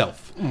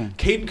himself.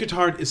 Caden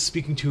Cotard is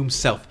speaking to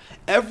himself.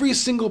 Every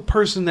single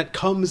person that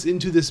comes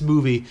into this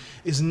movie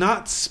is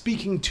not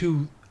speaking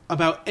to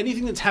about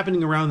anything that's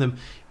happening around them.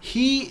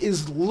 He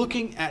is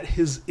looking at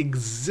his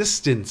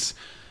existence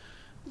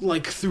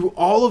like through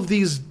all of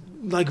these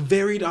like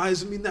varied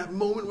eyes. I mean, that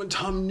moment when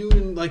Tom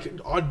Noonan like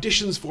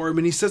auditions for him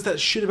and he says that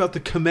shit about the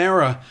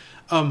Chimera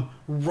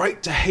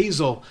right to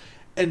Hazel,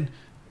 and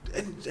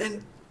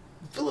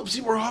Philip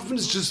Seymour Hoffman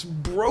is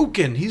just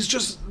broken. He's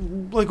just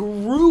like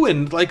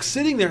ruined, like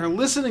sitting there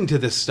listening to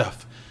this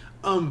stuff.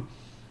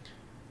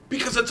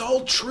 Because it's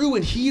all true,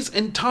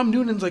 and Tom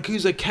Noonan's like,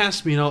 he's like,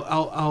 cast me and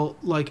I'll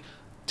like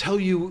tell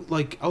you,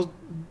 like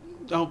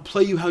I'll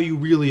play you how you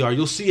really are.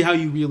 You'll see how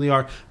you really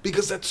are,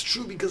 because that's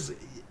true, because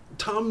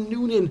Tom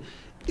Noonan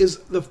is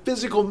the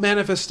physical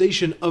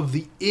manifestation of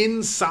the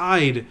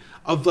inside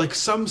of like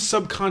some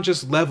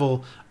subconscious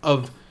level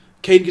of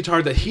Caden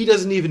Cotard that he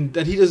doesn't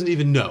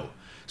even know.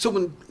 So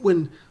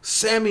when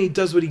Sammy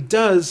does what he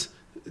does,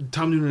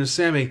 Tom Noonan is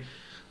Sammy,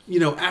 you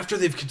know, after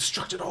they've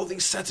constructed all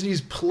these sets and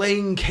he's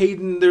playing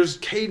Caden, there's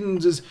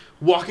Caden is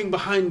walking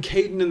behind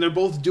Caden and they're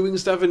both doing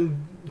stuff,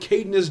 and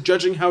Caden is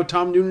judging how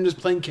Tom Noonan is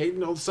playing Caden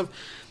and all this stuff.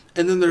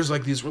 And then there's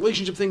like these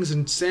relationship things,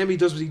 and Sammy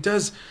does what he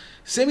does.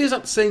 Sammy is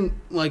not saying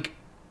like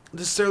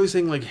necessarily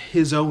saying like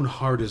his own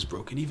heart is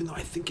broken, even though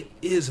I think it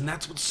is, and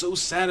that's what's so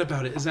sad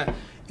about it, is that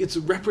it's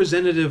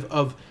representative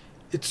of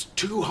it's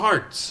two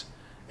hearts.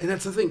 And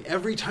that's the thing.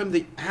 Every time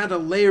they add a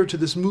layer to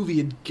this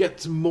movie, it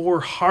gets more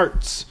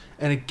hearts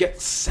and it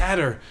gets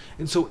sadder.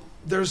 And so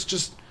there's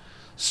just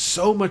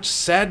so much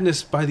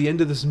sadness by the end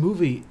of this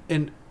movie.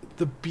 And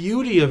the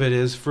beauty of it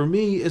is, for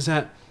me, is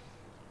that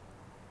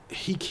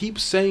he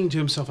keeps saying to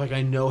himself, like,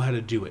 I know how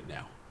to do it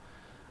now.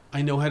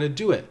 I know how to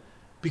do it.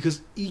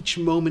 Because each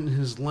moment in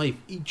his life,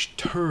 each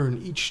turn,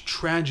 each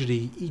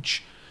tragedy,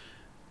 each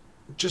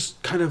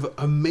just kind of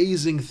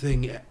amazing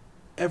thing,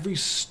 every,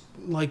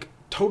 like,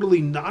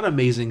 totally not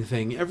amazing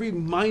thing, every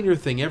minor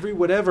thing, every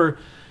whatever,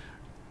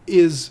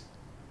 is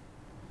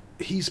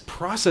he's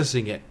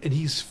processing it and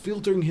he's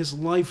filtering his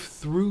life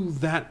through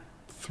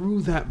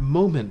that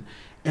moment.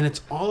 And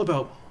it's all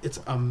about, it's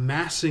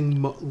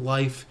amassing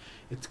life,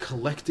 it's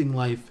collecting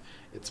life,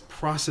 it's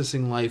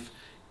processing life.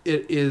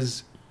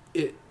 It's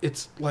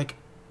like,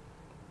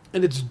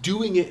 and it's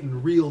doing it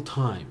in real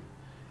time.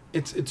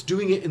 It's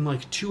doing it in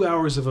like 2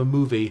 hours of a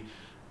movie.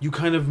 You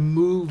kind of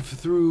move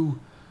through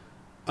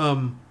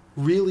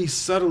really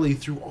subtly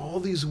through all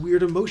these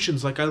weird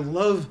emotions. Like, I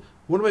love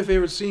one of my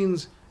favorite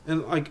scenes,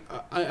 and like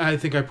I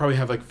think I probably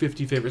have like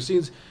 50 favorite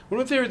scenes. One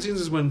of my favorite scenes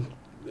is when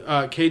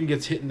Caden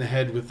gets hit in the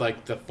head with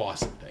like the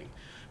faucet thing,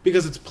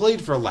 because it's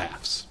played for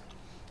laughs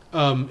in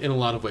a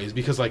lot of ways,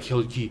 because like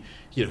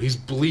he's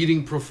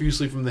bleeding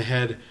profusely from the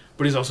head,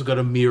 but he's also got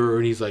a mirror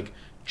and he's like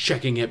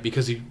checking it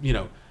because he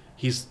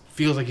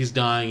feels like he's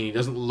dying and he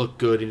doesn't look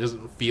good, he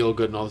doesn't feel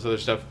good and all this other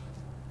stuff.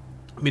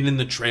 I mean, in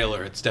the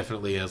trailer it's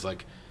definitely as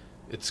like,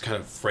 it's kind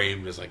of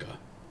framed as like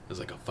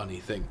a funny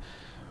thing.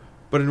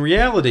 But in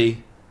reality,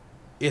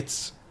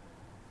 it's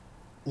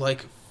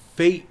like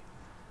fate.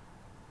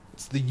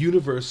 It's the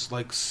universe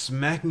like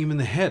smacking him in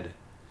the head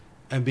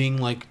and being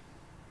like,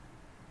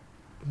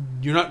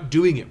 you're not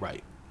doing it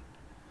right.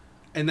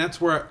 And that's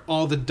where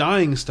all the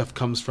dying stuff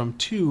comes from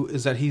too,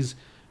 is that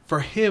for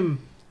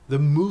him, the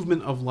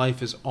movement of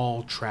life is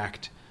all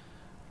tracked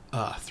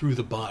through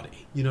the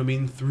body. You know what I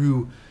mean?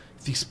 Through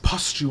these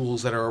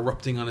pustules that are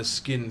erupting on his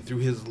skin, through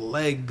his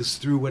legs,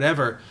 through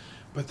whatever.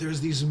 But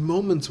there's these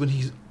moments when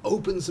he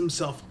opens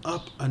himself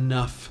up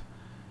enough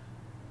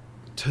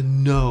to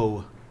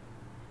know,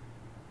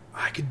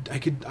 I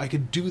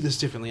could do this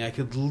differently. I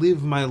could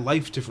live my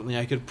life differently.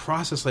 I could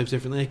process life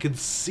differently. I could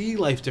see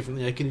life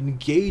differently. I could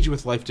engage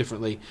with life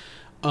differently.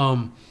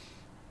 And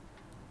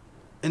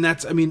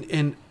that's, I mean,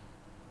 and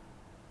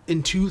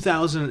in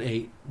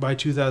 2008, by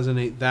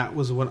 2008, that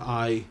was what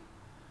I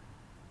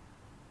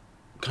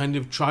kind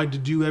of tried to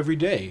do every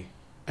day.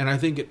 And I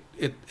think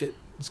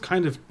it's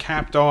kind of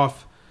capped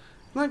off,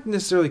 not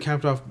necessarily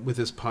capped off with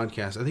this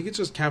podcast. I think it's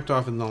just capped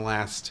off in the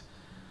last,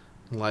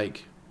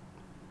 like,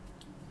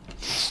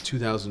 it's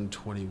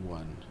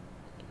 2021.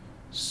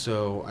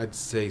 So I'd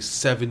say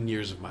 7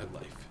 years of my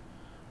life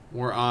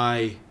where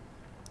I,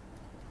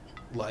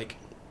 like,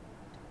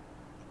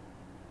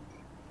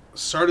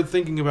 started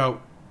thinking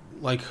about,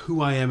 like,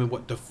 who I am and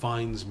what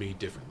defines me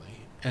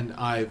differently. And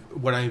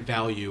what I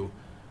value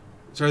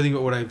started thinking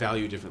about what I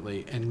value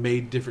differently, and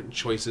made different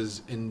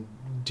choices, and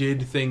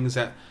did things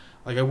that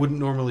like I wouldn't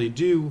normally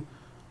do.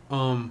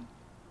 But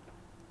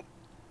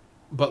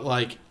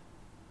like,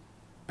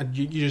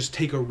 you just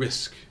take a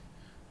risk,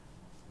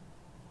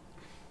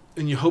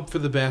 and you hope for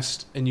the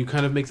best, and you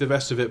kind of make the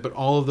best of it. But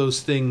all of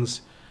those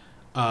things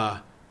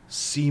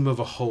seem of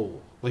a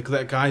whole. Like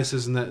that guy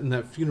says in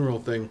that funeral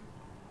thing,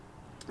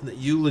 in that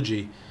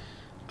eulogy,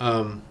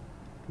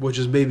 which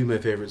is maybe my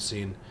favorite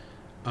scene,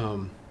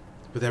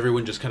 with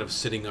everyone just kind of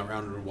sitting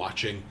around and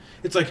watching.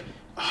 It's like,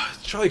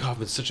 Charlie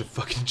Kaufman's such a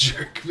fucking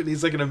jerk, but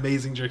he's like an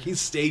amazing jerk. He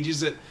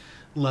stages it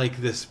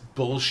like this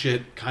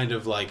bullshit kind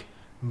of like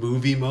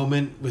movie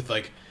moment with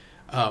like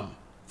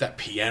that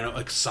piano,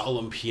 like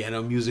solemn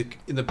piano music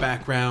in the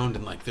background,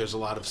 and like there's a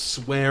lot of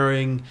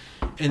swearing,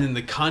 and in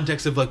the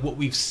context of like what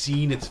we've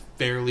seen, it's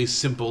fairly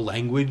simple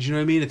language, you know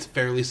what I mean? It's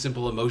fairly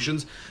simple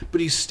emotions,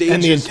 but he stages,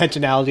 and the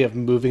intentionality of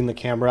moving the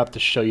camera up to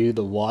show you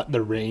the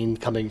rain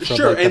coming from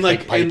sure, and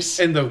like pipes.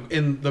 and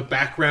the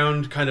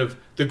background, kind of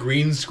the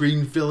green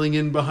screen filling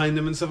in behind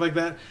them and stuff like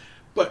that.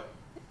 But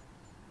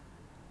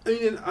I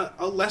mean,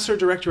 a lesser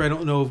director, I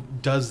don't know if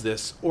does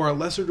this, or a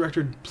lesser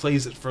director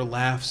plays it for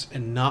laughs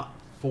and not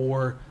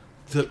for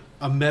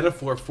a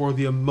metaphor for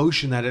the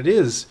emotion that it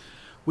is,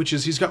 which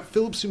is he's got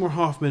Philip Seymour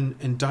Hoffman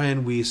and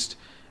Diane Wiest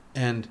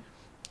and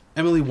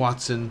Emily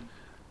Watson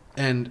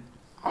and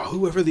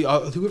whoever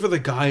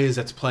the guy is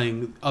that's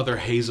playing other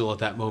Hazel at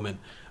that moment,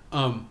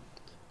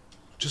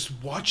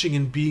 just watching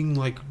and being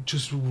like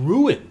just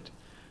ruined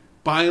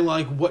by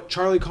like what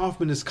Charlie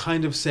Kaufman is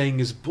kind of saying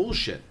is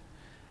bullshit.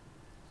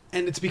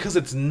 And it's because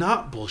it's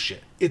not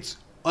bullshit. It's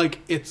like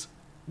it's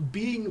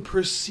being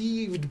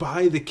perceived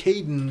by the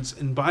Cadens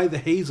and by the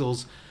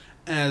Hazels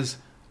as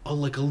a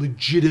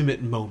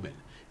legitimate moment.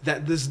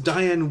 That this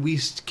Diane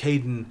Wiest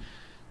Caden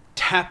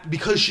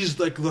because she's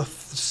like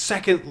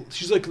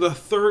the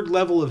third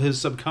level of his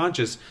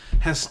subconscious,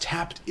 has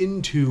tapped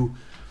into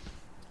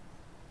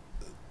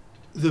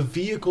the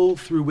vehicle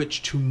through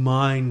which to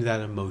mine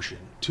that emotion,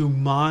 to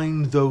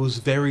mine those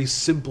very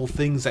simple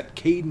things that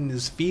Caden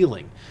is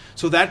feeling.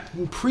 So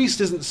that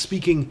priest isn't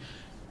speaking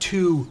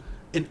to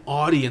an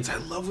audience. I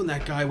love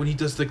when he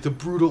does like the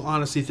brutal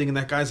honesty thing, and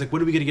that guy's like,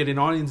 when are we going to get an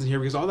audience in here?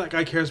 Because all that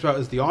guy cares about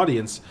is the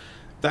audience.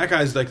 That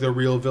guy's like the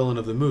real villain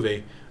of the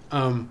movie.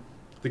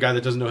 The guy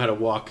that doesn't know how to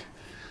walk.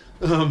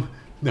 No,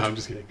 I'm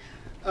just kidding.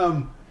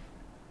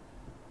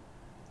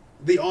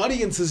 The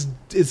audience has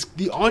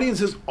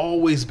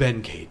always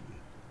been Caden.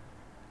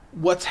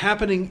 What's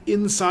happening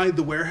inside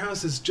the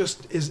warehouse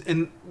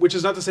and which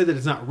is not to say that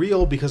it's not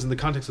real, because in the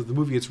context of the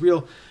movie it's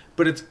real,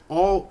 but it's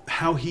all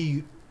how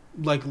he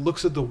like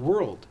looks at the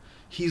world.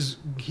 He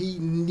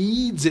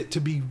needs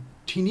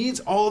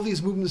all of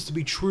these movements to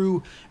be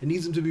true, and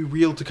needs them to be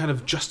real to kind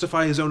of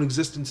justify his own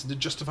existence, and to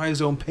justify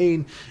his own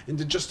pain, and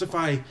to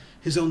justify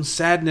his own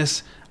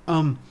sadness.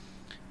 And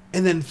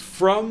then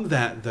from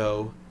that,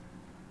 though,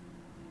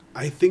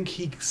 I think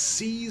he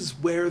sees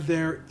where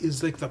there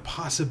is like the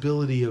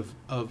possibility of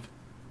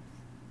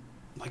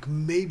like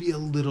maybe a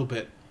little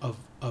bit of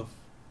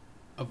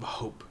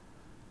hope,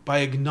 by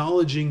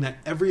acknowledging that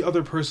every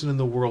other person in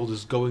the world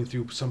is going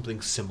through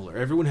something similar.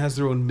 Everyone has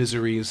their own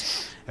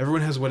miseries.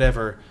 Everyone has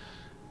whatever.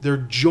 They're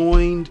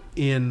joined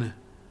in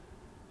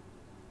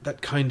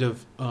that kind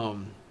of... I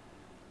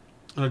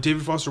know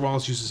David Foster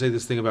Wallace used to say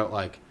this thing about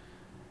like...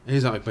 And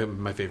he's not like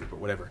my favorite, but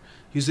whatever.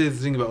 He used to say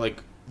this thing about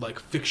like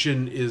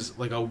fiction is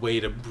like a way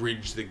to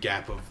bridge the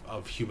gap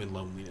of human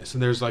loneliness.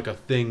 And there's like a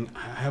thing...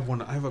 I have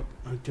a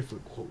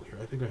different quote here.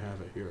 I think I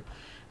have it here.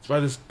 It's by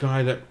this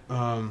guy that...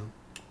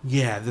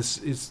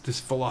 this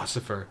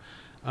philosopher,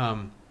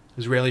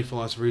 Israeli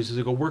philosopher. He says,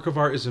 like, a work of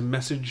art is a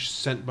message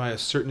sent by a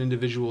certain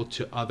individual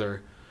to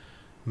other,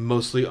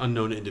 mostly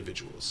unknown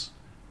individuals.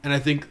 And I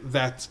think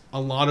that's a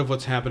lot of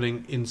what's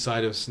happening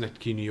inside of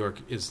Synecdoche, New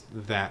York, is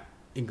that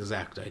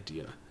exact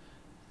idea.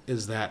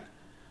 Is that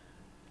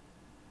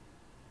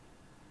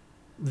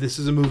this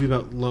is a movie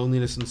about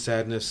loneliness and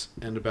sadness,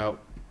 and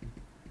about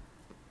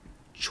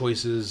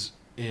choices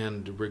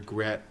and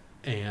regret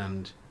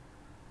and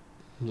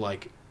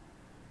like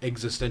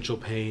existential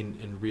pain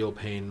and real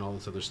pain and all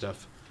this other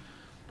stuff.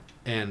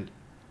 And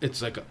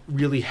it's like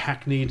really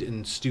hackneyed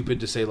and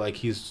stupid to say like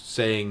he's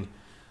saying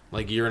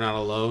like you're not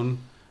alone,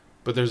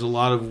 but there's a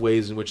lot of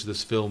ways in which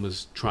this film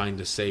is trying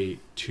to say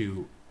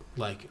to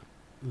like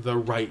the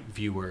right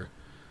viewer,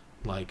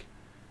 like,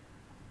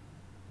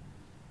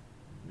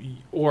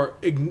 or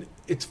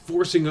it's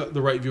forcing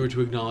the right viewer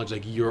to acknowledge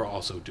like you're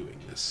also doing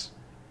this,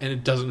 and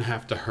it doesn't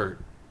have to hurt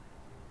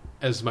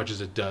as much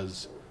as it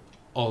does.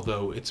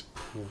 Although you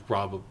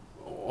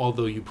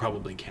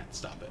probably can't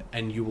stop it,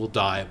 and you will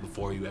die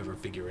before you ever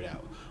figure it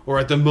out, or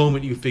at the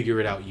moment you figure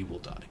it out, you will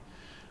die.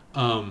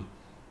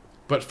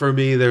 But for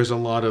me, there's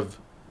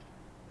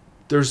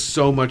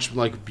so much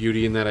like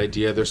beauty in that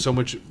idea. There's so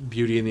much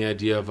beauty in the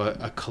idea of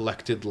a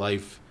collected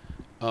life,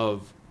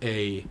 of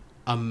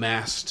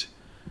amassed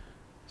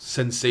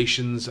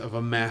sensations, of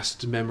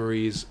amassed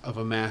memories, of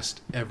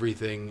amassed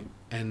everything,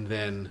 and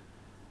then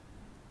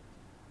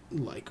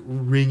like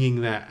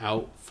wringing that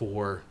out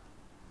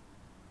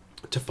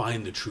to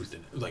find the truth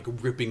in it, like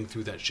ripping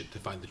through that shit to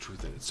find the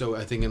truth in it. So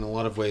I think in a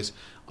lot of ways,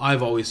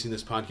 I've always seen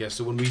this podcast.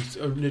 So when we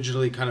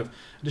initially kind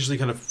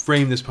of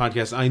framed this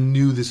podcast, I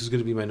knew this was going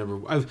to be my number.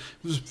 I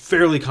was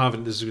fairly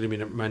confident this was going to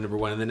be my number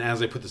one. And then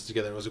as I put this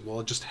together, I was like, well,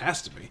 it just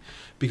has to be,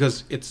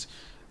 because it's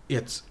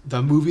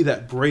the movie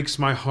that breaks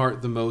my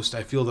heart the most.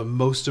 I feel the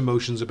most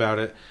emotions about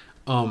it.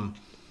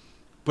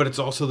 But it's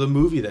also the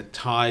movie that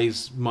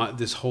ties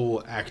this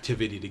whole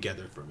activity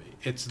together for me.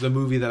 It's the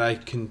movie that I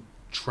can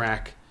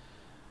track,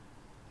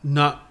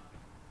 not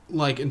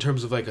like in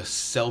terms of like a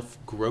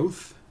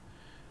self-growth,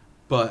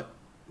 but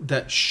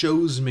that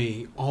shows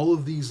me all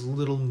of these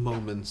little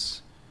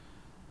moments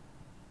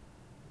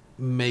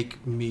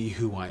make me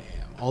who I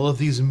am. All of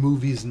these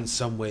movies in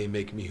some way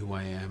make me who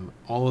I am.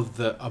 All of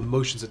the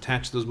emotions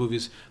attached to those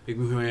movies make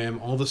me who I am.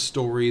 All the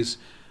stories,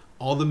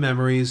 all the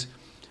memories.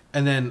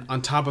 And then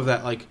on top of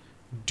that, like,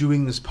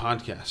 doing this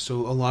podcast.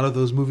 So a lot of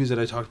those movies that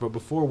I talked about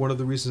before, one of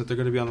the reasons that they're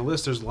going to be on the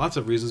list, there's lots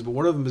of reasons, but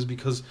one of them is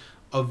because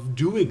of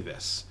doing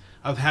this,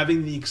 of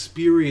having the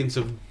experience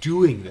of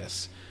doing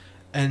this.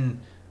 And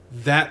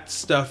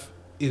those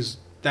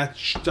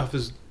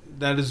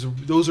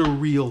are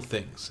real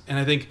things. And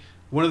I think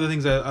one of the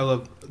things that I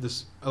love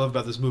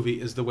about this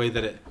movie is the way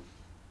that it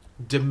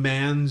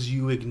demands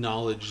you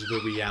acknowledge the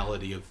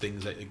reality of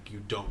things that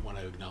you don't want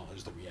to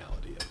acknowledge the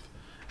reality of.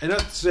 And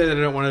not to say that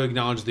I don't want to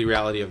acknowledge the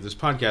reality of this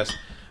podcast,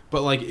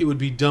 but like it would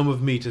be dumb of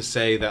me to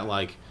say that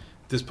like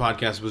this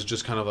podcast was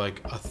just kind of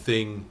like a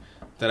thing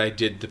that I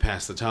did to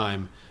pass the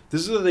time.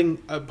 This is a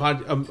thing,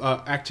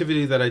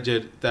 activity that I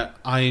did that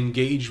I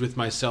engaged with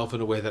myself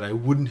in a way that I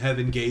wouldn't have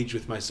engaged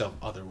with myself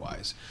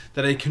otherwise.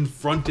 That I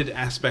confronted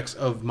aspects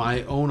of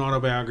my own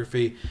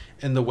autobiography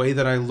and the way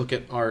that I look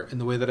at art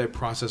and the way that I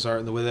process art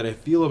and the way that I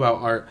feel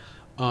about art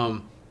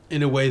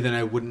in a way that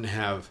I wouldn't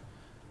have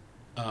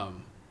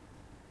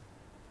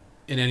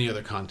in any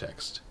other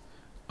context.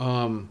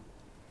 And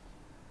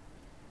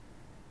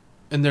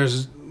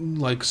there's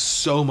like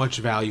so much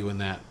value in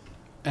that.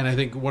 And I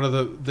think one of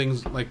the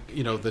things, like,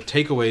 you know, the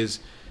takeaways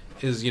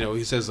is, you know,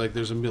 he says like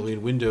there's a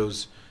million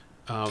windows.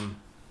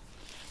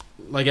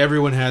 Like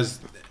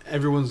everyone's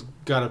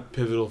got a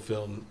pivotal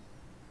film.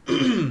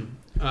 And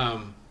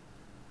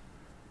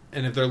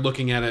if they're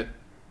looking at it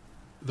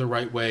the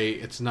right way,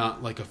 it's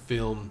not like a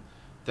film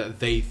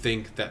that they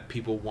think that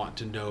people want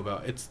to know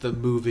about. It's the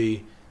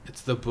movie,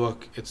 it's the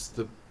book, it's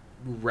the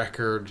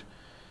record,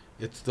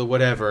 it's the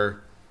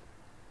whatever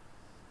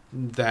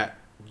that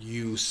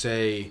you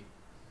say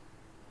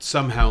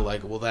somehow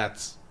like, well,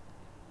 that's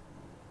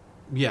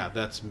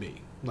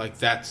me. Like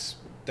that's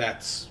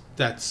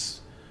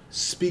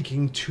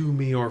speaking to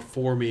me or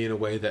for me in a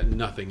way that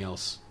nothing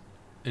else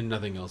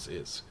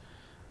is.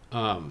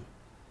 I'm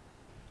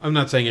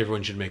not saying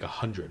everyone should make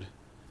 100,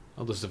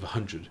 a list of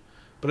 100,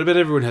 but I bet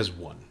everyone has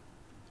one.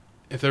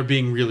 If they're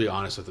being really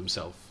honest with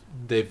themselves,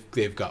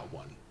 they've got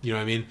one. You know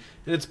what I mean?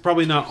 And it's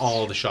probably not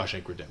all The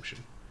Shawshank Redemption,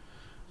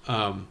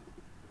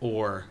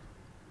 or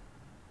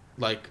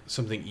like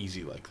something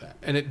easy like that.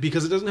 And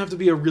because it doesn't have to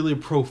be a really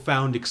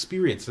profound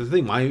experience. The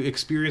thing, my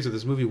experience of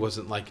this movie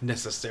wasn't like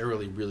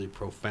necessarily really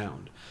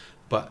profound,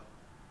 but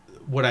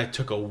what I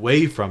took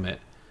away from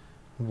it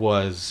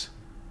was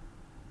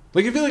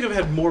like, I feel like I've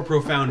had more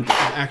profound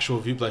actual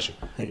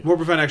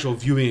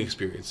viewing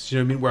experience. You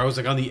know what I mean? Where I was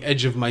like on the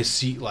edge of my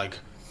seat, like,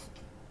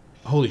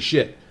 holy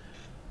shit.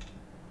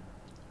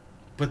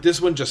 But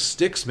this one just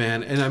sticks,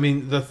 man. And I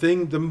mean, the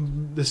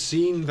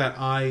scene that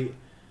I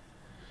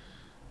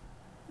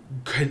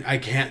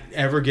can't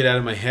ever get out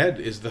of my head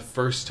is the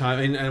first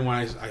time. And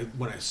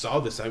when I saw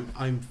this,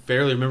 I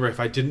barely remember. If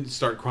I didn't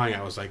start crying,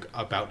 I was like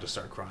about to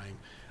start crying.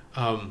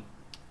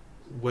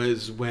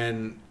 Was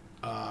when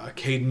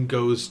Caden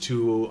goes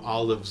to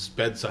Olive's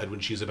bedside when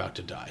she's about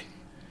to die,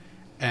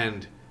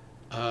 and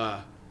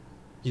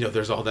you know,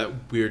 there's all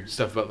that weird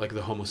stuff about like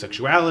the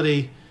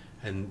homosexuality,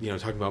 and you know,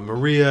 talking about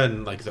Maria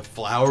and like the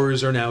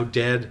flowers are now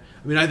dead.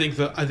 I mean, I think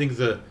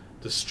the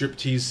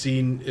striptease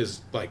scene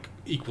is like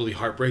equally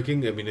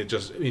heartbreaking. I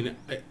mean,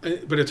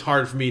 but it's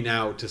hard for me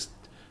now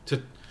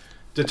to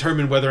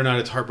determine whether or not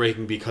it's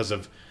heartbreaking because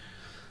of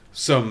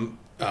some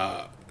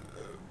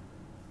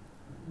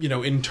you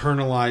know,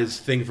 internalized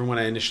thing from when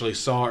I initially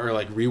saw it, or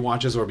like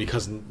rewatches, or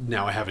because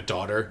now I have a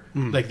daughter.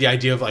 Like the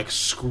idea of like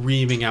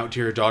screaming out to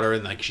your daughter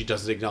and like she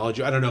doesn't acknowledge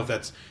you. I don't know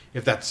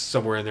if that's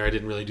somewhere in there. I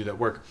didn't really do that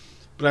work,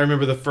 but I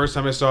remember the first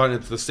time I saw it, and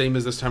it's the same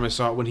as this time I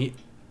saw it, when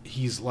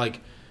he's like,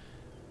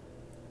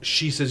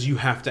 she says, "You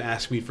have to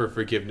ask me for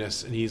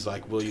forgiveness," and he's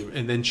like, "Will you?"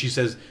 And then she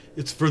says,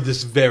 "It's for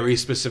this very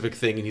specific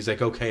thing," and he's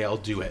like, "Okay, I'll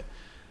do it."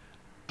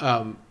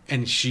 And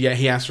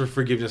he asked for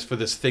forgiveness for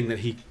this thing that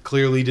he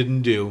clearly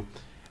didn't do.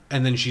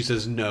 And then she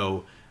says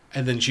no,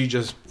 and then she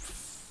just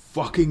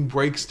fucking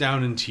breaks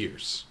down in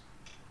tears.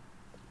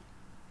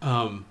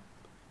 And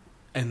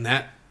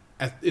that,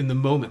 in the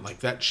moment, like,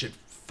 that shit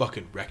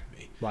fucking wrecked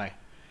me. Why?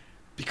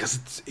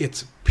 Because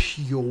it's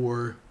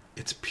pure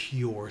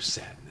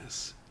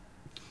sadness.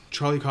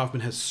 Charlie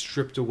Kaufman has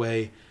stripped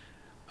away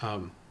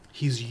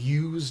he's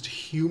used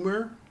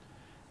humor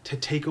to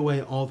take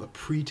away all the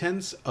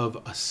pretense of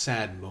a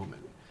sad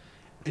moment.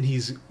 And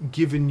he's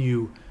given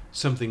you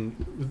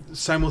something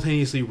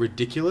simultaneously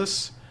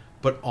ridiculous,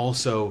 but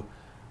also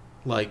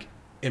like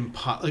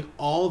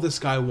all this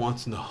guy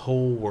wants in the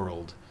whole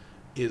world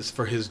is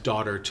for his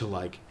daughter to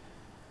like,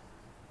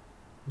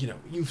 you know,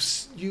 you've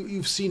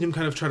seen him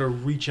kind of try to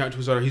reach out to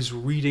his daughter. He's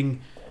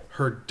reading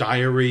her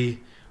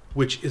diary,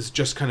 which is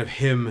just kind of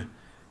him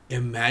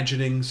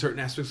imagining certain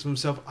aspects of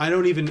himself. I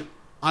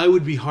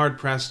would be hard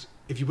pressed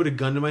if you put a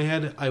gun to my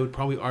head. I would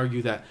probably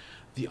argue that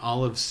the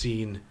olive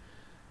scene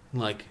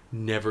like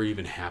never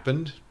even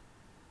happened.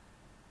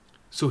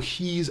 So if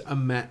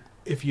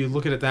you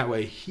look at it that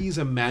way, he's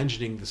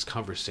imagining this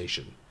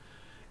conversation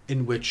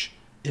in which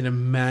an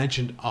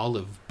imagined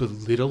olive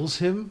belittles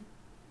him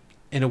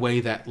in a way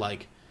that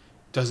like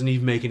doesn't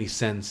even make any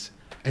sense.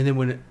 And then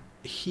when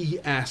he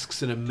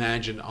asks an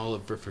imagined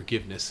olive for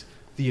forgiveness,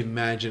 the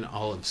imagined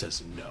olive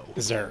says no.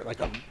 Is there like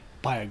a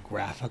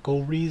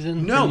biographical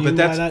reason? No, but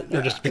that's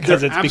or just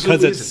because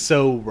it's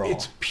so raw.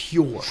 It's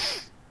pure.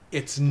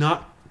 It's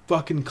not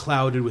fucking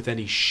clouded with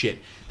any shit.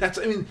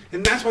 And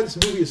that's why this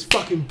movie is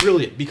fucking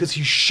brilliant, because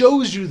he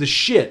shows you the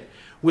shit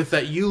with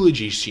that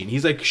eulogy scene.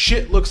 He's like,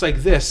 shit looks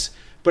like this,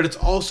 but it's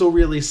also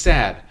really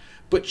sad.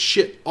 But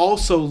shit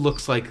also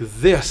looks like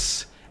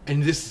this,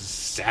 and this is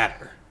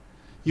sadder.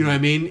 You know what I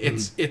mean?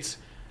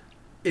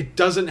 It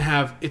doesn't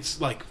have,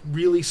 it's like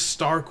really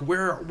stark.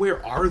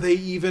 Where are they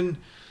even?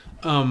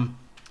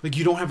 Like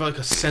you don't have like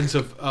a sense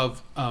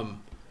of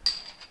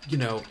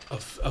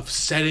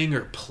setting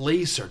or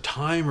place or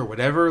time or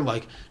whatever.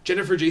 Like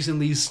Jennifer Jason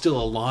Leigh's still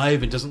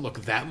alive and doesn't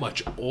look that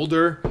much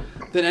older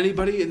than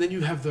anybody. And then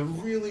you have the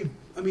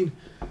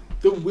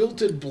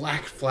wilted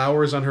black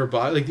flowers on her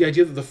body. Like the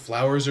idea that the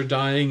flowers are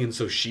dying and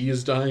so she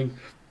is dying,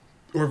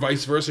 or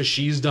vice versa,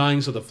 she's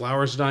dying so the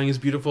flowers are dying is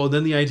beautiful. And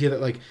then the idea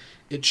that like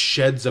it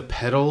sheds a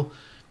petal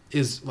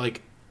is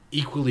like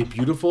equally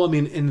beautiful. I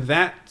mean, in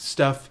that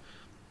stuff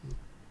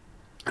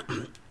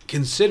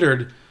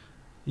considered,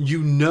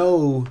 you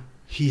know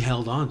he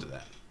held on to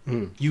that.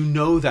 You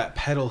know that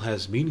petal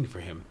has meaning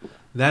for him.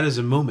 That is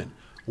a moment.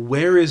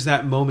 Where is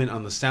that moment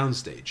on the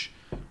soundstage?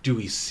 Do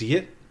we see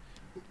it?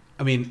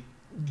 I mean,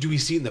 do we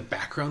see it in the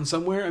background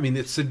somewhere? I mean,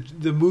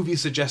 the movie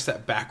suggests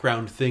that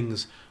background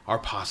things are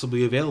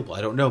possibly available.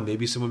 I don't know.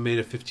 Maybe someone made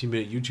a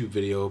 15-minute YouTube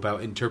video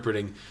about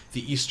interpreting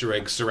the Easter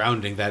eggs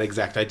surrounding that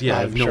exact idea.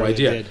 I have no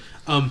idea.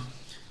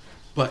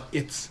 But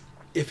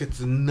if it's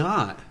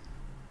not,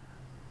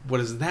 what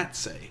does that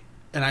say?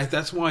 And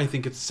that's why I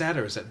think it's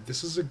sadder, is that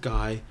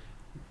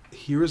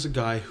here is a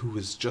guy who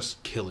is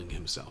just killing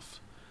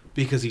himself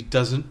because he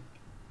doesn't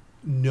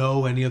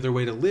know any other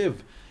way to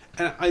live.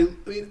 And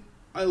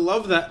I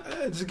love that.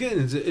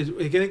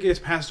 It gets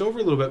passed over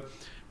a little bit.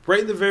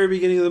 Right in the very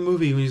beginning of the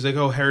movie, when he's like,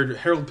 oh,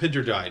 Harold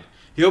Pinter died.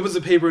 He opens the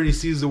paper and he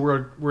sees the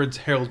words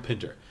Harold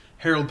Pinter.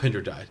 Harold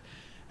Pinter died.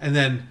 And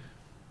then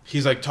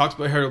he's like, talks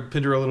about Harold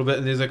Pinter a little bit,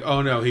 and he's like,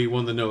 oh no, he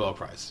won the Nobel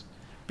Prize.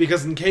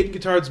 Because in Kate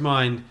Guittard's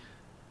mind,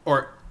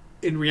 or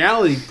in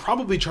reality,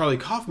 probably Charlie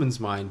Kaufman's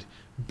mind,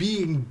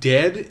 being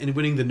dead and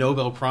winning the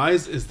Nobel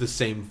Prize is the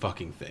same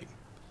fucking thing.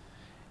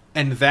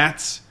 And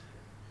that's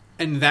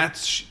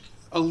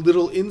a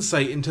little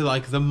insight into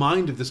like the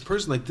mind of this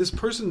person. Like this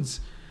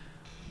person's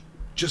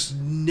just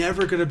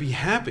never going to be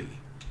happy.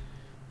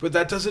 But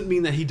that doesn't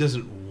mean that he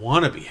doesn't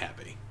want to be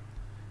happy.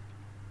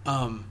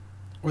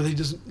 Or that he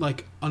doesn't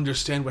like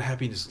understand what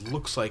happiness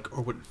looks like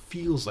or what it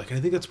feels like. And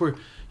I think that's where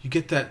you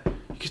get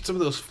some of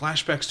those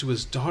flashbacks to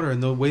his daughter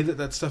and the way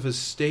that stuff is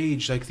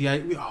staged, like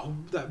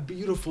that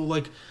beautiful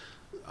like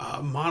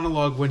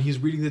monologue when he's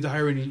reading the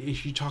diary and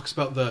she talks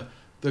about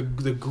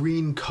the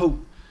green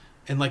coat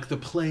and like the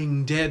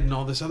playing dead and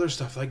all this other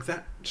stuff. Like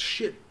that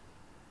shit,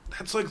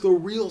 that's like the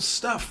real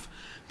stuff.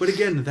 But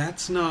again,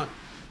 that's not,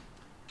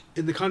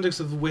 in the context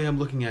of the way I'm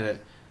looking at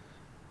it,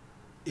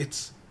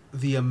 it's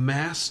the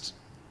amassed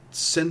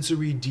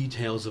sensory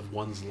details of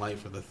one's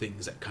life are the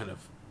things that kind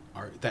of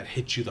that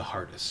hit you the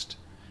hardest.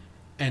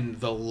 And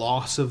the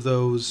loss of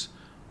those,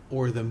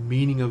 or the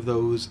meaning of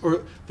those,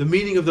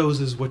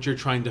 is what you're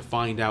trying to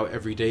find out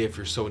every day if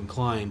you're so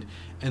inclined.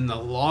 And the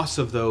loss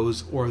of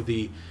those, or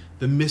the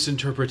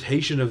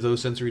misinterpretation of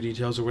those sensory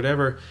details or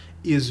whatever,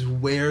 is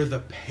where the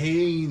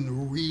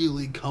pain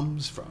really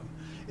comes from.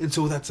 And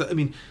so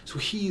so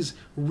he's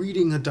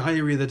reading a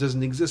diary that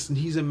doesn't exist, and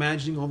he's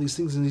imagining all these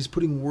things, and he's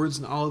putting words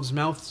in Olive's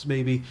mouths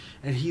maybe,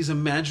 and he's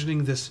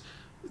imagining this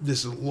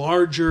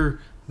larger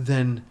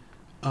than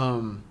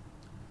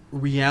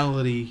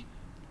reality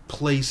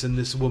place in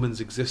this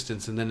woman's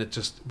existence, and then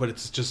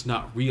it's just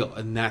not real.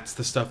 And that's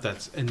the stuff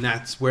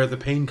that's where the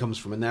pain comes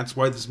from. And that's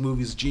why this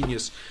movie's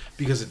genius,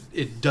 because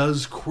it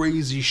does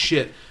crazy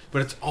shit,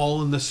 but it's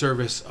all in the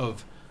service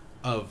of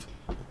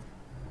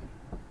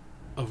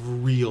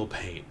real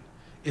pain.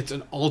 It's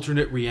an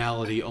alternate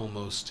reality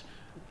almost,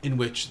 in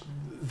which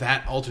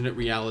that alternate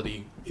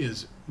reality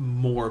is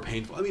more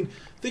painful. I mean,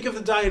 think of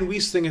the Diane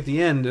Weiss thing at the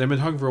end, and I've been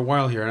talking for a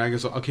while here, and I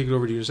guess I'll kick it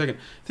over to you in a second.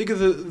 Think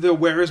of the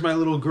Where Is My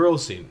Little Girl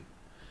scene.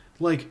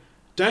 Like,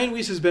 Diane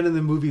Weiss has been in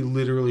the movie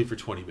literally for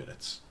 20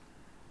 minutes.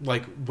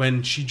 Like,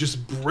 when she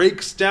just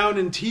breaks down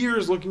in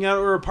tears looking out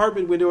her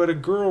apartment window at a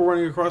girl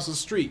running across the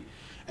street.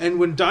 And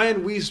when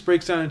Diane Weiss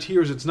breaks down in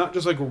tears, it's not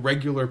just like a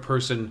regular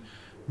person,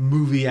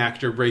 movie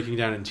actor breaking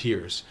down in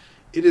tears.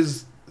 It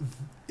is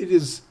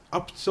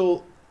up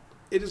till...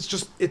 It is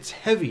just... It's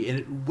heavy, and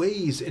it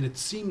weighs, and it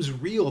seems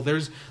real.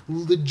 There's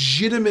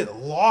legitimate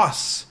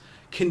loss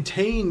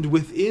contained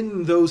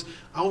within those.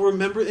 I'll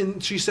remember...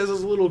 And she says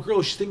as a little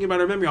girl, she's thinking about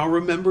her memory, I'll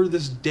remember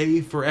this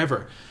day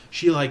forever.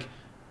 She, like...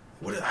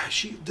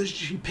 She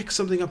picks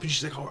something up and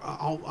she's like,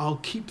 I'll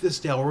keep this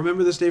day. I'll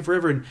remember this day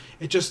forever.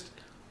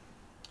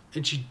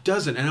 And she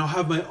doesn't. And I'll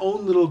have my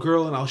own little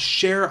girl and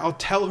I'll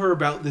tell her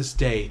about this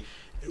day.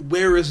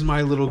 Where is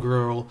my little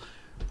girl?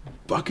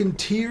 Fucking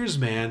tears,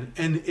 man.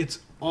 And it's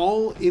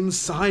all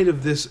inside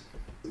of this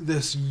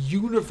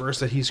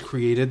universe that he's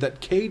created,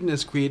 that Kaidan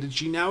has created.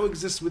 She now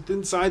exists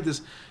inside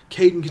this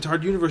Kaidan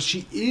Guittard universe.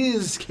 She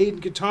is Kaidan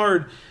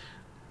Guittard.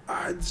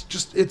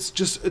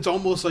 It's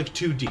almost like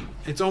too deep.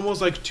 It's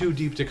almost like too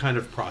deep to kind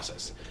of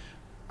process.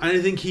 And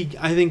I think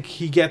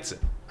he gets it.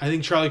 I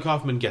think Charlie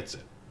Kaufman gets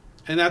it.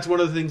 And that's one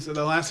of the things.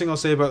 The last thing I'll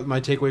say about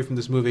my takeaway from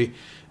this movie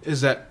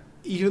is that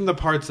even the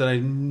parts that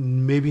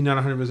I'm maybe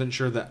not 100%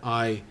 sure that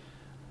I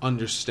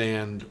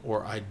understand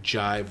or I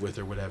jive with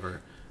or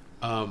whatever,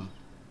 I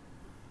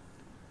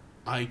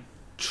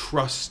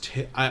trust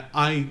him.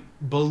 I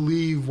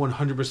believe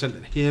 100%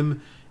 that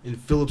him and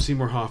Philip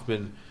Seymour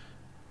Hoffman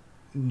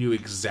knew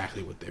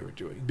exactly what they were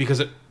doing,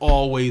 because it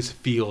always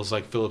feels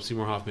like Philip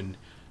Seymour Hoffman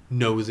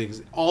knows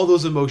all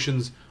those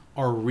emotions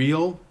are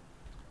real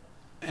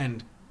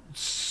and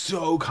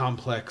so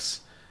complex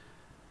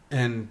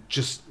and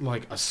just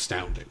like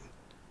astounding.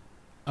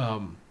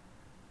 And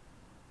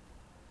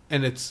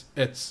it's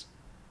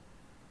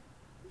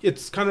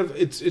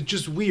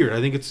just weird. I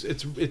think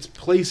its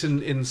place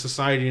in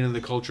society and in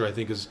the culture, I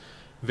think, is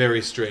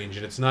very strange,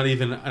 and it's not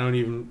even, I don't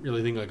even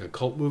really think like a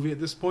cult movie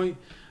at this point.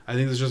 I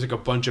think there's just like a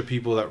bunch of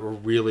people that were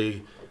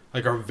really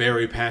like are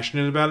very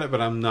passionate about it, but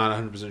I'm not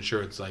 100%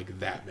 sure it's like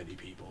that many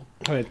people.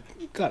 It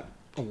got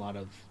a lot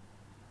of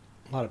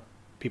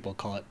people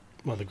call it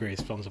one of the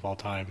greatest films of all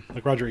time.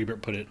 Like Roger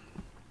Ebert put it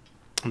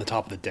on the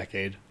top of the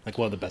decade, like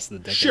one of the best of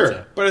the decade.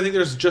 Sure, but I think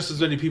there's just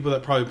as many people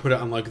that probably put it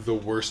on like the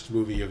worst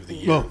movie of the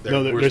year. Well,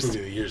 worst movie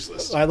of the year's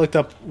list. I looked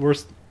up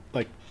worst.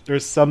 Like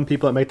there's some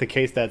people that make the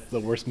case that's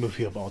the worst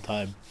movie of all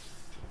time.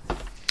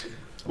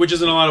 Which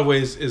is in a lot of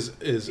ways is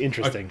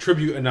interesting. A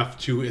tribute enough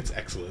to its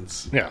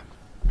excellence. Yeah.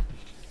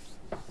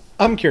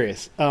 I'm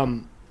curious. A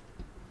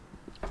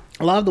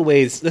lot of the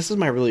ways, this is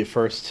my really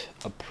first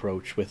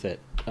approach with it.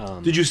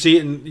 Did you see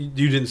it?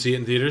 You didn't see it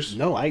in theaters?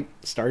 No, I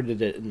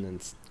started it and then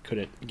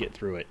couldn't get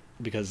through it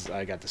because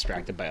I got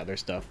distracted by other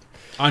stuff.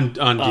 On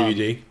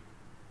DVD?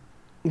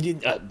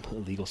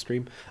 Illegal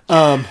stream.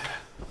 That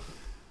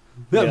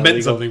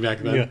meant something back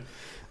then.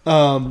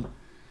 Yeah.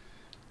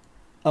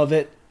 Of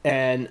it,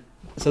 and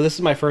so this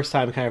is my first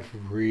time kind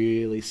of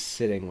really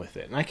sitting with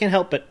it. And I can't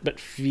help but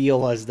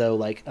feel as though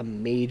like a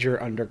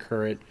major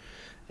undercurrent,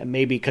 and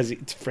maybe because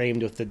it's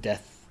framed with the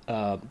death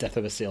of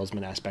a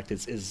salesman aspect,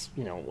 is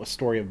a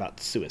story about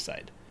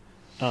suicide.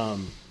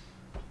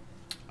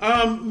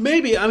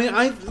 Maybe. I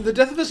mean, the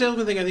death of a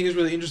salesman thing I think is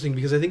really interesting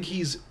because I think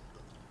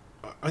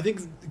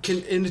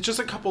and it's just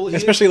a couple,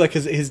 especially like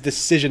his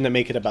decision to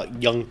make it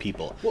about young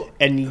people,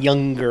 and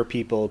younger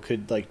people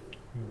could like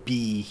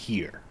be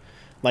here,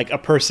 like a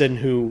person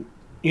who,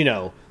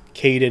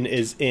 Kaidan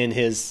is in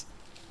his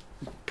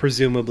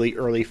presumably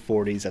early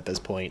 40s at this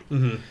point.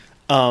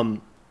 Mm-hmm.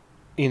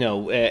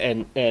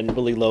 And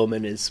Willy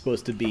Loman is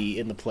supposed to be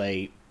in the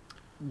play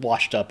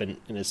washed up in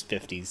his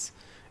 50s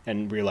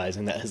and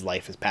realizing that his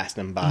life has passed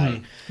him by.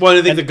 Mm-hmm. Well,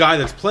 I think the guy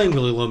that's playing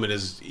Willy Loman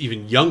is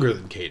even younger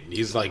than Kaidan.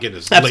 He's like in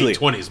his late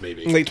 20s,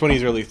 maybe. Late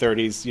 20s, early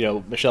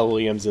 30s. Michelle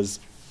Williams is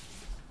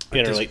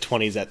in her late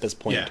 20s at this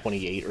point,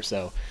 28 or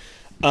so.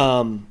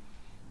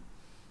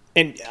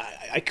 And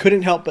I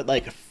couldn't help but,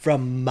 like,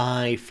 from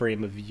my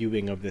frame of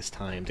viewing of this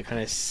time, to kind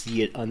of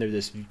see it under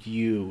this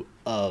view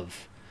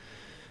of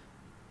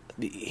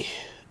the,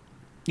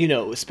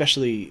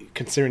 especially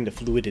considering the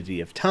fluidity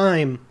of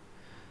time,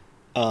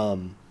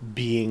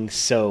 being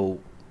so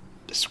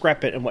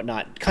discrepant and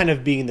whatnot, kind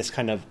of being this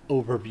kind of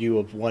overview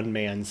of one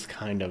man's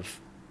kind of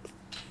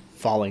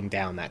falling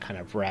down that kind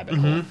of rabbit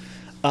hole.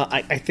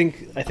 I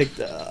think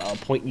a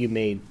point you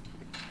made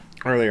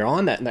earlier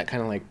on that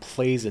kind of like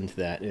plays into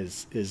that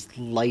is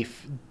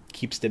life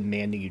keeps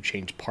demanding you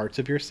change parts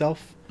of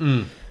yourself.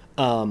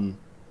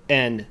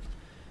 And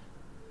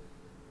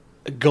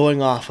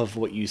going off of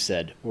what you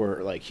said,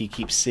 where like he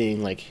keeps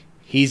seeing like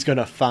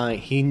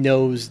he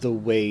knows the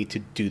way to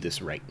do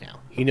this right now.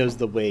 He knows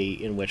the way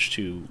in which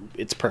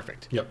it's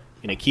perfect. Yep.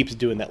 And it keeps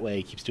doing that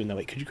way. Could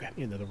you grab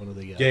me another one of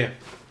the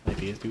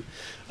ideas, dude?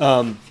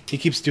 He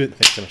keeps doing.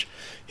 Thanks so much.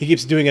 He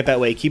keeps doing it that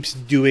way. He keeps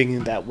doing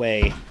it that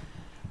way.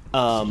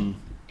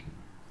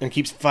 and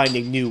keeps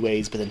finding new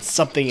ways, but then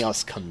something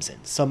else comes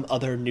in, some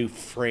other new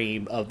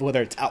frame of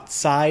whether it's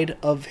outside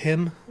of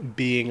him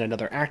being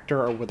another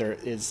actor or whether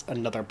it is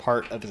another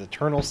part of his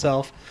eternal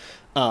self.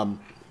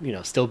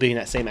 Still being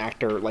that same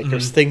actor. Like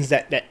there's things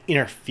that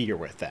interfere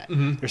with that.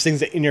 There's things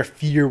that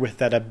interfere with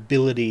that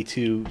ability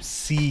to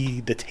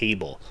see the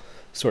table,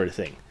 sort of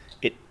thing.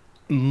 It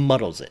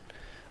muddles it.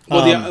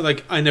 Well,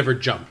 I never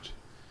jumped.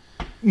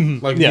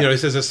 Like he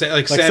says,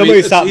 like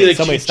somebody stopped me.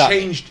 Somebody stopped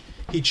me.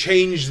 He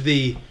changed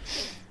the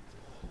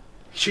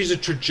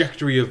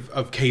trajectory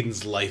of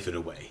Caden's life in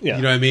a way. Yeah.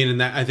 You know what I mean?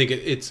 And that I think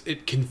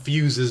it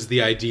confuses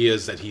the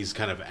ideas that he's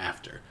kind of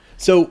after.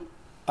 So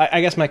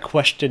I guess my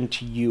question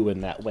to you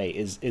in that way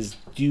is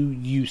do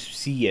you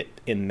see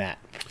it in that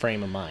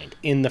frame of mind?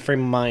 In the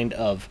frame of mind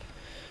of,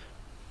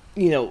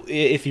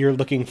 if you're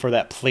looking for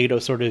that Plato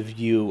sort of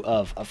view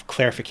of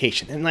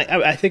clarification. And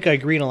I think I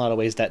agree in a lot of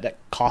ways that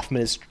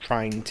Kaufman is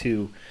trying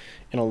to,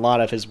 in a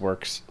lot of his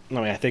works,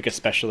 I think this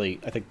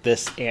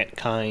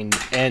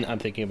Antkind, and I'm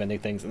thinking of Ending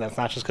Things, and that's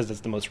not just because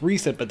it's the most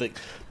recent, but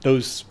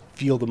those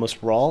feel the most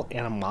raw.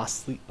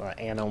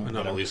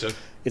 Anomalisa.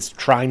 It's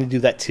trying to do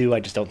that too. I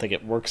just don't think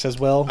it works as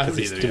well because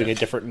he's doing a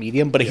different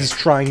medium, but he's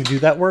trying to do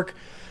that work.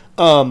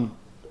 I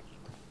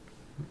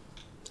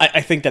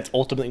think that's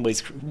ultimately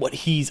what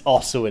he's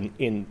also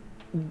in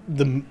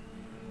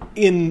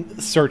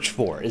search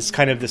for is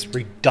kind of this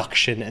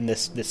reduction and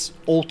this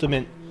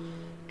ultimate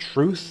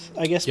truth,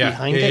 I guess,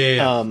 behind it.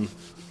 Yeah.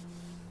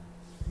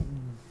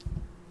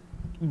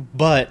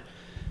 But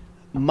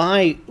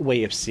my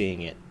way of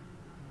seeing it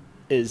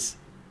is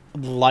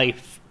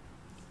life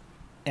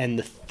and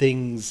the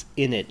things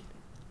in it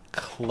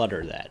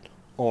clutter that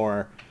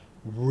or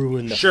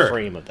ruin the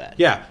frame of that.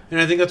 Yeah,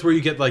 and I think that's where you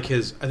get like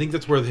his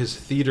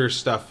theater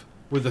stuff,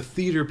 where the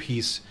theater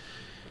piece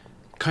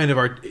kind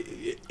of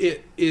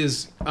it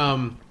is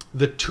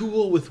the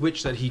tool with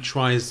which that he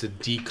tries to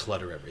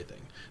declutter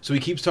everything. So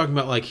he keeps talking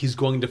about like he's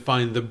going to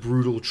find the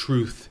brutal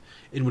truth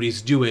in what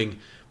he's doing,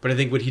 but I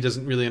think what he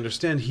doesn't really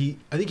understand,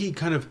 I think he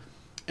kind of,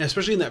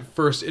 especially in that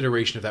first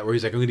iteration of that, where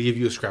he's like, I'm going to give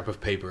you a scrap of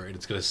paper and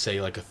it's going to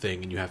say like a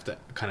thing, and you have to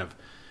kind of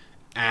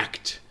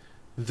act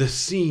the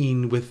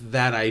scene with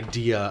that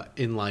idea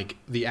in like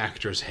the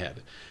actor's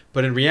head.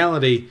 But in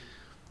reality,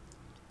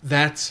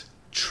 that's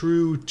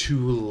true to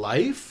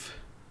life.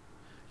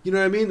 You know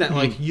what I mean? That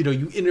like, you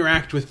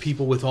interact with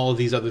people with all of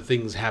these other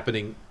things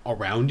happening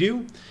around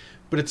you,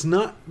 but it's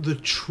not the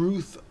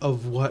truth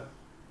of what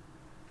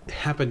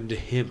happened to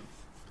him.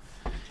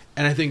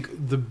 And I think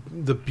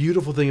the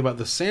beautiful thing about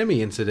the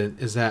Sammy incident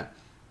is that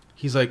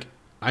he's like,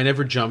 I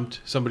never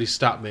jumped. Somebody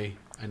stopped me.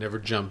 I never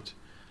jumped.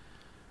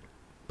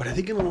 But I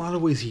think in a lot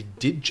of ways he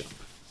did jump.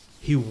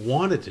 He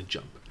wanted to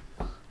jump.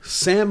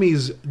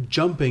 Sammy's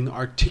jumping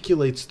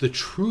articulates the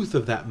truth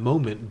of that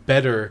moment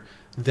better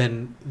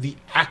than the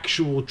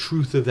actual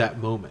truth of that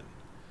moment.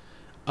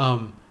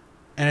 And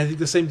I think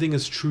the same thing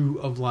is true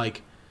of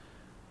like,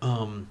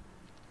 when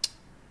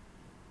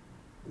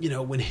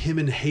him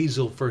and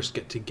Hazel first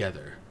get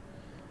together,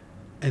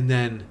 and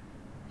then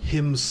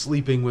him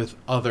sleeping with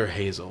other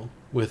Hazel,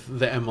 with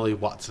the Emily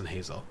Watson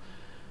Hazel.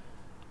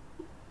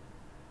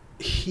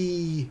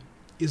 He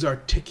is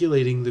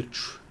articulating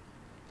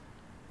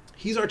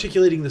he's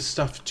articulating the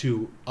stuff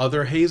to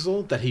other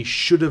Hazel that he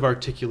should have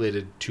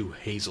articulated to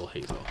Hazel.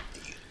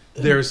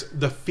 There's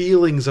the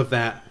feelings of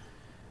that.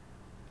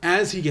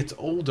 As he gets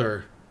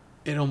older,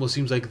 it almost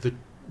seems like the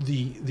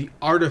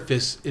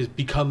artifice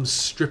becomes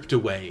stripped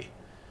away,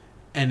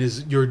 and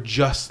you're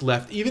just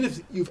left. Even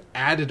if you've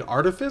added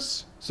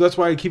artifice, so that's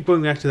why I keep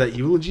going back to that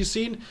eulogy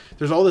scene.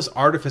 There's all this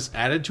artifice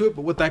added to it,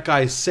 but what that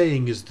guy is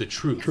saying is the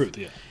truth. Truth,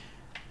 yeah.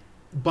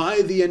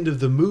 By the end of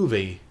the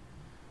movie,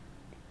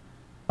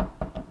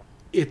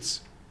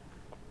 it's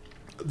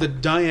the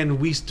Diane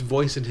Wiest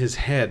voice in his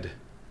head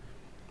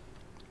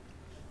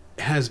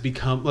has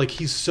become like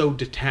he's so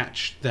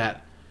detached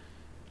that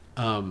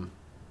it's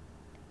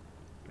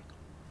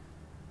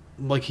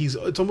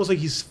almost like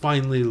he's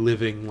finally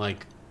living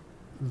like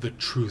the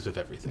truth of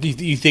everything.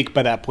 Do you think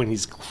by that point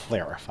he's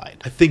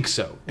clarified? I think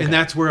so. Okay. And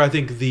that's where I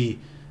think the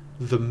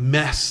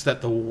mess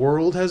that the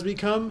world has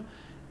become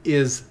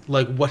is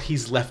like what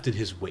he's left in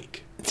his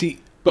wake.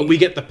 But we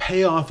get the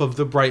payoff of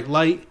the bright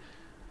light,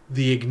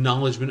 the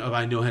acknowledgement of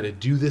I know how to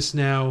do this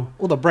now.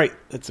 Well,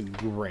 that's a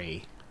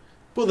gray.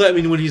 Well, I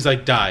mean, when he's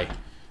like die,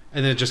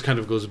 and then it just kind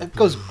of goes. It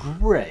goes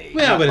gray.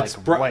 Yeah, but it's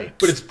bright.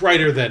 But it's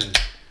brighter than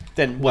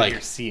what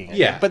you're seeing.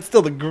 Yeah, but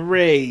still, the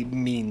gray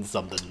means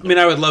something. I mean,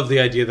 I would love the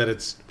idea that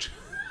it's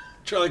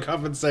Charlie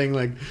Kaufman saying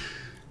like,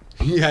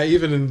 yeah,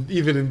 even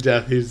in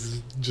death,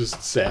 he's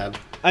just sad.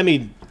 I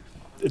mean,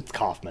 it's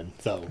Kaufman,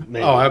 so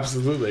maybe. Oh,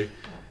 absolutely.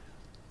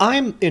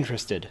 I'm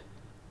interested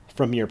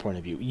from your point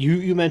of view.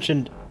 You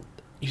mentioned,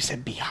 you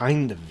said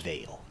behind the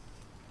veil.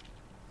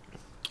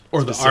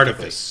 Or the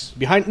artifice.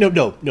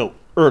 No,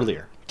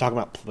 earlier. Talking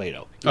about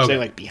Plato. You say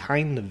like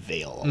behind the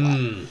veil a lot.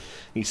 And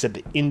you said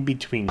the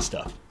in-between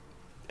stuff.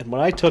 And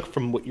what I took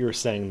from what you were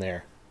saying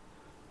there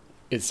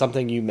is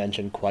something you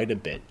mentioned quite a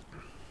bit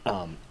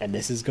And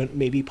this is going to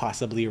maybe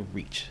possibly a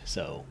reach.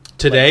 So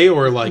today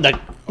or like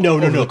no,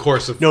 the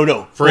course of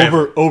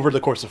forever. Over the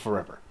course of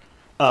forever.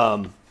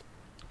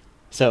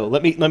 So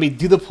let me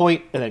do the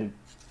point, and then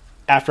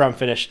after I'm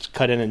finished,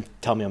 cut in and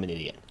tell me I'm an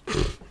idiot.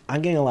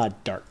 I'm getting a lot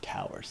of Dark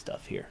Tower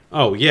stuff here.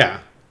 Oh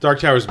yeah, Dark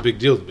Tower is a big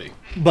deal to me.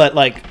 But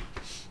like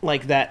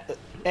that,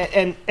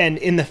 and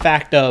in the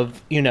fact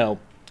of, you know,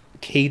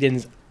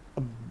 Caden's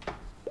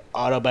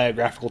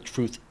autobiographical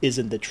truth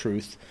isn't the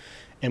truth,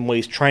 and what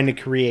he's trying to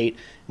create,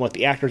 and what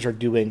the actors are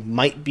doing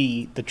might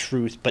be the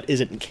truth, but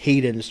isn't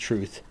Caden's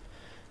truth.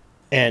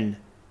 And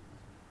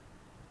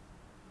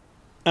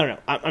I don't know.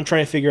 I'm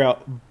trying to figure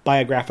out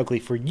biographically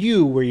for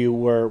you where you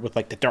were with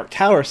like the Dark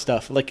Tower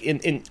stuff, like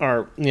in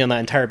our, you know, the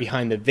entire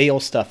Behind the Veil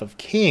stuff of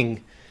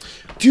King,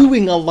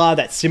 doing a lot of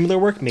that similar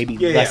work, maybe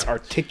less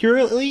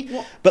articulately,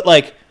 but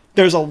like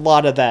there's a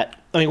lot of that.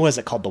 I mean, what is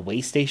it called? The Way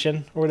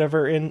Station or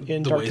whatever in the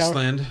Dark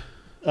Wasteland?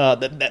 Tower?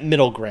 That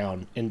middle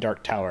ground in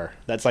Dark Tower.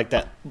 That's like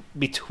that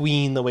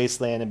between the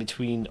Wasteland and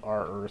between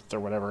our Earth or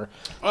whatever.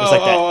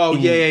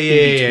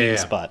 Yeah.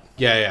 Spot.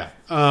 Yeah.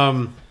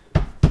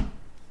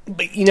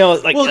 But, you know,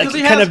 like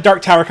of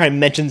Dark Tower kind of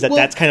mentions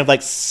that's kind of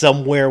like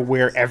somewhere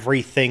where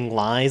everything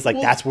lies.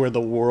 Like that's where the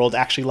world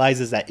actually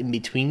lies, is that in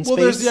between space.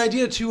 Well, there's the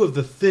idea too of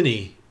the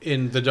Thinny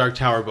in the Dark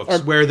Tower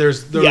books, where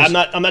there's yeah.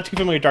 I'm not too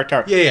familiar with Dark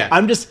Tower. Yeah.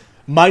 I'm just,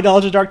 my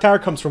knowledge of Dark Tower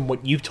comes from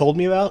what you've told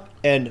me about,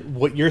 and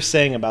what you're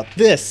saying about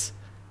this.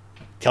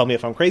 Tell me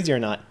if I'm crazy or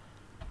not.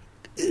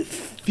 It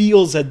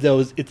feels as though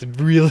it's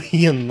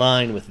really in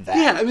line with that.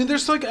 Yeah, I mean,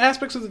 there's like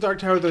aspects of the Dark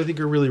Tower that I think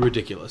are really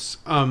ridiculous,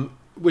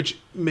 which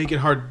make it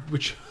hard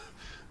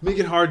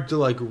to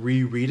like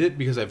reread it,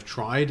 because I've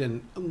tried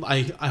and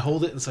I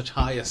hold it in such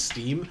high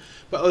esteem.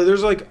 But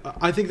there's like,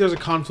 I think there's a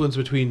confluence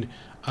between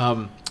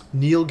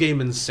Neil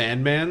Gaiman's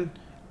Sandman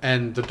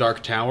and the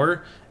Dark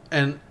Tower,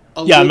 and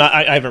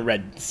I haven't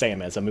read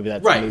Sandman, so maybe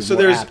that's right. So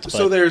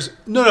there's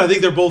no. I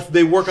think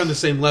they work on the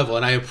same level,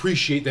 and I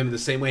appreciate them in the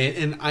same way.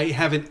 And I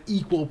have an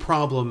equal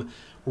problem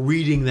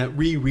rereading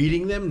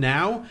them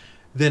now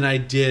than I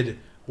did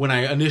when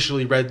I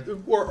initially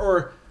read,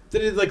 or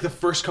that is like the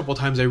first couple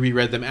times I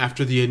reread them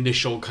after the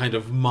initial kind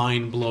of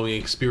mind-blowing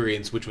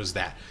experience, which was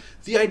that.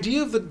 The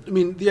idea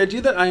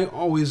that I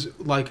always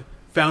like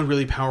found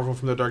really powerful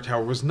from the Dark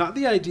Tower was not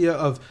the idea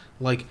of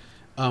like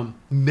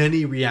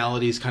many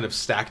realities kind of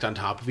stacked on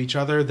top of each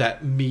other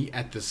that meet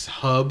at this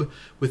hub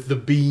with the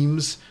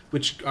beams,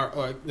 which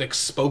are like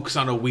spokes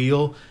on a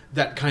wheel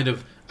that kind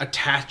of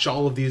attach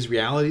all of these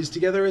realities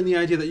together, and the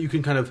idea that you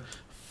can kind of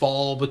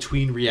fall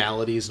between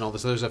realities and all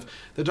this other stuff.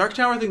 The Dark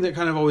Tower thing that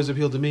kind of always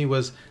appealed to me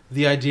was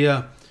the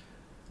idea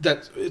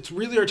that it's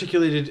really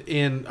articulated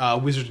in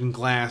Wizard and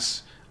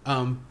Glass,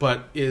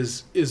 but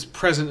is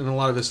present in a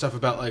lot of his stuff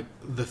about like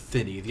the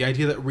thinny, the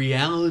idea that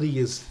reality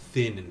is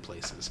thin in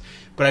places.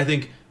 But I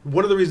think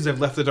one of the reasons I've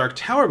left the Dark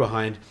Tower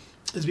behind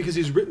is because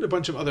he's written a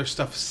bunch of other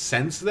stuff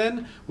since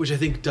then, which I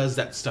think does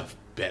that stuff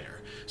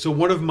better. So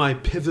one of my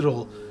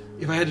pivotal,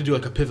 if I had to do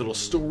like a pivotal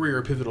story or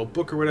a pivotal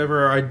book or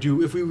whatever,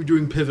 if we were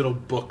doing pivotal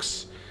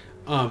books,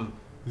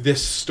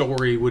 this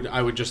story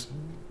I would just,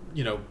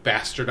 you know,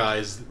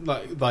 bastardize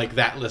like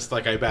that list,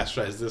 like I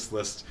bastardized this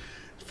list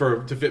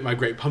to fit my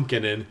Great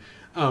Pumpkin in,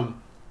 and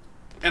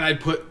I'd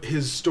put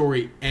his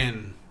story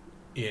N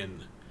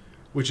in,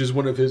 which is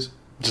one of his,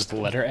 just the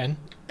letter N.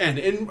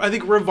 And I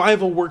think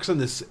Revival works on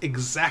this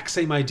exact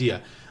same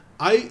idea.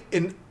 I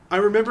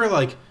remember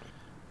like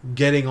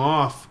getting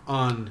off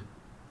on,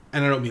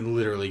 and I don't mean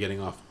literally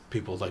getting off.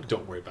 People like,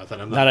 don't worry about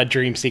that. I'm not a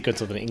dream sequence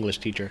with an English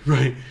teacher,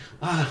 right?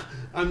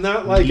 I'm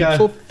not like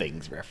Needful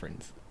Things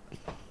reference.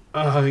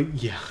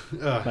 Yeah.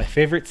 My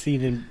favorite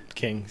scene in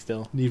King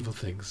still. Needful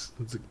Things.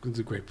 It's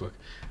a great book,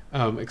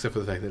 except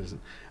for the fact that it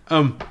isn't.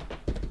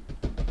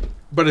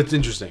 But it's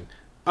interesting.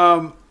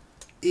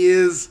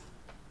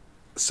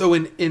 So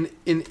in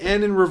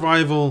N and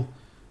Revival,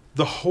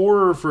 the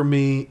horror for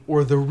me,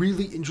 or the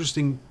really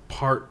interesting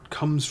part,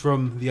 comes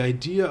from the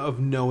idea of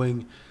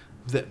knowing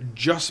that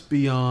just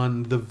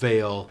beyond the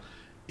veil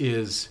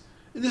is,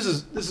 and this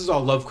is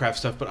all Lovecraft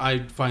stuff, but I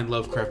find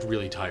Lovecraft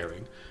really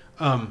tiring.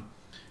 And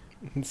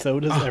so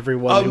does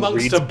everyone who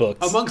reads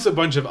books, amongst a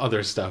bunch of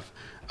other stuff.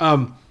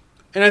 And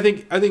I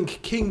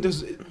think King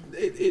does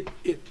it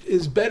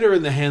is better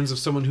in the hands of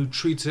someone who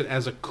treats it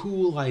as a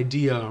cool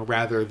idea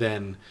rather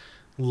than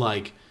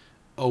like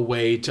a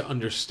way to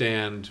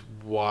understand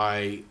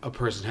why a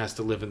person has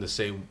to live in the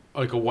same,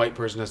 like a white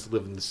person has to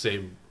live in the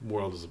same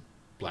world as a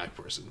black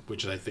person,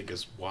 which I think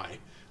is why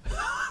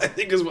I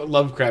think is what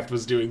Lovecraft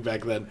was doing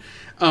back then.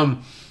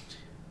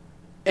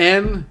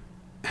 N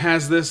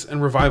has this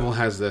and Revival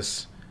has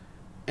this.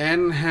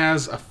 N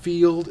has a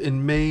field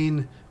in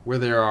Maine where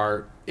there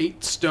are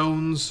 8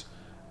 stones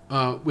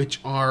which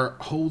are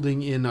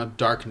holding in a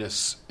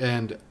darkness,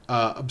 and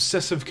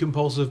obsessive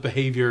compulsive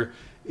behavior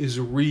is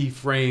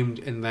reframed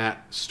in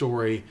that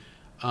story,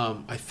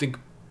 I think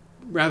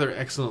rather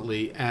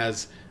excellently,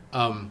 as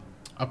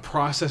a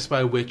process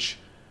by which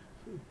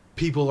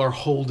people are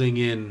holding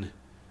in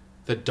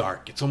the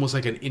dark. It's almost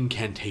like an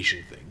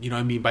incantation thing. You know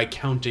what I mean? By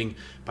counting,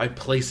 by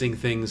placing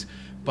things,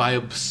 by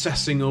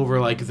obsessing over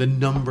like the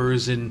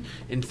numbers in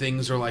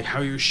things, or like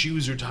how your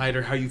shoes are tied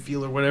or how you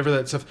feel or whatever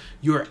that stuff,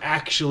 you're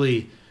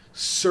actually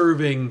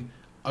serving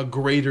a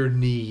greater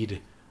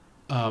need,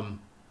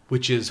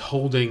 which is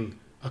holding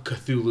a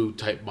Cthulhu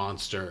type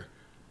monster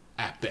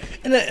at bay.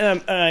 And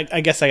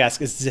I guess I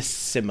ask, is this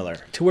similar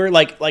to where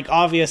like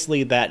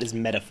obviously that is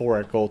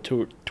metaphorical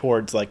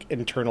towards like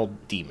internal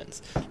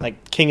demons?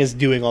 Like King is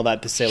doing all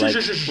that to say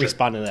sure.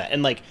 Responding to that,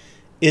 and like,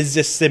 is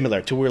this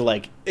similar to where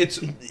like it's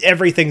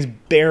everything's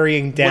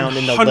burying down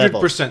in the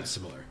level? 100%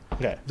 similar.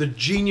 Okay. The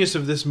genius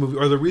of this movie,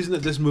 or the reason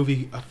that this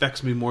movie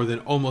affects me more than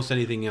almost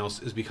anything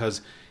else, is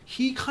because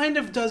he kind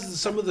of does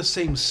some of the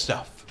same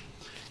stuff.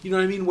 You know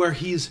what I mean? Where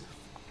he's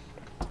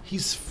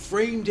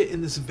framed it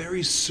in this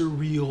very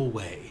surreal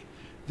way.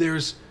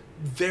 There's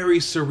very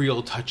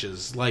surreal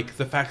touches, like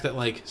the fact that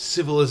like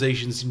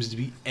civilization seems to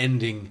be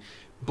ending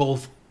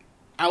both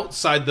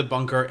outside the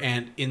bunker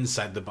and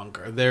inside the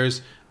bunker.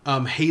 There's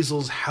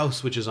Hazel's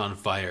house, which is on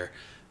fire.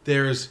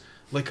 There's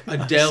like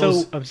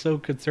Adele's... I'm so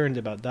concerned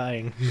about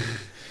dying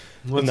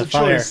in the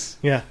fire. Choice?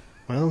 Yeah.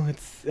 Well,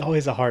 it's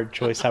always a hard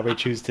choice how we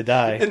choose to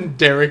die. And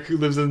Derek, who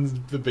lives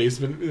in the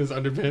basement in his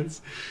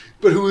underpants,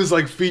 but who is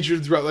like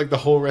featured throughout like the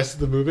whole rest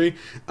of the movie.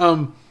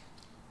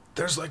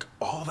 There's like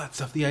all that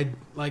stuff.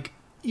 Like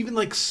even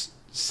like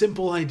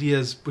simple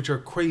ideas which are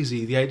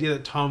crazy. The idea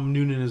that Tom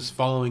Noonan is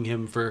following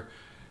him for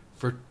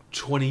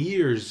 20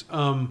 years.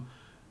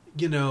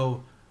 You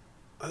know,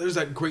 there's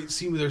that great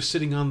scene where they're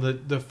sitting on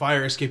the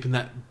fire escape and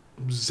that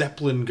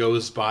Zeppelin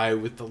goes by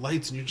with the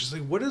lights, and you're just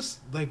like, what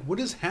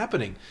is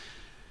happening?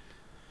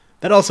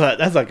 That's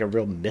like a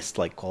real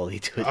mist-like quality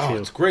to it too. Oh,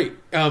 it's great.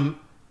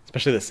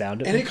 Especially the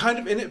sound of it.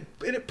 And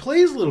it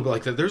plays a little bit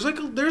like that.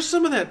 There's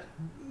some of that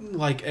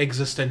like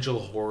existential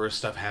horror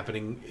stuff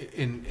happening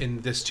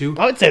in this too.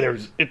 I would say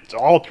it's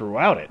all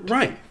throughout it.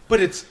 Right. But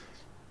it's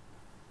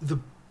the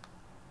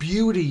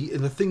beauty,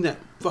 and the thing that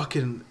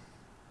fucking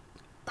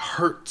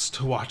hurts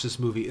to watch this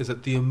movie is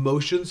that the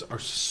emotions are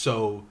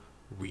so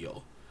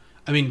real.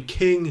 I mean,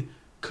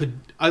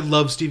 I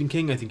love Stephen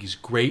King. I think he's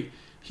great.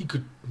 He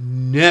could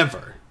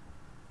never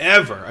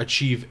ever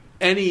achieve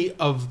any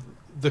of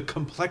the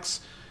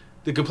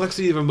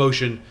complexity of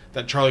emotion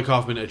that Charlie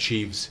Kaufman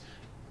achieves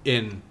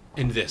in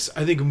this.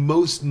 I think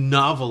most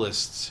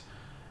novelists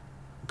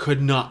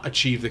could not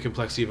achieve the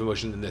complexity of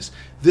emotion in this.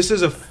 This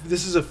is a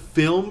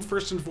film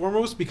first and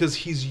foremost because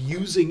he's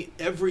using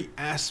every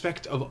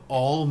aspect of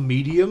all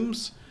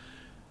mediums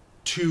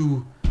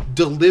to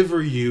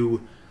deliver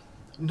you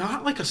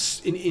not like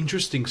an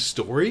interesting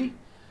story,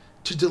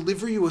 to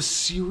deliver you a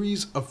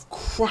series of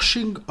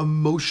crushing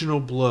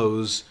emotional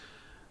blows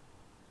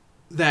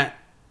that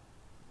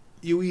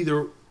you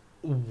either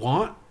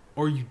want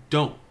or you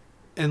don't.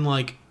 And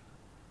like,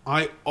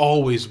 I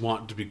always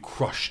want to be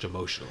crushed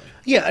emotionally.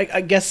 Yeah, I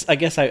guess I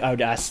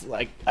would ask,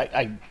 like,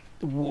 I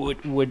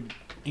would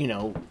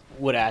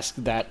ask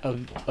that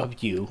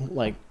of you,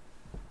 like,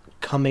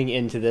 coming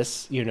into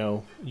this, you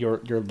know, your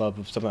love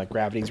of something like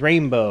Gravity's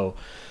Rainbow,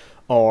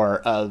 or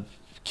of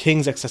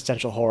King's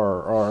existential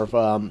horror, or of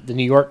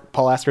the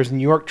Paul Asker's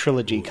New York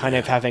trilogy, kind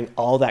of having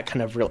all that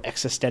kind of real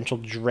existential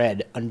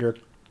dread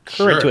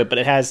undercurrent to it, but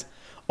it has,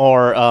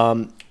 or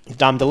Dom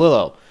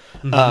DeLillo,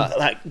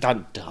 like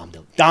Don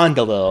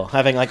DeLillo,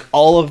 having like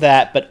all of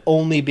that, but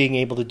only being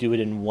able to do it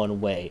in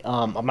one way.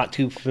 I'm not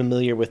too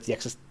familiar with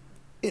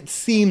it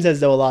seems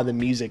as though a lot of the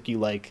music you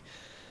like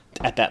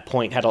at that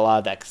point had a lot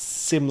of that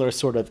similar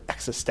sort of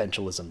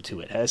existentialism to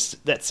it. Has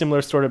that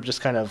similar sort of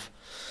just kind of,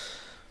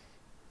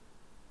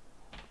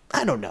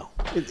 I don't know.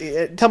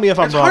 Tell me if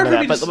I'm wrong on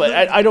that, but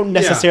I don't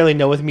necessarily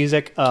know with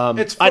music.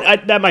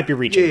 That might be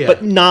reaching,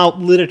 but now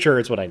literature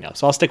is what I know,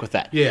 so I'll stick with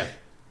that. Yeah,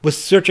 was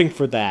searching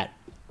for that,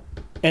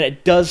 and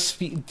it does.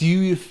 Do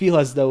you feel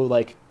as though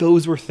like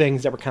those were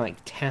things that were kind of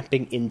like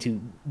tapping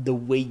into the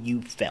way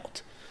you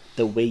felt,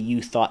 the way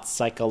you thought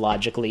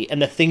psychologically,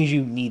 and the things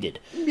you needed?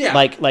 Yeah,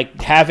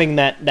 like having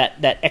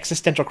that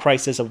existential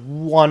crisis of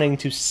wanting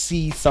to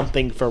see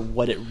something for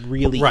what it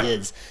really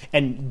is,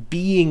 and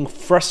being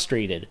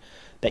frustrated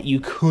that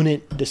you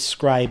couldn't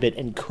describe it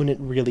and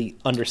couldn't really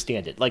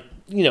understand it. Like,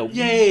 you know,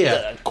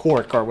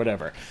 Cork or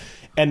whatever.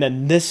 And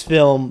then this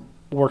film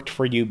worked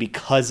for you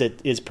because it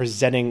is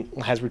presenting,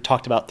 as we've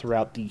talked about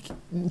throughout the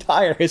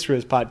entire history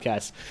of this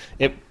podcast,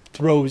 it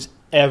throws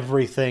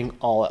everything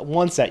all at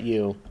once at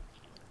you.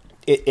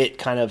 It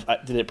kind of,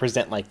 did it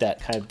present like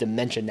that kind of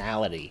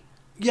dimensionality?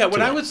 Yeah, what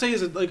I would say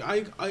is that, like,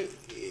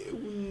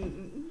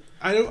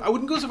 I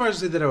wouldn't go so far as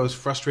to say that I was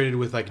frustrated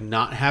with like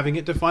not having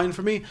it defined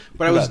for me,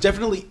 but I was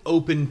definitely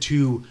open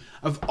to.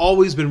 I've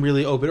always been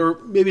really open, or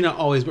maybe not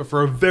always, but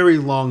for a very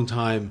long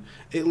time,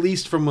 at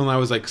least from when I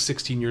was like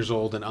 16 years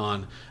old and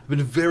on, I've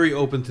been very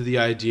open to the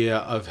idea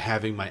of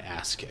having my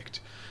ass kicked,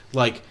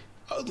 like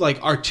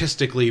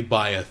artistically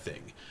by a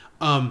thing.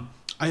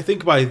 I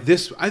think by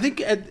this,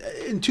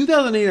 in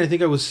 2008, I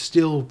think I was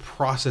still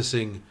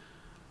processing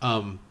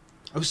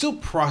I was still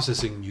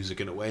processing music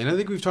in a way, and I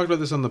think we've talked about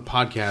this on the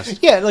podcast.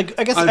 Yeah, like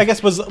I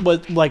guess was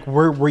like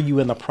were you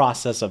in the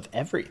process of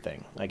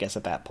everything? I guess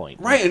at that point,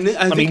 right? And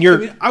I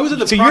was in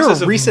the process.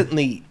 So you're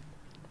recently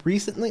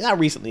not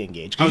recently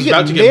engaged. I was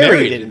about to get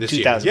married in this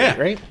 2008, year,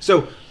 yeah. Right?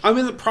 So I'm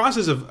in the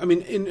process of.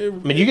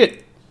 you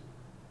get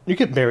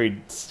married.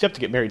 You have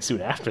to get married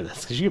soon after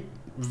this because you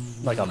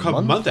like a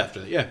month after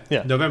that.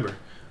 Yeah. November.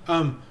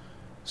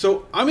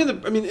 So I'm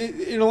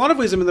in a lot of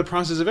ways, I'm in the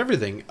process of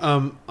everything.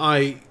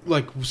 I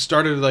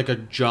started a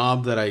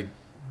job that I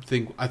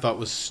thought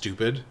was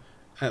stupid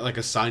at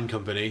a sign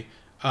company.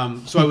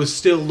 So I was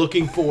still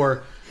looking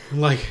for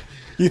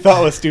you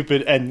thought it was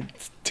stupid, and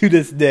to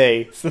this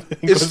day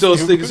it's still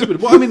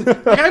stupid. Well,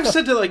 I've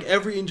said to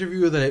every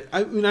interviewer that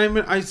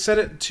I said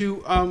it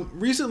to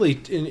recently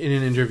in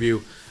an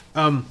interview.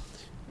 I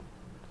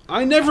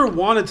never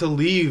wanted to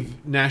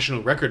leave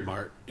National Record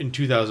Mart in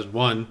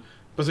 2001.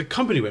 But the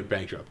company went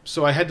bankrupt,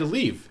 so I had to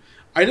leave.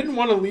 I didn't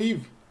want to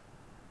leave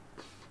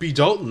B.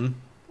 Dalton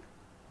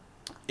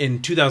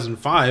in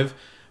 2005,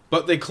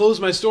 but they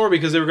closed my store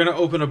because they were going to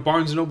open a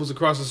Barnes & Nobles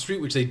across the street,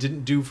 which they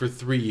didn't do for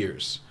 3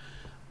 years.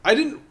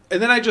 And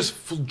then I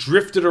just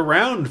drifted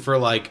around for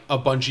a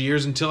bunch of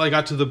years until I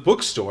got to the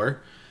bookstore.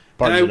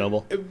 Barnes &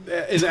 Noble.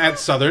 At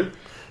Southern.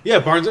 Yeah,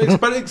 Barnes,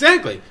 but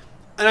exactly.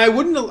 And I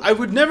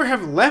would never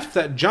have left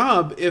that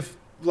job if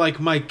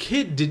my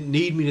kid didn't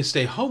need me to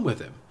stay home with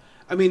him.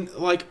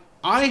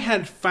 I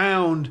had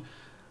found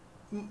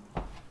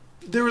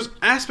there was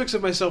aspects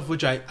of myself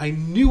which I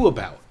knew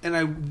about,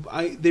 and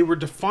they were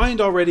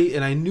defined already,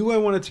 and I knew I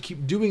wanted to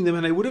keep doing them,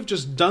 and I would have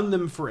just done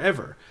them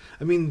forever.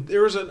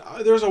 There's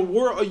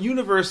a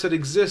universe that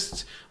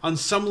exists on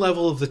some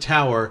level of the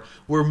tower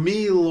where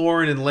me,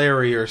 Lauren, and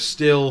Larry are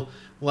still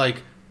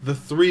the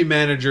three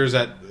managers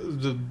at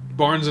the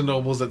Barnes and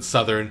Nobles at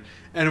Southern,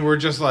 and we're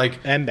just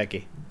and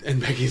Becky. And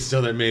Becky's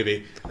still there,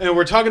 maybe. And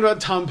we're talking about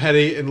Tom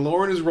Petty, and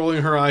Lauren is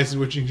rolling her eyes and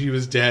wishing she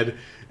was dead,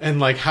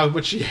 and how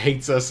much she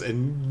hates us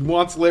and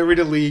wants Larry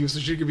to leave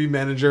so she could be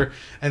manager.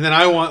 And then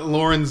I want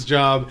Lauren's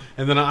job,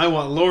 and then I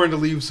want Lauren to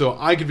leave so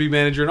I could be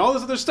manager, and all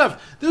this other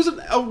stuff. There's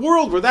a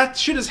world where that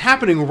shit is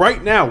happening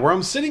right now, where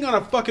I'm sitting on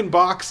a fucking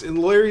box in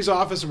Larry's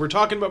office, and we're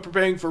talking about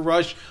preparing for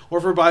Rush or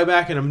for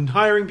Buyback, and I'm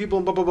hiring people,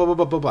 and blah, blah, blah,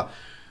 blah, blah,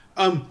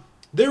 blah.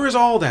 There is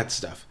all that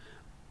stuff.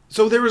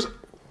 So there's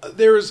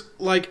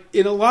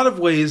in a lot of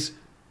ways,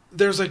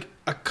 there's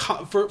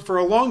for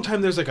a long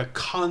time there's a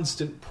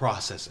constant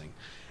processing,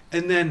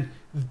 and then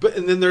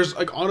there's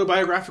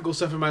autobiographical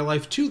stuff in my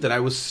life too that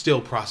I was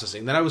still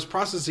processing,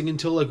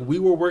 until we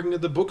were working at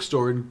the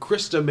bookstore, and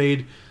Krista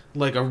made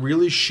a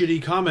really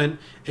shitty comment,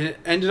 and it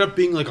ended up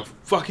being a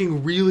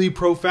fucking really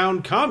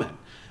profound comment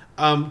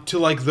to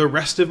the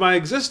rest of my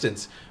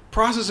existence.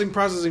 Processing.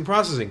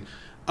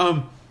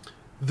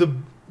 The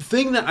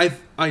thing that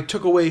I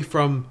took away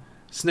from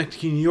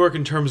Synecdoche, New York,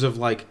 in terms of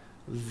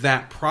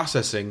that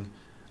processing,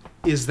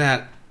 is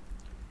I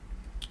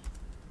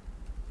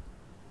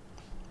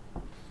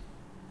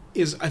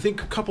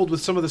think coupled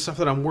with some of the stuff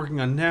that I'm working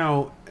on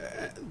now,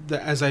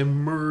 that as I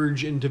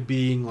merge into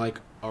being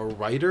a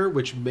writer,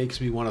 which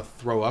makes me want to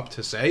throw up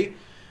to say,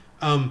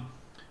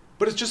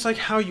 but it's just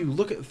how you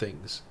look at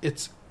things.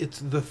 It's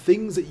the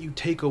things that you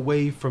take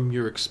away from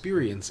your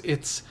experience.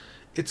 It's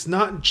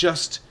not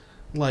just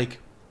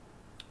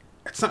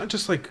it's not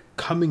just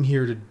coming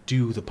here to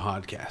do the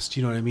podcast,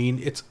 you know what I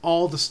mean? It's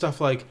all the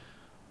stuff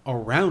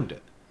around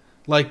it.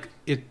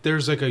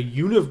 There's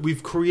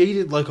we've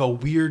created a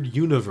weird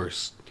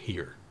universe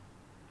here.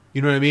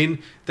 You know what I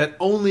mean? That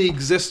only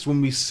exists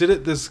when we sit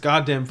at this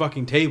goddamn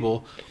fucking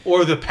table,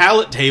 or the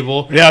pallet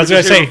table. Yeah, I was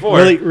going to say,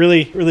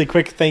 really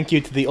quick thank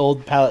you to the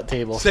old pallet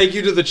table. Thank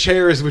you to the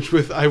chairs,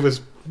 I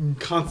was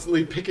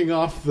constantly picking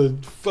off the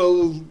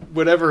faux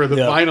whatever,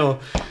 vinyl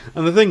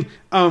on the thing.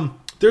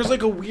 There's a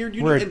weird...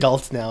 We're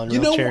adults now in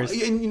real chairs.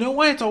 And you know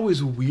why it's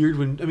always weird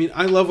when...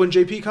 I love when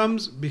JP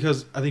comes,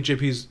 because I think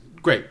JP's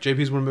great.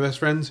 JP's one of my best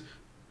friends.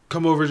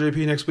 Come over,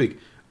 JP, next week.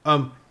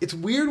 It's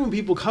weird when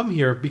people come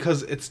here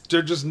because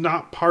they're just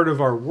not part of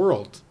our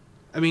world.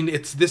 But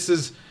it's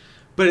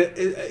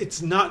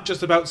not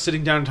just about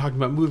sitting down and talking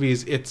about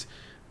movies. It's,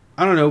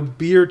 I don't know,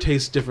 beer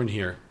tastes different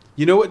here.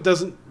 You know what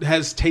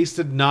has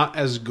tasted not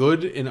as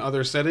good in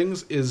other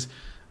settings is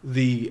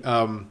the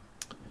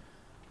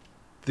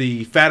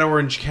Fat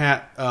Orange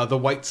Cat, the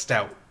White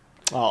Stout.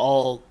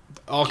 All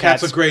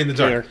cats look gray in the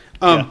dark.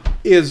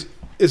 Is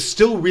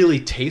still really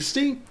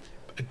tasty.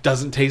 It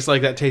doesn't taste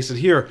like that tasted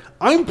here.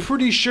 I'm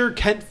pretty sure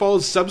Kent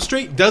Falls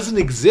Substrate doesn't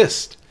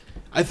exist.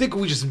 I think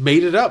we just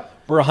made it up.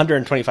 We're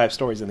 125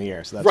 stories in the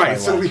air, so that's right.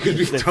 So we could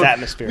be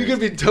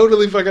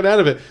totally fucking out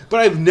of it.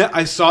 But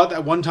I saw it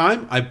that one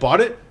time. I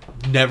bought it.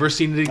 Never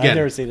seen it again. I've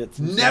never seen it.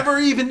 Never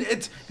even.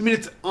 It's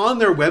on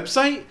their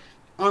website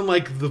on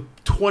the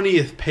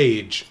 20th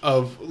page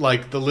of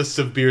the list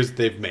of beers that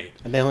they've made,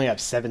 and they only have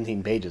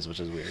 17 pages, which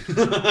is weird.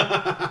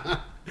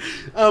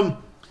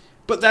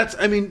 But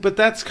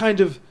that's kind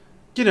of.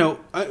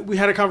 We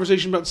had a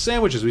conversation about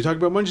sandwiches. We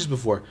talked about munchies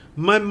before.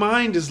 My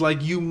mind is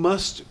you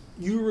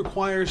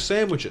require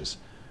sandwiches.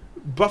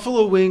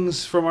 buffalo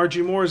wings from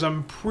Archie Moore's,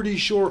 I'm pretty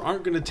sure,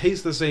 aren't going to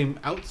taste the same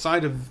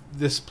outside of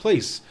this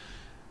place.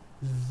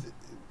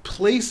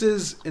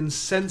 Places and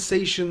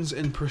sensations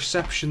and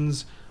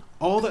perceptions,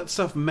 all that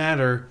stuff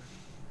matter.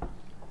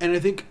 And I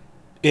think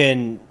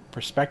in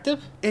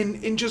perspective,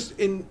 in just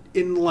in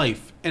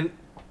life. And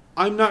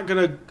I'm not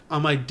gonna,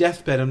 on my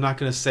deathbed, I'm not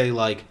gonna say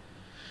like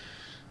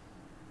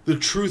the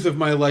truth of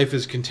my life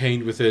is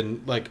contained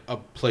within like a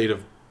plate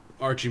of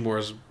Archie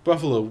Moore's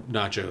buffalo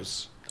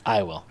nachos.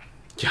 I will.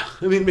 Yeah,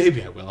 I mean,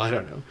 maybe I will. I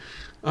don't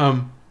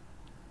know.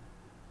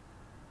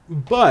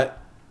 But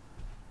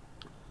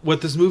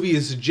what this movie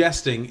is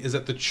suggesting is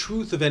that the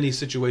truth of any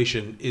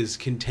situation is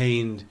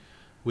contained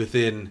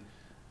within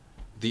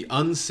the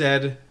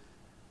unsaid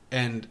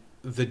and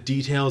the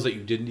details that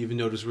you didn't even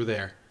notice were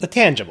there. The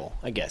tangible,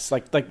 I guess.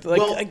 Well,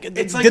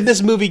 it's did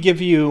this movie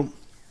give you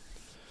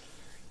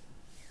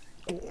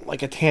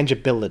like a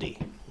tangibility?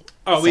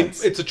 Oh, I mean,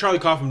 it's a Charlie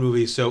Kaufman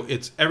movie, so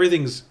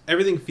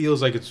everything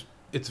feels like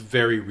it's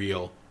very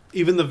real.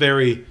 Even the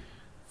very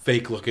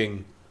fake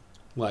looking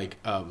like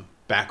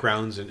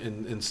backgrounds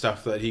and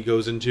stuff that he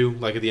goes into,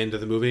 like at the end of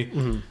the movie.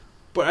 Mm-hmm.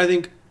 But I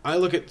think I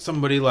look at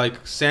somebody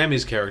like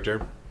Sammy's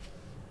character,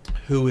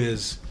 who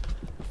is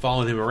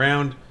following him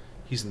around.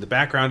 He's in the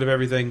background of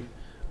everything.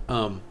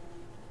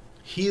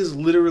 He is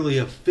literally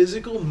a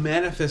physical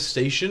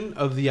manifestation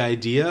of the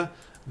idea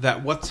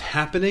that what's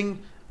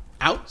happening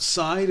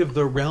outside of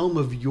the realm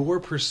of your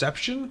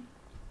perception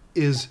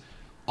is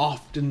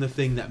often the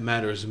thing that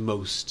matters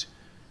most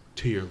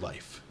to your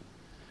life.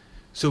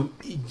 So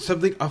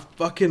a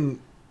fucking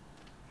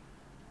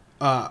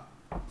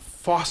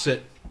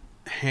faucet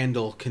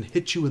handle can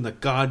hit you in the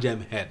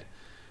goddamn head,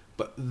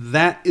 but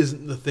that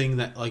isn't the thing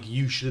that like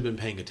you should have been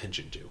paying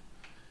attention to.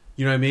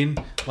 You know what I mean?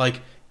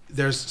 Like,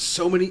 there's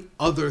so many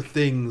other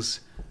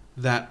things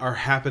that are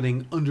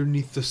happening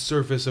underneath the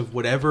surface of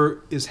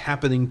whatever is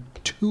happening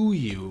to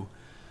you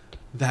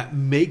that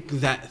make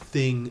that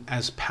thing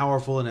as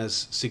powerful and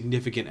as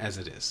significant as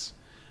it is.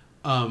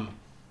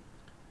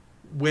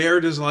 Where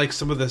does like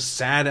some of the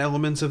sad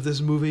elements of this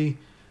movie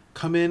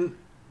come in?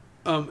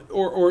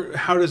 Or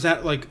how does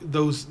that, like,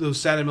 those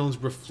sad elements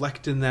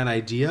reflect in that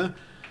idea?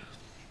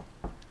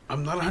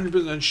 I'm not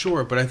 100%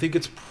 sure, but I think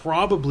it's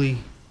probably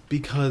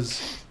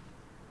because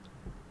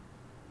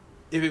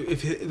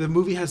if the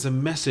movie has a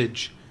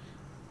message,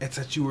 it's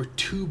that you were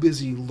too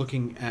busy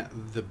looking at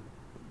the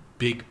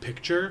big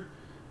picture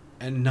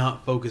and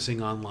not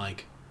focusing on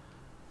like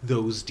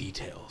those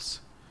details.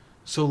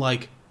 So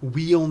like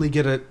we only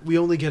get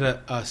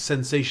a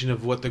sensation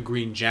of what the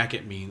green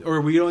jacket means,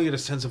 or we only get a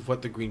sense of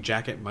what the green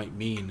jacket might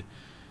mean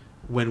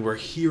when we're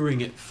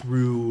hearing it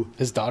through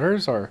his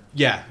daughters, or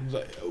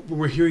when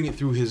we're hearing it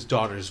through his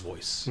daughter's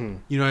voice.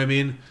 You know what I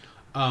mean?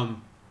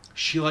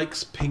 She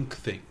likes pink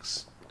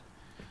things,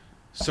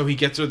 so he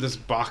gets her this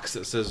box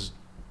that says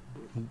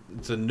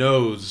it's a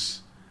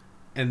nose,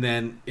 and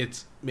then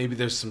it's maybe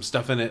there's some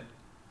stuff in it,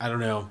 I don't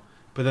know,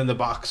 but then the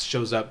box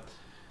shows up.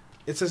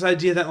 It's this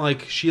idea that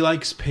like she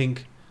likes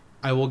pink,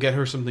 I will get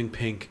her something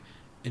pink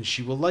and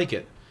she will like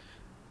it.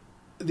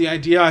 The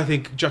idea, I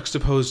think,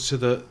 juxtaposed to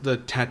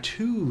the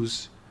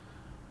tattoos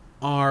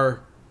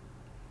are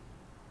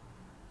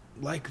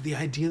like the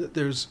idea that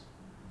there's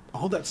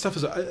all that stuff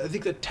is. I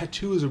think that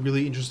tattoo is a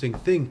really interesting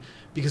thing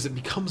because it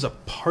becomes a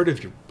part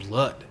of your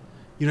blood.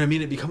 You know what I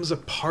mean? It becomes a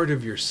part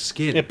of your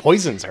skin. It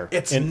poisons her.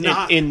 It's in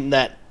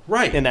that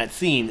right in that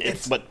scene.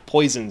 It's what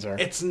poisons her.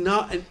 It's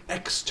not an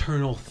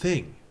external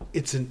thing.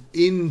 It's an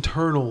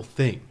internal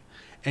thing.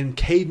 And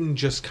Caden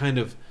just kind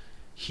of,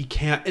 he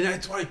can't, and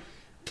that's why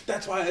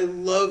I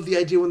love the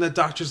idea when that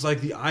doctor's like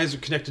the eyes are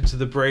connected to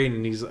the brain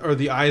and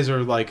the eyes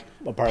are like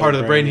part of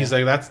the brain. Yeah. He's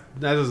like, that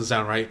doesn't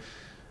sound right.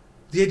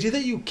 The idea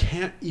that you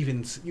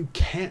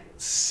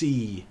can't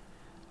see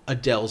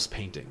Adele's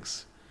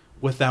paintings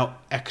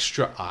without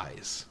extra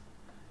eyes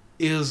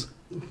is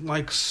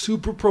like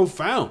super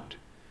profound.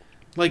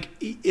 Like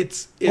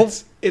it's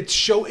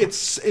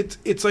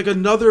like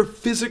another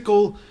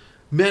physical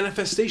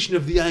manifestation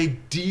of the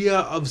idea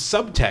of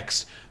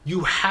subtext.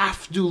 You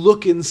have to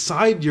look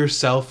inside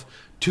yourself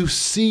to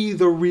see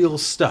the real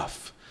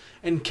stuff.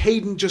 And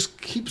Caden just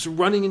keeps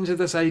running into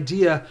this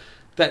idea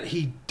that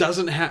he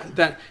doesn't have,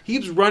 that he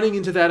keeps running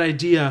into that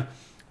idea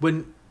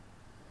when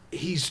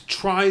he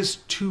tries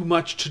too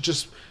much to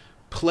just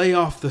play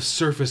off the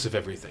surface of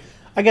everything.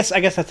 I guess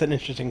that's an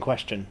interesting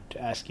question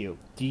to ask you.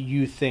 Do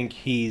you think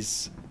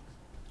he's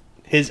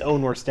his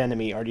own worst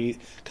enemy, or do you?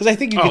 Because I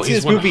think you could see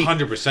this movie.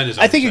 100% his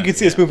I think you could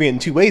see this movie in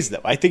two ways,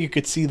 though. I think you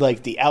could see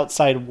like the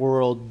outside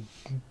world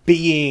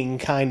being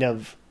kind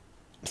of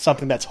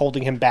something that's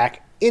holding him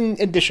back, in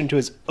addition to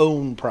his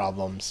own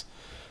problems.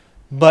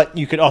 But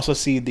you could also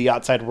see the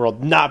outside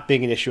world not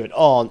being an issue at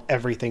all, and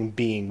everything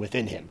being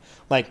within him.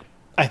 Like,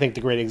 I think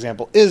the great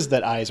example is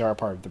that eyes are a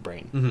part of the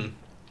brain,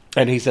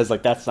 and he says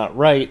like that's not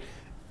right.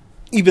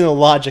 Even though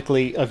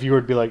logically a viewer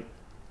would be like,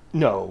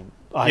 no,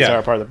 eyes are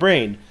a part of the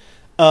brain.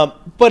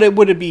 But it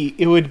would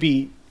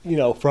be, you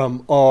know,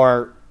 from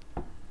our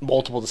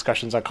multiple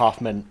discussions on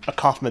Kaufman, a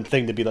Kaufman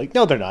thing to be like,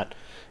 no, they're not.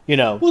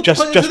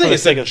 just for the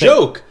sake of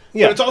joke.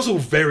 Yeah, but it's also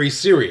very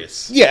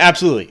serious. Yeah,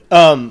 absolutely.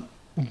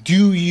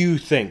 Do you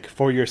think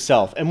for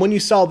yourself, and when you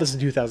saw this in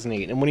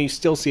 2008, and when you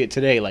still see it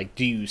today, like,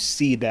 do you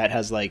see that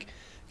as like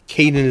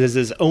Caden as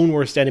his own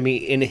worst enemy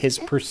in his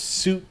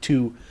pursuit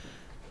to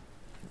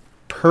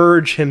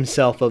purge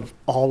himself of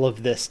all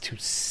of this to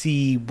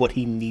see what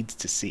he needs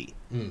to see?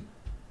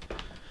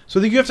 So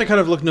I think you have to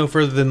kind of look no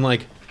further than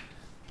like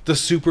the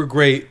super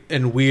great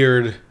and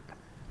weird,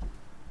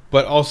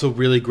 but also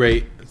really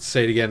great. Let's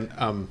say it again.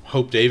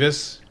 Hope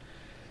Davis.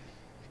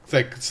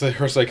 It's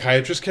her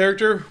psychiatrist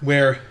character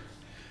where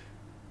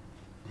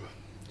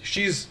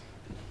she's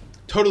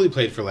totally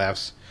played for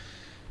laughs.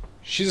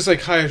 She's a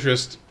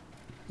psychiatrist,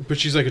 but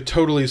she's like a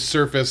totally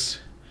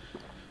surface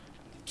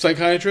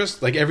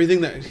psychiatrist. Like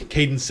everything that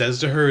Caden says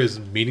to her is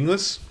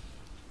meaningless.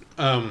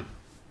 And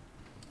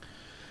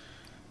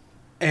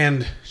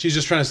she's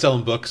just trying to sell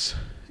him books.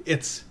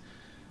 It's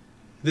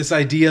this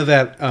idea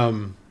that I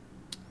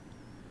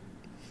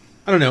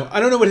don't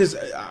know what his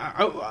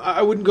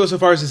I wouldn't go so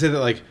far as to say that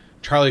like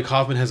Charlie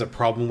Kaufman has a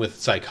problem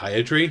with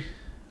psychiatry.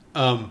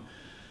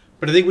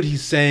 But I think what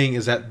he's saying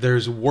is that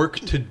there's work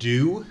to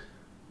do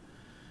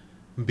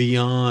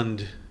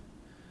beyond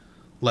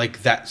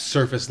like that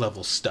surface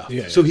level stuff.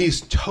 Yeah, so he's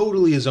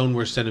totally his own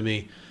worst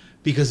enemy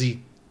because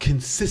he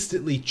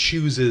consistently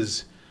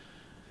chooses,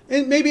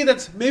 and maybe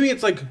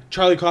it's like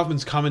Charlie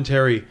Kaufman's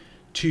commentary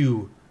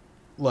to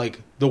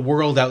like the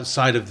world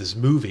outside of this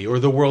movie or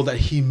the world that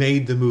he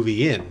made the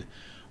movie in,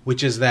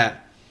 which is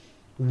that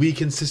we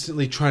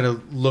consistently try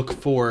to look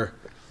for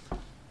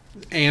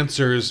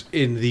answers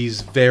in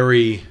these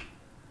very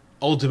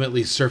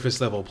ultimately surface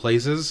level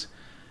places,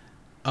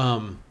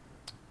 when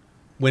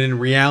in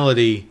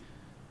reality,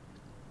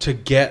 to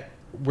get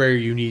where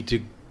you need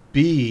to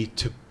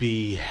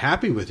be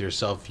happy with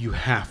yourself, you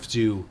have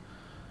to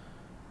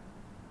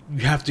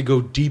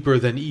go deeper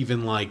than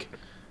even like,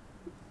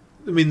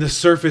 I mean, the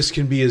surface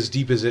can be as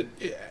deep as it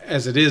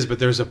is, but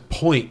there's a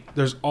point.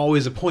 There's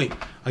always a point.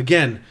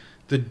 Again,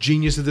 the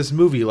genius of this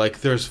movie,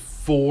 like there's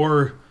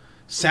 4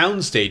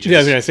 sound stages. Yeah,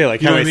 I was gonna say,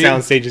 like, how many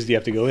sound stages do you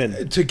have to go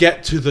in to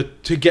get to the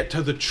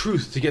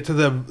truth, to get to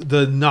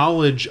the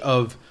knowledge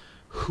of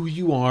who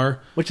you are,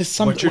 what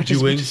you're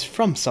doing, which is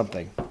from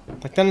something.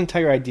 Like that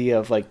entire idea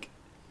of like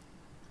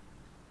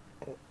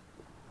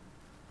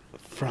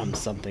from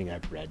something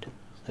I've read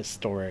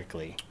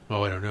historically.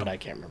 Oh, I don't know, but I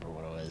can't remember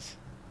what it was.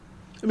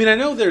 I mean, I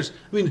know there's.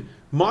 I mean,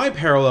 my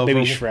parallel.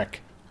 Maybe Shrek.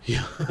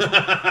 Yeah.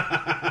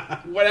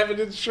 What happened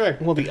in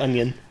Shrek? Well, the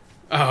onion.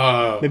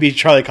 Maybe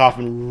Charlie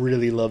Kaufman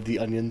really loved the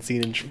onion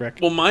scene in Shrek.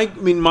 Well,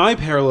 my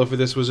parallel for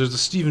this was there's a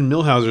Stephen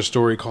Milhauser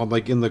story called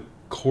like In the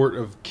Court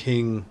of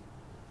King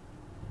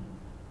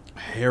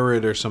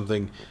Herod or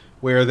something,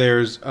 where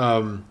there's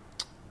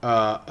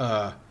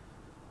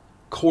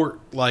court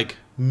like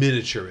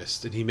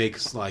miniaturist, and he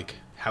makes like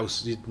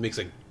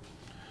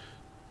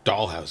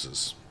doll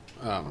houses,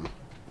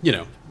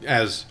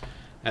 as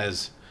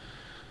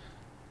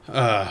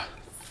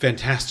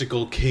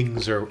fantastical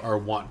kings are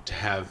wont to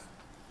have,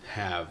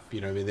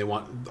 you know what I mean? They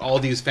want all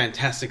these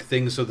fantastic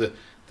things, so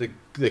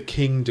the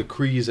king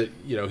decrees that,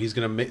 you know,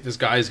 this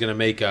guy's gonna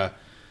make a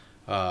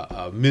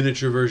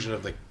miniature version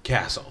of the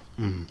castle.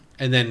 Mm-hmm.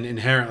 And then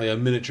inherently a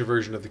miniature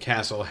version of the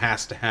castle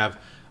has to have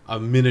a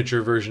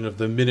miniature version of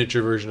the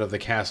miniature version of the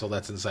castle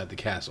that's inside the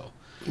castle.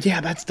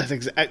 Yeah, that's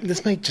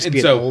this might just be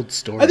an old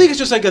story. I think it's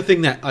just like a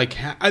thing that, like,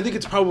 I think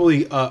it's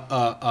probably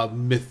a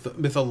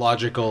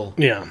mythological,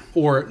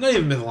 or not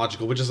even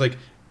mythological, but just like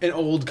an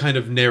old kind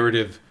of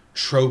narrative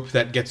trope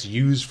that gets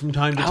used from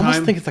time to time. I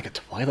almost think it's like a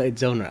Twilight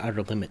Zone or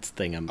Outer Limits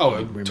thing.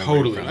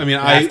 Totally. From. I mean,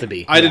 I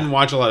didn't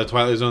watch a lot of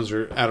Twilight Zones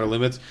or Outer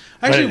Limits.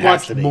 I actually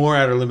watched more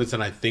Outer Limits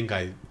than I think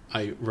I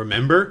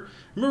remember.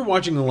 I remember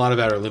watching a lot of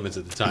Outer Limits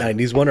at the time.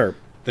 90s one or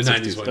the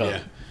 90s one?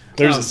 Yeah.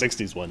 There's a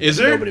 60s one. Is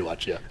there? Nobody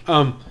watched. Yeah.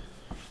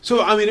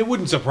 So, I mean, it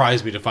wouldn't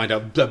surprise me to find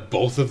out that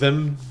both of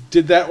them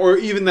did that, or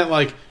even that,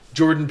 like,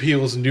 Jordan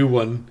Peele's new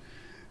one,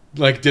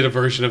 like, did a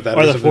version of that.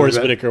 Or the Forrest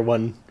Whitaker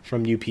one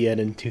from UPN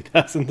in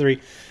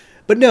 2003.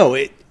 But no,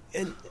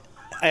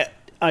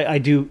 I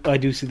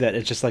do see that.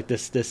 It's just like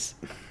this.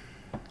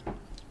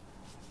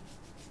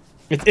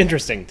 It's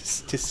interesting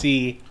to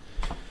see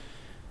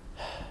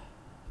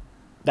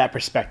that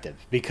perspective,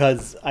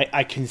 because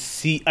I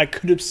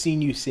could have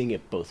seen you seeing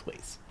it both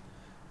ways.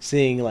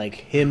 Seeing like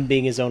him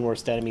being his own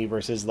worst enemy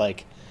versus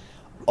like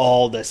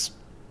all this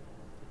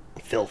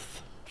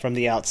filth from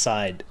the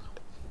outside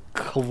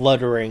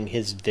cluttering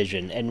his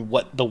vision and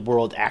what the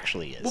world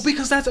actually is. Well,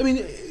 because that's, I mean,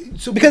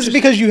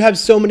 because you have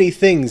so many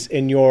things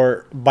in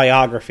your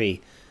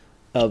biography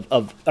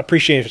of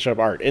appreciation of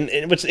art,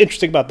 and what's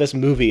interesting about this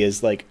movie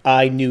is like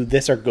I knew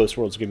this or Ghost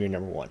World's gonna be your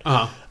number one.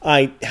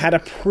 I had a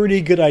pretty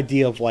good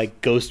idea of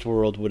like Ghost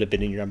World would have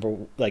been in your number,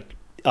 like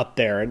up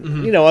there,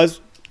 and you know, I was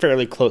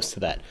fairly close to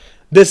that.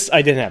 This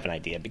I didn't have an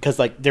idea, because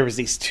like there was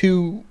these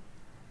two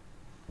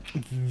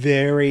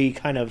very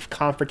kind of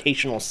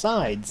confrontational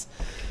sides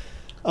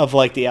of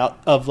like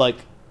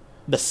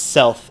the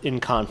self in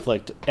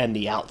conflict and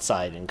the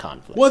outside in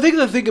conflict. Well, I think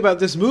the thing about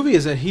this movie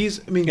is that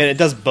and it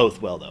does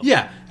both well, though.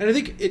 Yeah, and I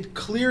think it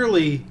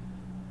clearly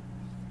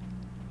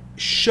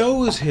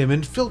shows him,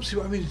 and Phillips,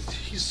 I mean,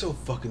 he's so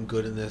fucking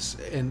good in this,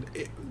 and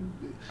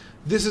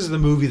this is the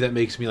movie that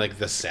makes me, like,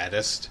 the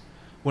saddest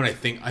when I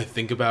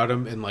think about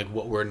him and, like,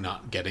 what we're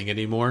not getting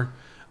anymore.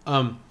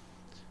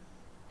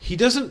 He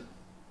doesn't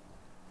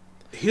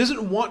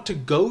want to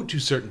go to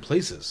certain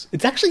places.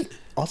 It's actually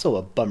also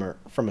a bummer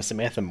from a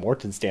Samantha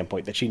Morton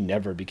standpoint that she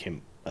never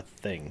became a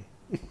thing.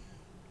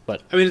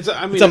 But it's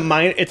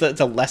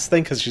a less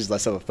thing because she's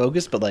less of a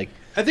focus. But like,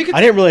 I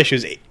didn't realize she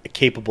was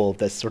capable of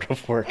this sort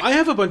of work. I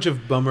have a bunch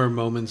of bummer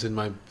moments in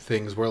my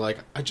things where like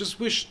I just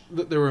wish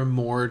that there were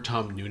more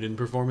Tom Noonan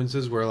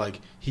performances where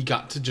like he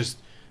got to just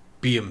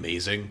be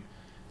amazing.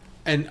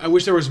 And I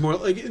wish there was more,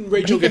 like, in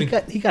Rachel he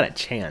got a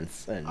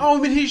chance. And... Oh,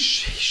 I mean,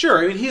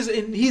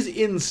 he's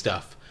in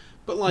stuff,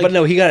 but like, but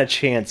no, he got a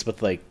chance,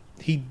 but like,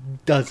 he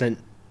doesn't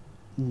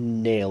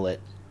nail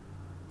it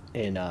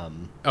in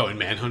in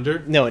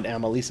Manhunter. No, in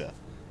Anomalisa.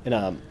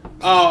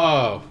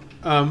 Well,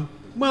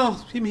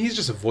 I mean, he's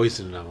just a voice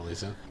in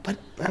Anomalisa. But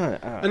I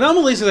don't know.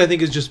 Anomalisa, I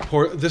think, is just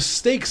poor. The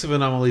stakes of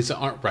Anomalisa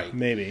aren't right.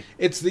 Maybe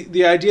it's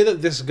the idea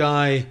that this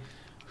guy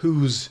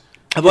who's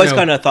I've always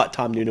kind of thought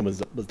Tom Noonan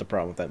was the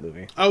problem with that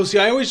movie. Oh, see,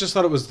 I always just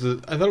thought it was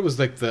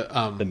like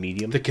the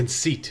medium, the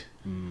conceit,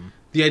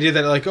 the idea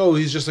that like, oh,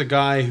 he's just a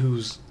guy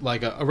who's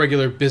like a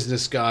regular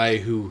business guy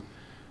who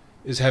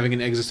is having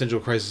an existential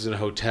crisis in a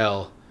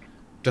hotel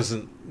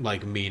doesn't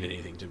like mean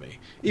anything to me.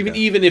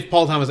 Even if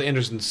Paul Thomas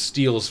Anderson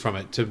steals from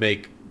it to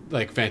make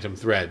like Phantom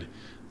Thread,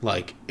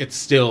 like it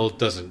still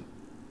doesn't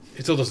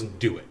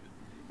do it.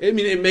 I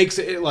mean, it makes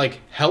it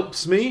like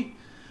helps me,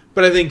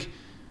 but I think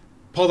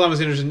Paul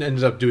Thomas Anderson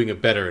ended up doing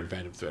it better in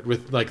Phantom Thread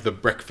with like the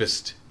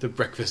breakfast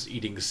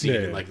eating scene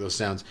and like those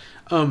sounds.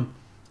 But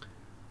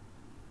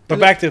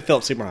back to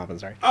Philip Seymour Hoffman,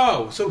 sorry.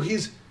 Oh, so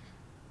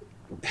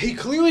he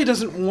clearly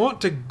doesn't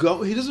want to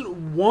go. He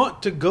doesn't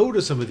want to go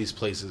to some of these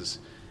places,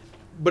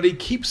 but he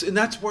keeps, and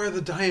that's where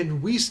the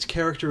Diane Wiest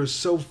character is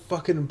so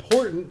fucking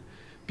important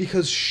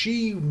because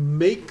she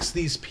makes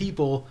these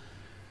people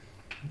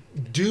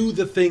do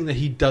the thing that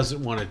he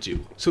doesn't want to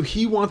do. So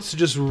he wants to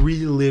just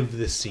relive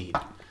the scene.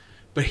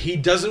 But he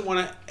doesn't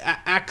want to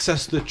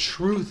access the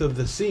truth of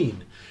the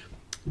scene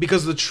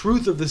because the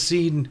truth of the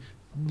scene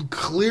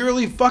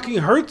clearly fucking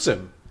hurts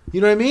him.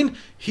 You know what I mean?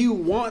 He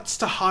wants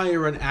to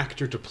hire an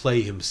actor to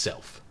play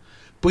himself,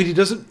 but he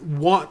doesn't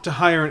want to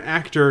hire an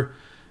actor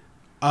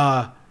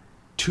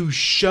to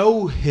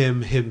show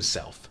him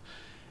himself.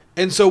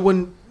 And so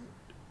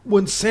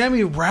when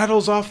Sammy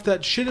rattles off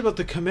that shit about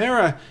the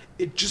Chimera,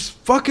 it just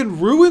fucking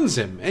ruins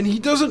him, and he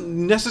doesn't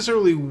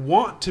necessarily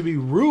want to be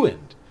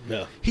ruined.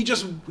 No.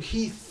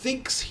 He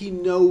thinks he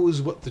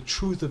knows what the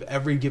truth of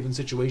every given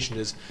situation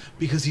is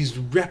because he's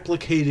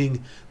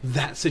replicating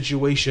that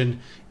situation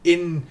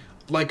in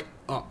like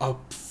a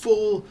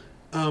full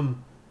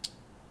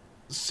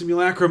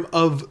simulacrum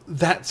of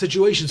that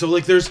situation. So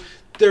like there's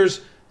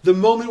the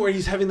moment where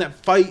he's having that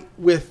fight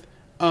with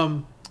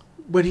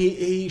when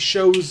he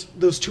shows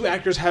those two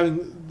actors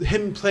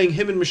playing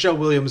him and Michelle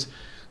Williams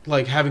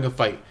like having a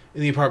fight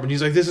in the apartment.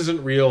 He's like, this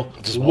isn't real.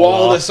 Just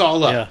wall this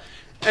all up. Yeah.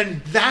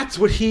 And that's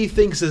what he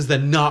thinks is the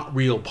not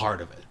real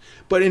part of it.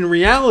 But in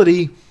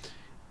reality,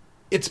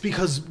 it's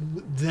because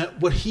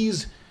what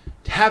he's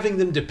having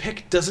them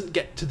depict doesn't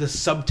get to the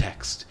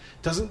subtext,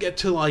 doesn't get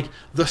to like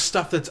the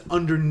stuff that's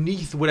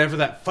underneath whatever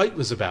that fight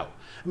was about.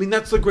 I mean,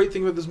 that's the great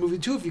thing about this movie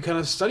too. If you kind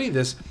of study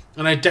this,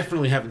 and I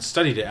definitely haven't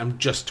studied it, I'm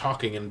just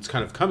talking and it's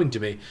kind of coming to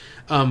me.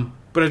 But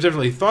I've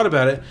definitely thought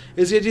about it.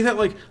 Is the idea that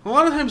like a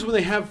lot of times when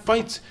they have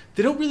fights,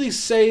 they don't really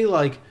say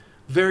like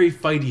very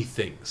fighty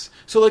things.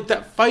 So like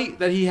that fight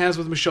that he has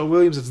with Michelle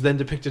Williams that's then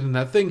depicted in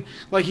that thing,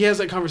 like he has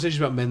that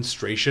conversation about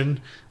menstruation,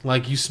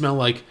 like you smell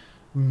like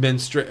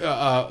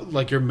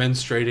like you're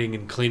menstruating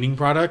in cleaning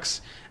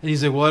products, and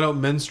he's like, well, I don't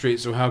menstruate,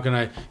 so how can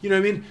I, you know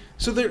what I mean?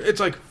 So there, it's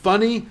like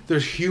funny,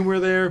 there's humor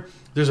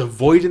there's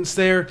avoidance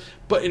there,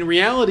 but in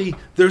reality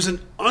there's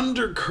an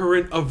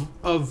undercurrent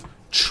of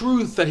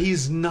truth that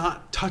he's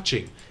not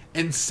touching,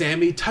 and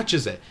Sammy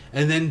touches it,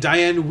 and then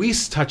Diane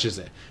Wiest touches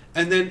it.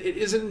 And then it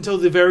isn't until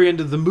the very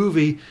end of the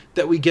movie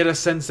that we get a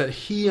sense that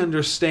he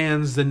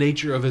understands the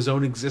nature of his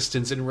own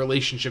existence in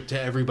relationship to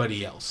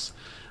everybody else.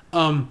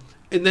 And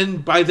then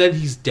by then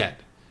he's dead.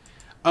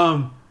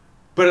 But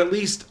at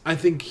least I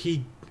think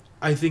he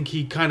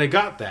kind of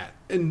got that.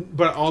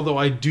 But although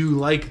I do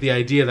like the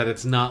idea that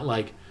it's not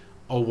like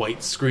a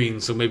white screen,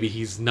 so maybe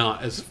he's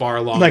not as far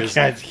along like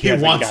as he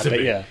wants to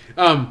be. Yeah.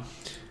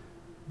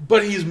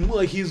 But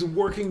he's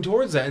working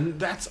towards that, and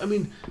that's, I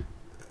mean,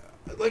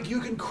 like you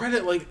can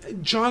credit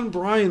like John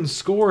Bryan's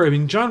score. I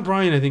mean, John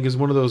Bryan I think is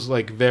one of those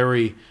like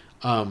very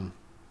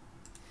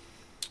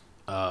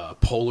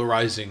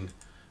polarizing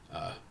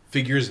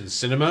figures in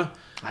cinema.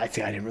 I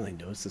think I didn't really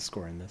notice the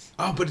score in this.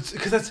 Oh, but it's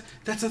because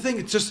that's the thing.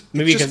 It's just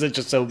maybe because it's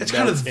just so it's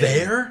kind of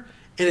there.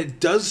 and it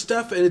does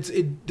stuff,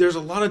 and there's a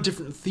lot of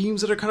different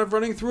themes that are kind of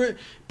running through it,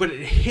 but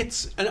it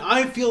hits, and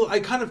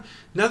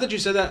now that you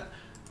said that,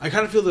 I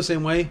kind of feel the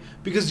same way,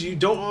 because you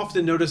don't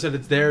often notice that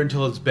it's there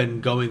until it's been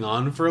going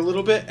on for a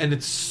little bit, and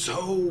it's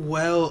so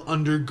well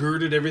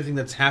undergirded everything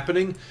that's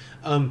happening,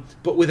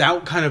 but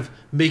without kind of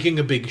making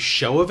a big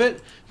show of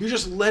it. You're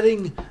just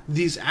letting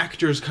these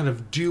actors kind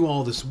of do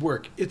all this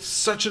work. It's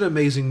such an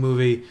amazing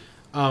movie.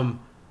 I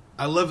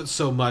love it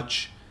so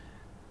much.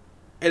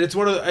 And it's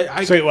one of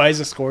the... So wait, why is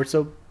the score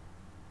so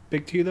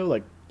big to you, though?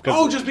 Like,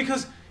 just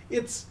because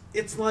it's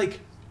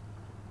like...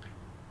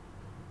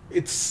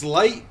 It's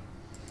slight,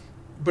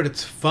 but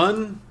it's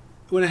fun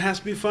when it has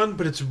to be fun,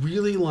 but it's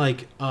really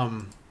like... I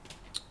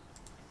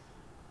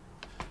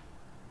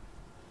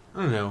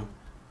don't know.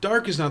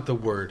 Dark is not the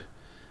word.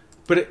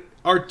 But it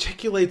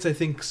articulates, I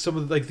think, some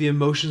of like the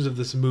emotions of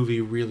this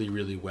movie really,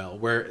 really well.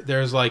 Where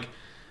there's like...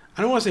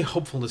 I don't want to say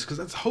hopefulness, because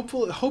that's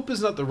hopeful. Hope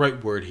is not the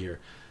right word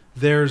here.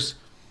 There's...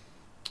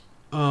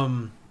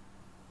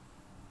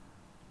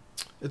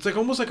 it's like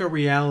almost like a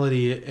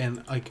reality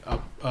and like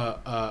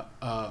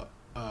a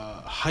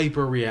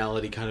hyper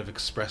reality kind of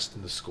expressed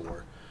in the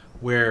score,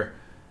 where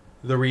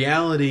the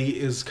reality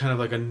is kind of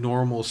like a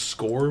normal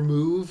score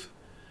move,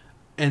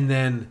 and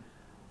then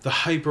the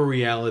hyper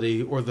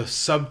reality or the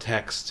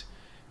subtext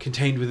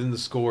contained within the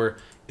score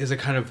is a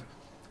kind of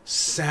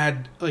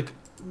sad, like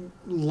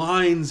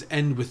lines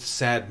end with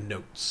sad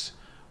notes,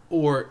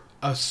 or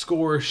a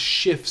score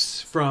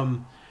shifts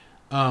from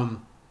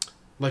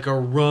like a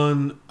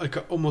run,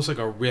 almost like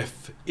a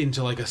riff,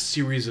 into like a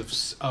series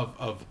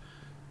of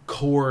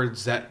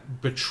chords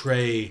that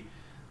betray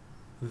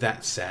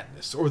that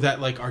sadness, or that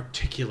like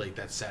articulate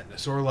that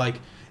sadness, or like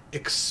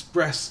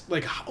express,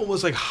 like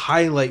almost like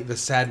highlight the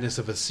sadness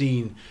of a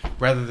scene,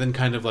 rather than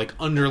kind of like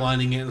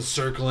underlining it and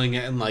circling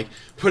it and like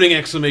putting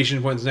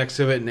exclamation points next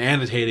to it and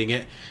annotating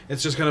it.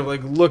 It's just kind of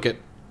like, look at,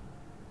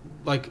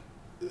 like,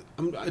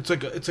 it's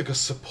like a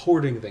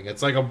supporting thing.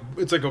 It's like a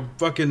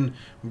fucking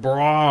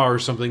bra or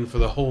something for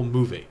the whole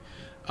movie.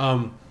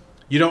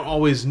 You don't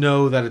always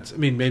know that it's... I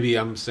mean, maybe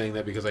I'm saying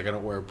that because like I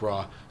don't wear a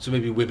bra, so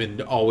maybe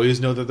women always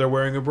know that they're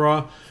wearing a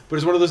bra. But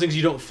it's one of those things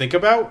you don't think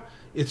about.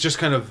 It's just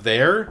kind of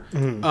there,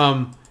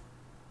 but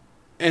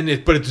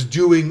it's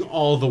doing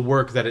all the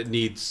work that it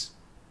needs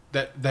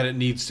that it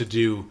needs to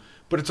do.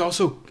 But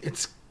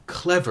it's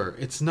clever.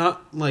 It's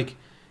not like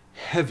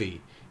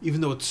heavy,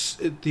 even though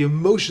the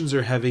emotions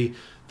are heavy.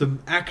 The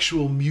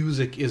actual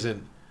music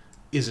isn't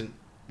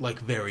like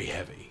very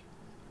heavy.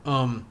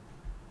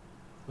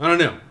 I don't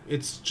know.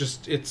 It's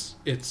just it's.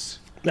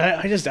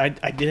 I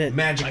didn't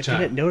magic time. I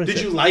didn't notice.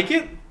 Did you like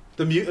it?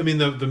 The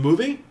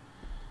movie?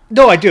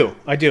 No, I do.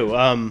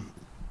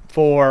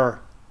 For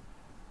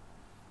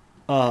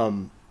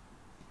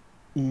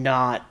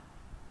not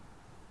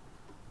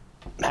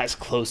as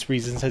close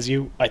reasons as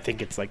you, I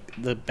think it's like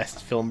the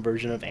best film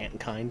version of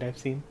Antkind I've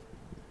seen.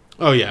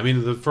 Oh yeah, I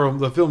mean the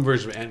film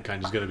version of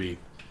Antkind is going to be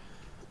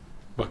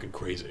fucking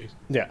crazy.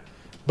 Yeah.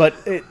 But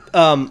it,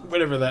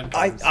 whatever that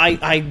means.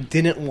 I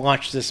didn't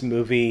watch this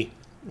movie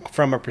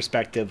from a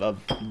perspective of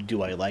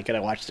do I like it. I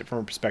watched it from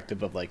a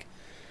perspective of like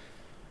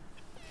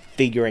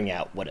figuring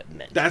out what it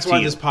meant. That's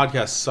why this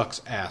podcast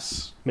sucks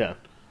ass. Yeah.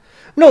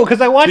 No,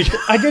 because I watched.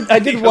 I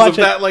did watch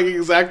it. That like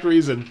exact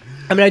reason.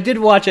 I mean, I did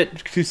watch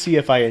it to see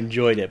if I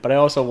enjoyed it, but I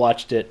also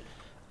watched it.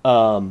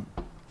 Sorry,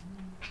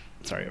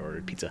 I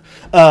ordered pizza.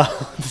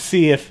 To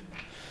see if,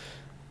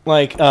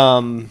 like, I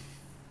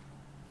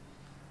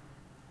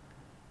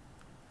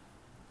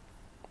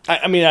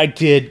mean, I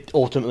did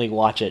ultimately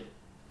watch it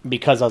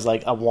because I was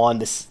like, I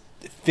wanted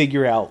to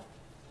figure out.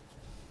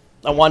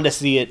 I wanted to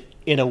see it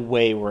in a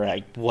way where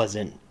I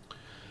wasn't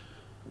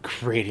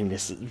creating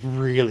this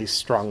really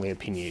strongly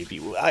opinionated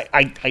view.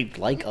 I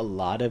like a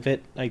lot of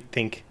it. I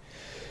think.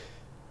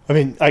 I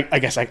mean, I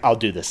guess I'll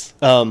do this.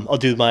 I'll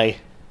do my,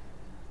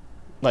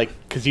 like,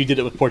 because you did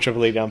it with Portrait of a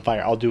Lady on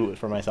Fire. I'll do it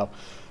for myself.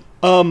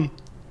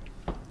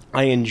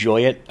 I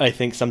enjoy it. I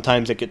think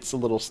sometimes it gets a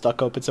little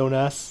stuck up its own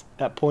ass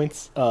at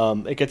points.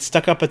 It gets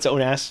stuck up its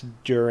own ass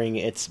during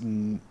its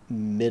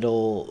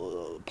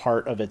middle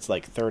part of its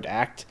like third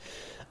act,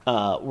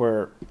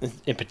 where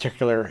in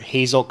particular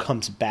Hazel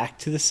comes back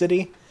to the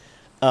city.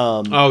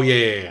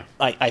 Yeah.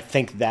 I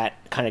think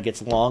that kind of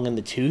gets long in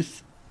the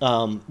tooth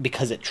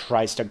because it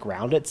tries to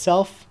ground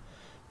itself,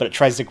 but it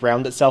tries to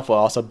ground itself while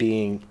also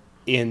being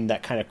in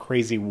that kind of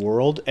crazy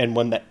world. And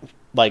when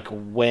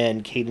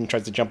Caden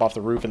tries to jump off the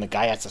roof and the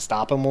guy has to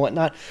stop him and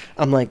whatnot,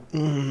 I'm like,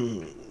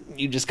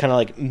 you just kind of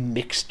like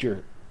mixed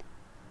your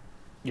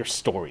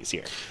stories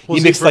here. Well,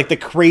 you mixed like the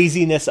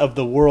craziness of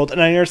the world,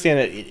 and I understand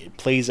that it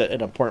plays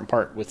an important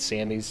part with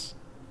Sammy's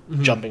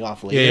jumping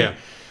off later.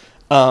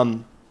 Yeah.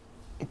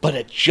 But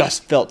it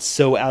just felt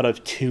so out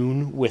of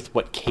tune with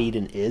what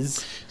Caden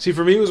is. See,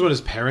 for me, it was when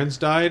his parents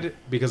died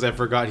because I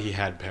forgot he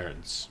had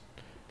parents.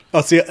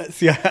 Oh, see,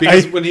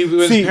 because when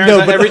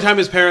every time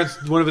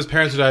one of his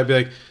parents would die, I'd be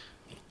like,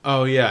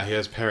 "Oh yeah, he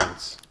has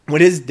parents."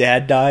 When his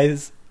dad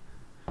dies,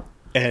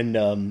 and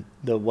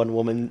the one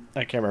woman,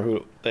 I can't remember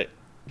who, I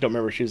don't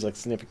remember if she was like a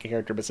significant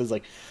character, but says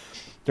like,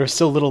 there's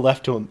so little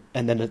left to him,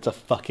 and then it's a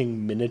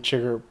fucking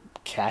miniature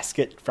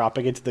casket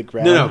dropping into the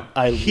ground.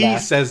 No. He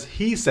says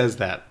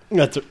that.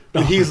 That's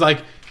he's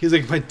like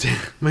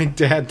my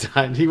dad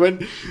died. He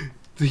went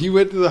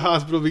to the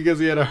hospital because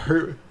he had a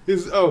hurt.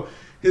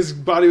 His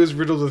body was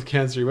riddled with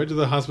cancer. He went to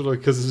the hospital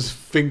because his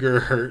finger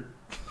hurt.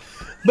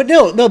 But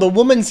no, the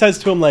woman says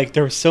to him like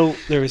there was so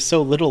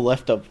little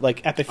left of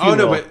like at the funeral. Oh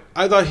no, but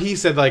I thought he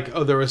said like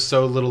there was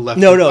so little left.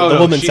 No, the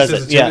woman says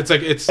it. Yeah, it's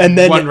like it's and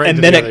then one right and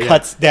then together, it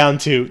cuts down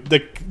to the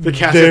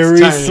very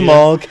very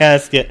small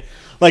casket.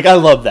 Like I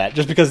love that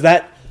just because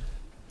that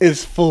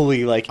is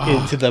fully like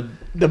into the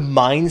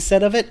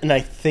mindset of it, and I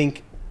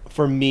think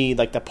for me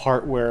like the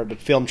part where the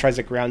film tries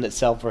to ground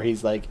itself, where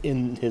he's like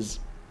in his.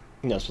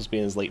 Supposed to be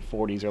in his late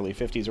 40s, early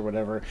 50s or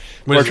whatever.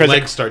 When his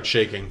legs start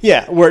shaking.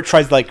 Yeah, where it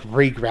tries to like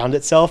re-ground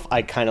itself,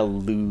 I kind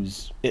of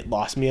it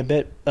lost me a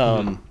bit.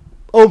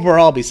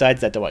 Overall,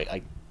 besides that, though,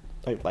 I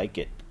like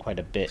it quite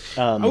a bit.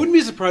 I wouldn't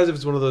be surprised if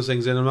it's one of those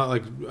things, and I'm not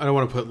like, I don't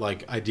want to put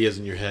like ideas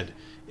in your head.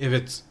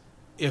 It's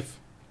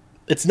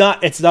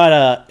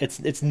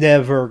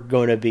never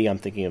going to be, I'm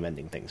thinking of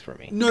ending things for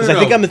me. Because I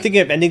think I'm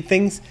thinking of ending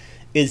things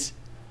is,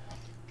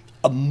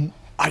 I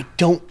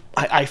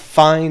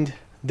find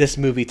this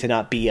movie to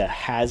not be a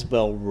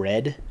has-well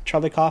read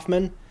Charlie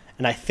Kaufman,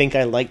 and I think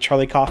I like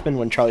Charlie Kaufman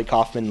when Charlie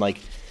Kaufman like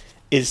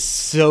is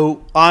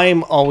so.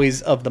 I'm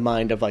always of the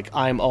mind of like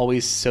I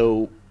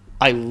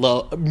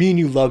love me and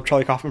you love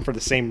Charlie Kaufman for the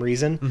same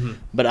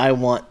reason, but I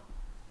want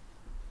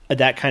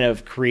that kind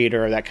of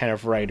creator or that kind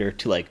of writer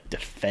to like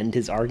defend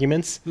his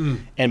arguments,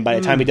 and by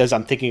the time he does,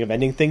 I'm thinking of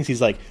ending things.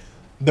 He's like,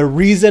 the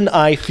reason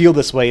I feel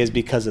this way is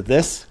because of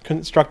this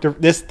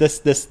constructive, this.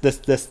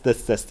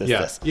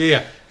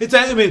 Yeah.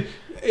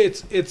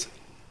 It's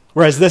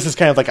whereas this is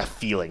kind of like a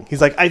feeling.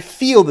 He's like, I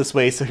feel this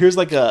way, so here's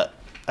like a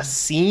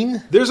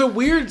scene. There's a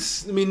weird,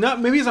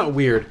 maybe it's not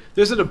weird.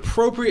 There's an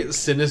appropriate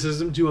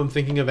cynicism to him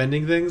thinking of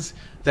ending things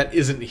that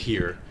isn't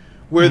here.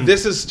 Where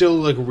this is still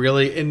like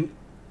really in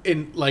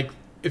like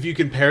if you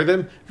compare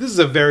them, this is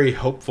a very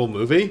hopeful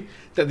movie.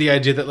 That the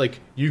idea that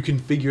like you can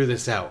figure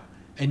this out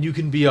and you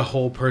can be a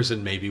whole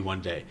person maybe one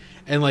day.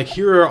 And like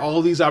here are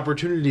all these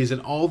opportunities and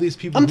all these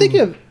people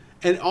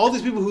and all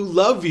these people who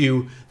love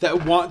you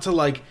that want to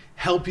like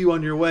help you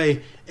on your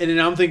way. And then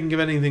I'm thinking of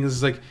ending things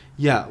as like,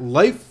 yeah,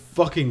 life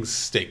fucking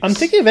stinks. I'm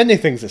thinking of ending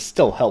things as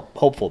still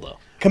hopeful though.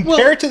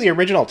 Compared to the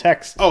original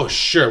text. Oh,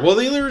 sure. Well,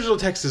 the original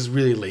text is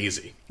really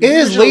lazy. It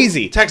is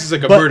lazy. Text is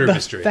like a murder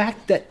mystery. The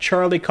fact that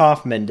Charlie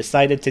Kaufman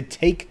decided to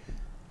take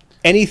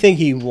anything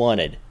he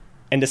wanted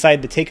and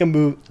decided to take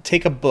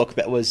a book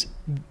that was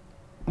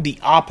the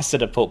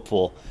opposite of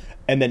hopeful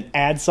and then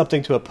add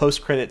something to a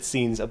post-credit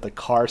scenes of the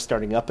car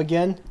starting up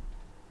again.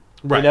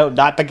 Right.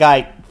 Not the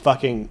guy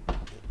fucking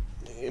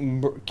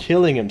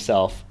killing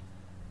himself,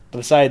 but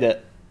decided to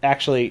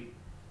actually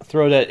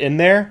throw that in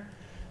there.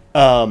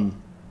 And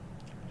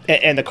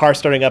the car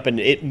starting up and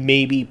it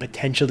maybe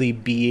potentially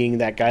being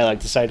that guy like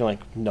deciding like,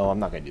 no, I'm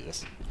not going to do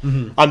this.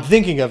 I'm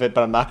thinking of it,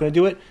 but I'm not going to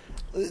do it.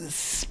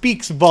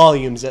 Speaks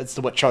volumes as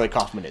to what Charlie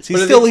Kaufman is.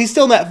 He's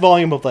still in that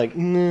volume of like,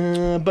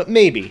 nah, but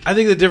maybe. I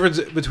think the difference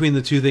between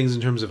the two things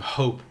in terms of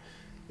hope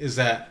is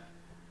that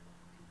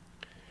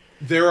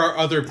there are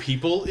other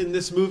people in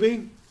this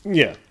movie.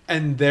 Yeah.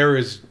 And there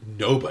is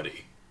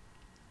nobody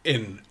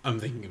in I'm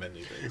Thinking of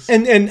Ending Things.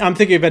 And I'm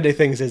Thinking of Ending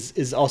Things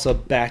is also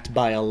backed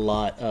by a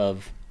lot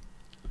of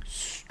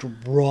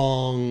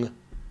strong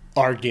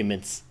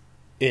arguments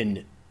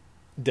in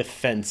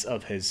defense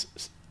of his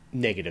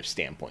negative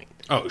standpoint.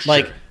 Oh, sure.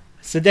 Like,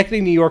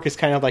 Synecdoche, New York is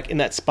kind of like in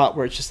that spot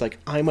where it's just like,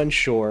 I'm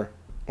unsure.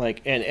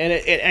 Like, and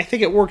I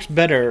think it works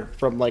better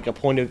from like a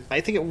point of,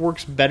 I think it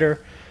works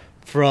better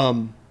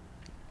from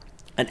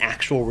an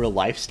actual real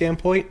life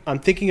standpoint. I'm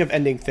Thinking of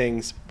Ending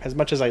Things, as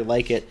much as I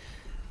like it,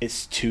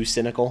 it's too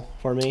cynical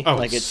for me. Oh,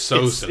 like it's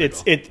so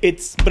cynical.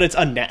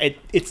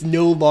 It's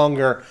no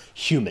longer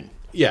human.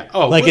 Yeah.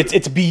 Oh, like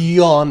it's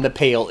beyond the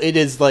pale. It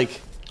is like,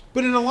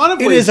 but in a lot of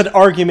ways, it is an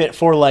argument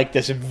for like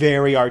this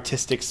very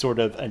artistic sort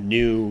of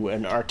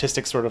an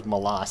artistic sort of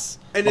molasses.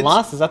 Is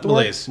that the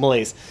Malaise.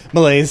 word?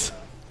 Malaise.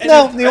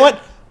 No, you know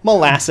what?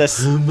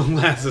 Molasses.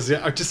 Molasses.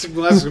 Yeah, artistic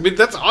molasses. I mean,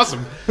 that's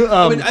awesome.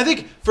 I mean, I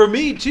think for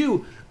me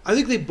too. I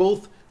think I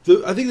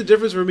think the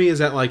difference for me is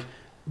that like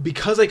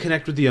because I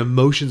connect with the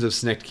emotions of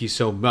Synecdoche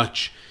so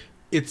much,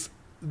 it's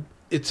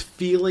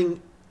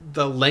feeling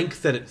the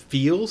length that it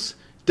feels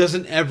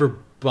doesn't ever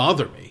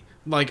bother me.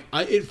 Like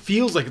it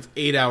feels like it's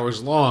 8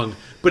 hours long,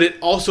 but it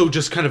also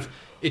just kind of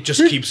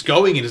keeps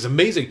going and is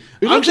amazing.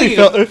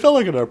 It felt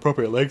like an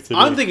appropriate length to me.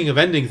 I'm Thinking of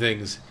Ending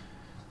Things.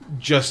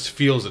 Just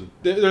feels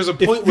there's a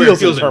point where it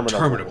feels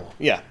interminable.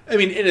 Yeah, I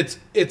mean, and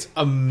it's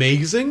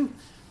amazing,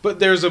 but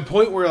there's a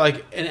point where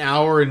like an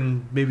hour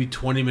and maybe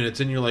 20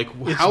 minutes in, you're like,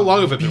 how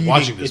long have I been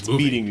watching this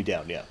movie? It's beating you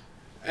down, yeah.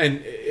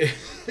 And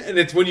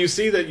it's when you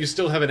see that you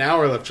still have an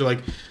hour left, you're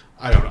like,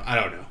 I don't know if I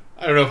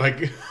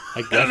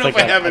don't know if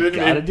I have it in me.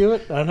 Gotta do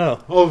it. I don't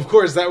know. Oh, of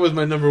course, that was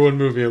my number one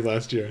movie of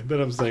last year that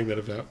I'm saying that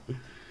about.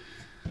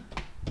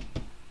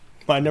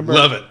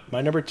 Love it.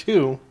 My number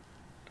two,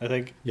 I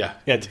think. Yeah,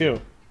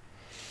 2.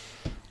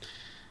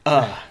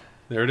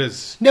 There it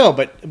is. No,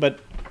 but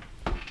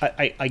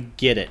I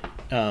get it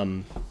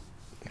from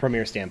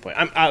your standpoint.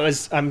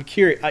 I'm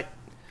curious.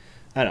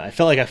 I don't know. I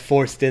felt like I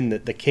forced in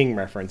the King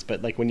reference,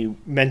 but like when you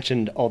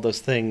mentioned all those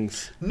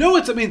things. No,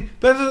 that's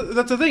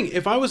the thing.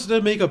 If I was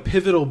to make a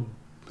pivotal,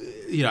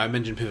 I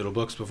mentioned pivotal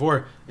books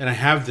before, and I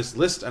have this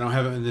list. I don't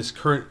have it in this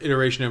current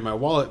iteration of my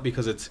wallet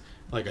because it's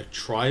like a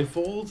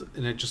trifold,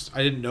 and I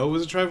didn't know it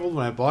was a trifold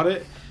when I bought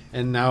it,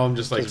 and now I'm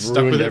just like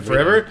stuck with it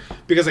forever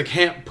because I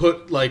can't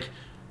put like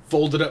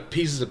folded up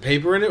pieces of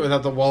paper in it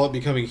without the wallet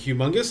becoming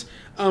humongous.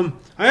 I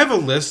have a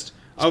list.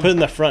 Just put it in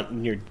the front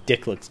and your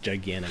dick looks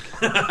gigantic.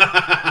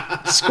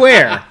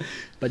 Square,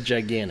 but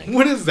gigantic.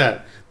 What is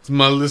that? It's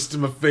my list of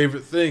my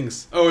favorite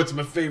things. Oh, it's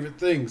my favorite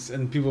things.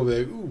 And people will be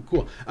like, ooh,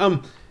 cool.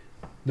 No,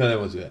 they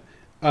won't do that.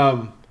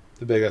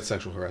 They'll be like, that's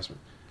sexual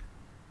harassment.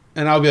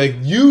 And I'll be like,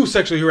 you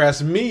sexually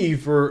harassed me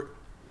for,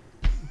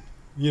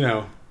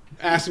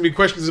 asking me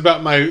questions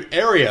about my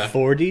area.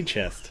 4D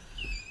chest.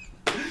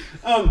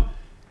 I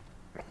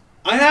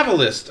have a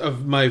list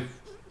of my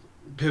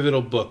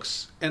pivotal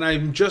books, and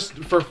I'm just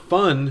for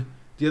fun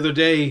the other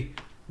day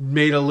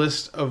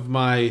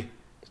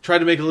tried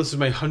to make a list of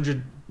my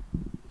 100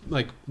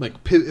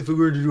 if we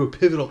were to do a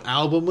pivotal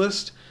album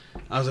list.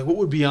 I was like, what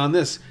would be on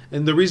this?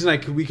 And the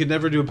reason we could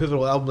never do a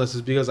pivotal album list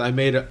is because I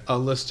made a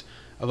list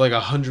of like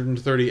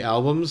 130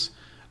 albums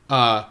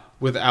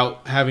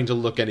without having to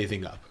look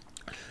anything up.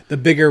 The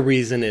bigger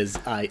reason is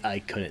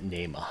I couldn't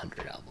name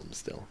 100 albums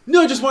still.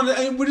 No, I just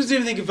wanted. We just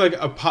didn't think of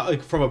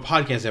from a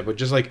podcast standpoint,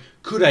 just like,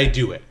 could I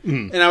do it?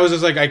 And I was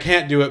just like, I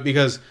can't do it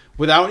because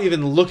without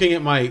even looking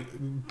at my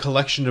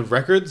collection of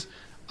records,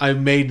 I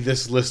made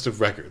this list of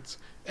records,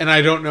 and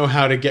I don't know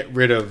how to get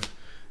rid of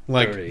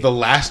the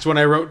last one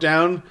I wrote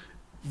down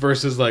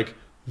versus like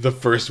the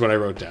first one I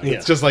wrote down. Yeah.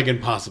 It's just like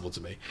impossible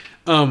to me.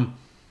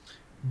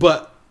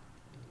 But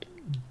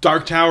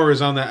Dark Tower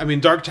is on that. I mean,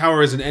 Dark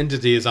Tower as an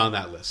entity is on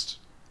that list.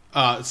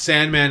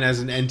 Sandman as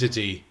an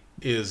entity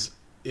is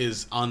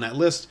on that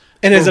list.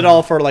 And is it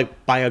all for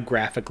like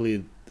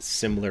biographically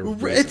similar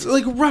reasons? It's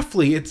like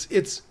roughly it's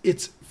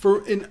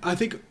for, and I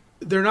think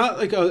they're not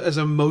like as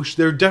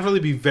emotion. They'll definitely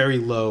be very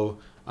low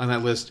on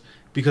that list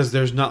because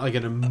there's not like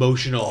an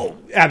emotional. Oh,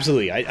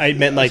 absolutely. I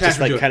meant like just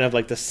like kind of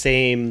like the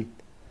same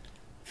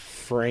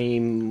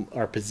frame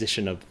or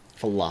position of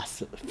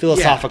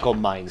philosophical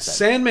mindset.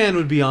 Sandman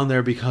would be on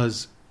there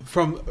because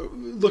from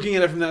looking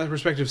at it from that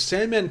perspective,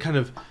 Sandman kind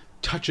of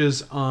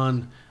touches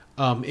on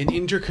an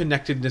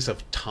interconnectedness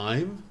of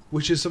time,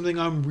 which is something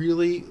I'm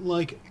really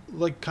like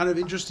kind of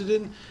interested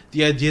in.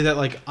 The idea that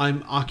like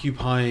I'm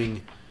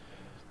occupying,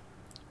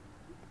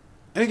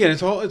 and again,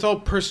 it's all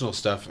personal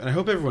stuff, and I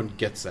hope everyone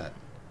gets that.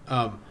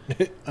 I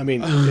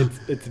mean,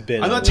 it's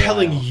been. I'm not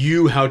telling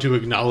you how to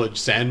acknowledge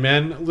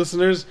Sandman,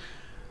 listeners.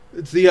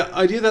 It's the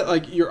idea that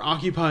like you're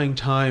occupying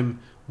time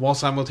while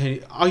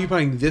simultaneously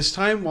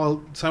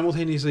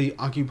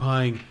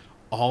occupying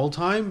all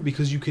time,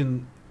 because you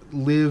can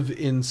live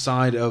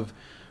inside of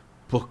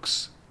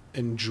books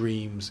and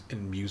dreams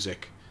and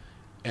music,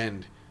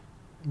 and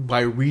by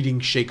reading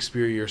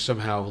Shakespeare you're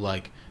somehow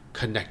like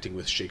connecting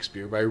with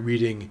Shakespeare. By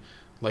reading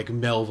like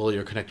Melville,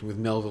 you're connecting with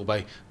Melville.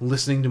 By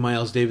listening to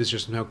Miles Davis, you're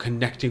somehow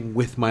connecting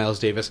with Miles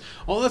Davis.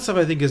 All that stuff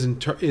I think is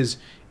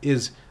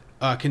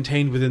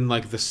contained within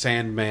like the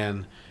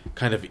Sandman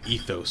kind of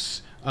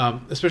ethos,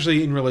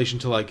 especially in relation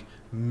to like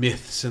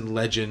myths and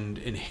legend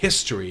and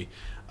history.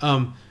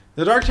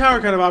 The Dark Tower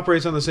kind of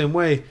operates on the same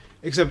way,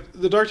 except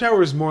the Dark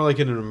Tower is more like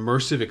an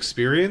immersive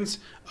experience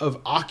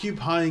of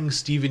occupying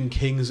Stephen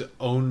King's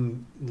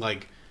own,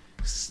 like,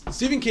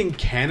 Stephen King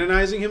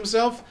canonizing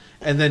himself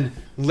and then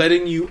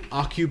letting you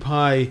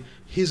occupy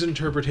his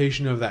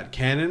interpretation of that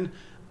canon.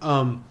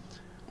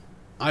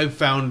 I've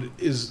found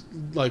is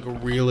like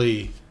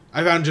really,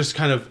 I found just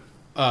kind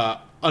of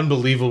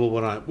unbelievable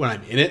when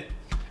I'm in it,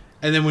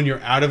 and then when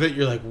you're out of it,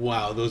 you're like,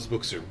 wow, those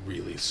books are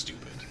really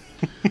stupid.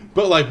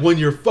 But like when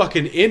you're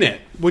fucking in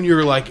it, when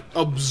you're like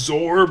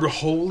absorbed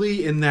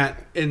wholly in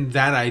that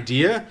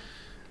idea,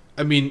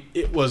 I mean,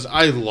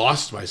 I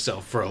lost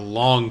myself for a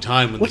long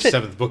time when the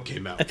seventh book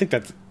came out. I think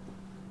that's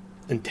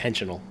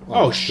intentional.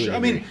 Oh, sure. I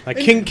mean, like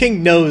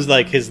King knows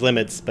like his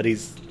limits, but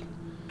he's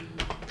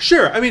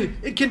sure. I mean,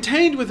 it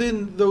contained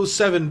within those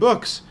 7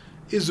 books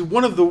is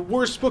one of the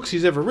worst books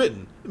he's ever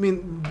written. I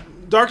mean,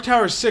 Dark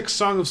Tower 6,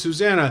 Song of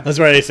Susanna. That's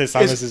right, they say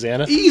Song of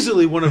Susanna.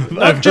 Easily one of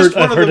not just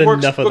one of the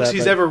worst books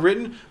he's ever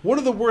written, one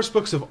of the worst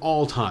books of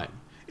all time.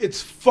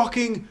 It's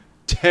fucking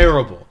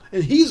terrible.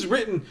 And he's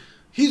written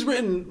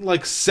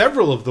like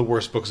several of the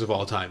worst books of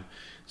all time.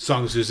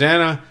 Song of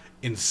Susanna,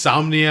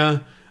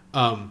 Insomnia,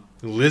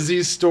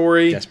 Lizzie's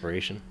Story,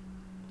 Desperation.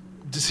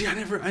 See, I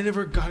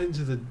never got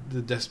into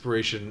the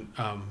Desperation,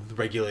 the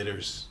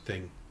Regulators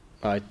thing.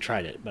 I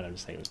tried it, but I'm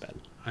just saying it was bad.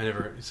 I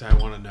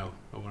want to know.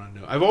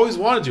 I've always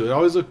wanted to. It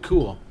always looked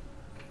cool.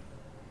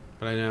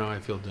 But I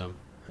feel dumb.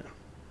 Yeah.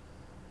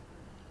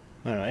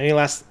 I don't know.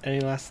 Any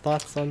last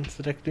thoughts on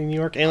Detective New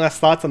York? Any last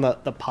thoughts on the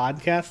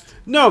podcast?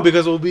 No,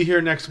 because we'll be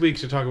here next week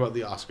to talk about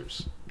the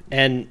Oscars.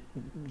 And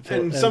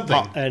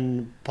something.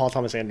 And Paul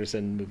Thomas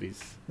Anderson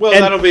movies. Well,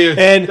 that'll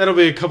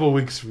be a couple of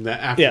weeks from that.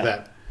 After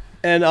that,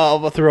 and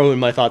I'll throw in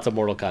my thoughts on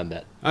Mortal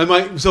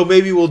Kombat. So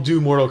maybe we'll do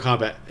Mortal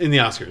Kombat in the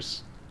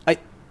Oscars.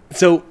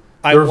 The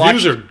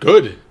reviews are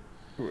good.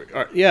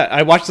 Yeah,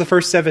 I watched the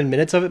first 7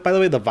 minutes of it. By the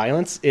way, the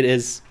violence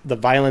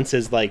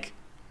is like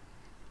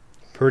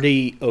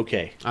pretty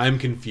okay. I'm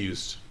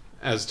confused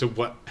as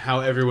to how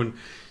everyone.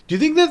 Do you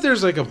think that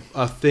there's like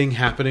a thing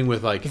happening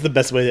with like? It's the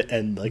best way to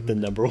end like the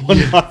number one.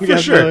 For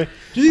sure.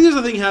 Do you think there's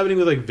a thing happening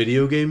with like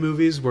video game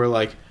movies where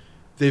like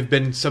they've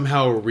been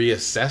somehow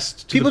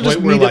reassessed to the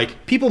point where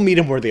like people meet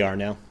them where they are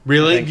now?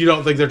 Really? You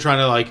don't think they're trying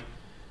to like?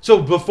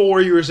 So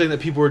before you were saying that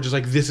people were just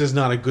like, this is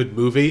not a good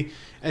movie,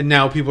 and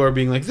now people are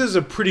being like, this is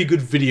a pretty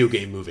good video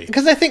game movie.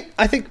 Because I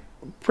think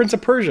Prince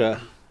of Persia,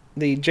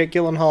 the Jake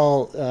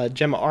Gyllenhaal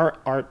Gemma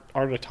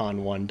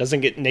Arterton one,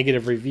 doesn't get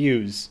negative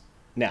reviews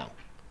now.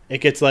 It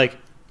gets like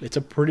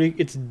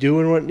it's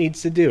doing what it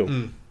needs to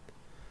do.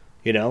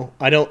 You know,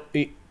 I don't.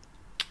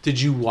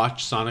 Did you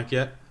watch Sonic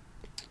yet?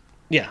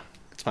 Yeah,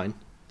 it's fine.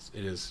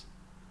 It is.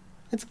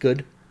 It's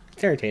good.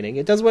 It's entertaining.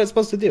 It does what it's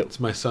supposed to do. It's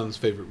my son's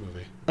favorite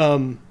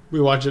movie. We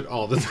watch it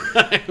all the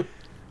time.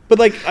 But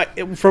like,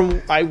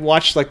 I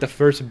watched like the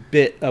first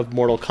bit of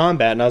Mortal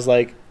Kombat, and I was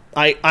like,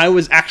 I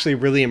was actually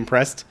really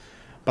impressed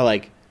by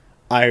like,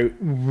 I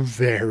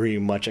very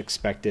much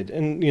expected,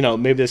 and you know,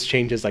 maybe this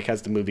changes like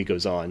as the movie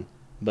goes on,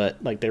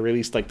 but like they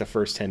released like the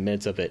first 10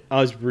 minutes of it.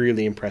 I was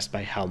really impressed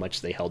by how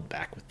much they held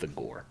back with the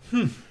gore.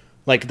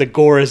 Like the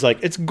gore is like,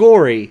 it's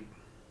gory.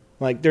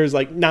 Like there's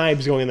like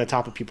knives going in the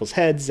top of people's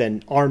heads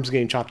and arms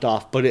getting chopped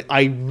off, but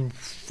I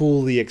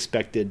fully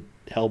expected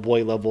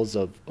Hellboy levels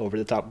of over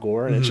the top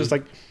gore, and it's just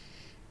like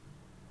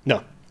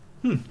no.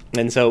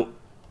 And so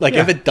like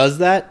if it does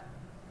that,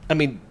 I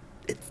mean,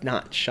 it's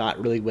not shot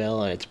really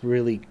well and it's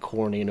really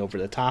corny and over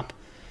the top,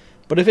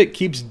 but if it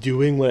keeps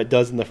doing what it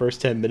does in the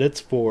first 10 minutes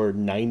for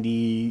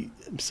 90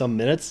 some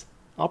minutes,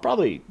 I'll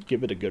probably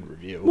give it a good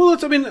review. Well,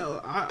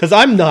 because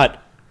I'm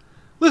not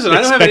expecting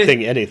I don't have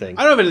anything.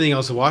 I don't have anything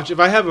else to watch. If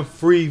I have a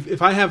free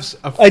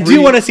I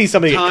do want to see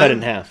somebody get cut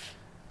in half.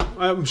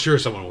 I'm sure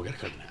someone will get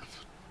cut in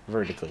half.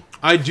 Vertically.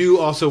 I do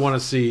also want to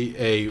see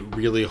a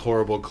really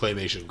horrible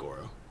claymation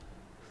Goro.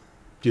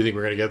 Do you think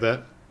we're going to get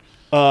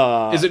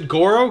that? Is it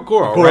Goro?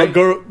 Right?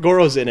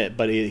 Goro's in it,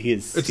 but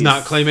he's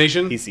not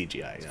claymation? He's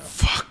CGI. No.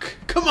 Fuck.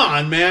 Come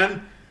on,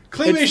 man.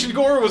 Claymation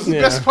Goro was the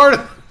best part of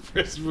the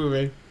first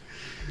movie.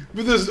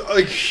 With this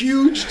like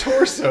huge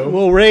torso.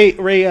 Well, Ray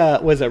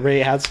was it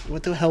Ray House?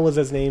 What the hell was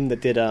his name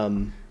that did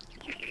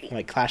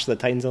like Clash of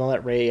the Titans and all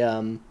that? Ray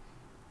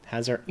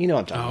Hazard. You know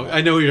what I'm talking about.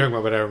 I know what you're talking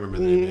about, but I remember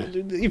the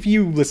name. Yeah. If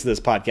you listen to this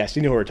podcast,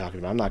 you know what we're talking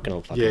about. I'm not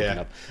going to fucking look it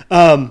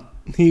up.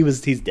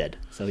 He's dead,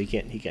 so he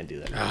can't do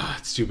that.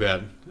 It's too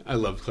bad. I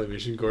loved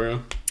Claymation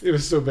Goro. It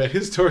was so bad.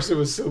 His torso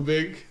was so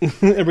big.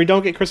 And we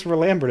don't get Christopher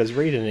Lambert as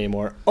Raiden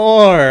anymore,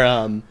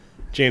 or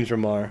James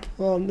Remar.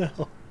 Oh no.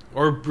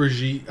 Or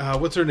Brigitte.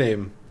 What's her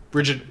name?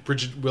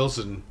 Bridget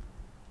Wilson.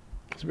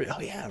 Oh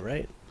yeah,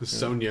 right. With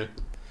Sonya.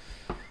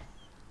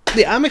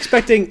 Yeah, I'm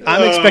expecting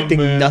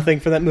nothing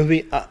for that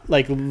movie.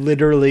 Like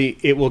literally,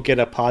 it will get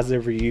a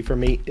positive review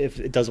from me if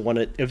it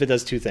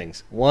does two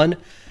things. One,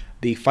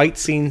 the fight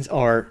scenes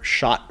are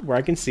shot where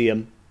I can see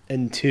them,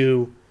 and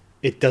two,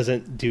 it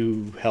doesn't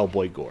do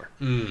Hellboy gore.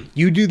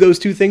 You do those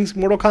two things,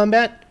 Mortal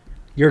Kombat,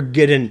 you're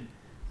getting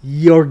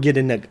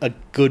a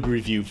good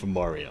review from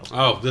Mario.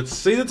 Oh,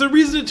 that's a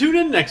reason to tune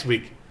in next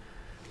week.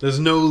 There's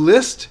no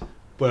list,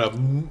 but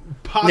a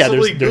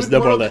possibly there's good no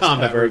Mortal more list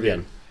Kombat ever review.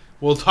 again.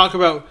 We'll talk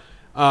about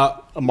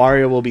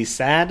Mario will be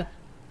sad,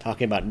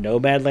 talking about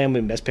Nomadland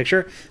in Best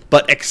Picture,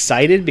 but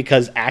excited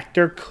because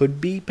actor could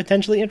be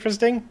potentially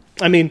interesting.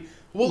 I mean,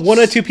 one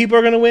or two people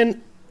are going to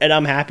win, and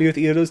I'm happy with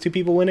either of those two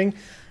people winning.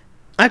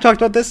 I've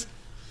talked about this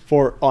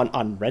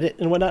on Reddit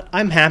and whatnot.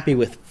 I'm happy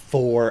with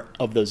 4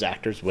 of those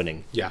actors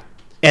winning. Yeah.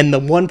 And the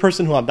one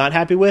person who I'm not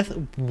happy with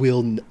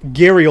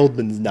Gary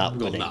Oldman's not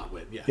winning. Will not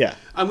win, yeah.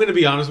 I'm going to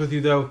be honest with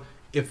you, though.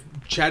 If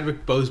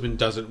Chadwick Boseman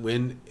doesn't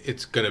win,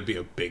 it's going to be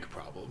a big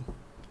problem.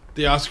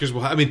 The Oscars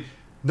will... I mean,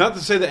 not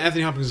to say that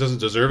Anthony Hopkins doesn't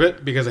deserve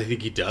it, because I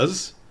think he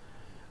does.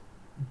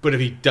 But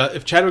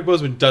if Chadwick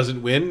Boseman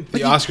doesn't win, the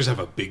Oscars have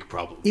a big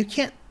problem.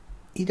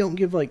 You don't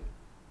give, like...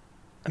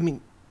 I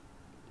mean,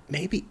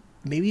 maybe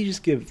you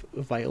just give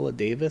Viola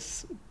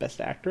Davis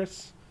Best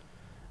Actress.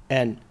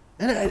 And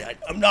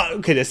I'm not...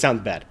 Okay, this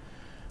sounds bad.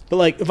 But,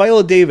 like,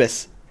 Viola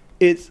Davis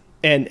is...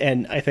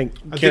 And I think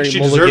Carey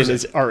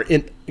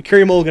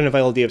Mulligan and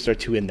Viola Davis are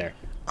 2 in there.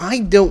 I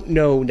don't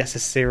know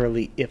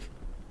necessarily if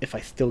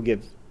I still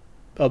give,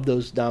 of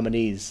those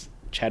nominees,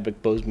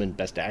 Chadwick Boseman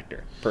Best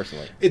Actor,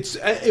 personally.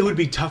 It would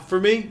be tough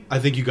for me. I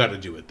think you got to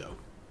do it, though.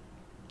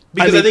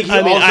 Because I think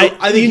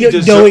he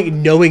deserves...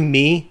 Knowing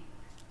me,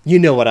 you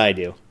know what I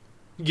do.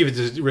 You give it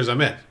to Riz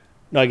Ahmed.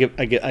 No, I give it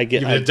to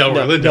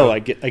Delroy Lindo. No, I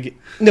get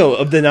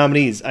of the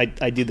nominees, I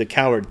do the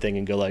coward thing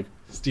and go like,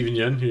 Steven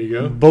Yeun, here you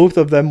go. Both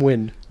of them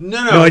win.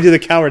 No. I do the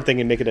coward thing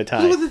and make it a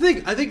tie. Here's the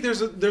thing. I think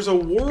there's a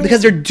world...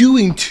 Because they're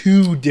doing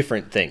two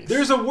different things.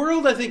 There's a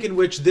world, I think, in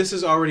which this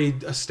is already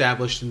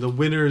established, and the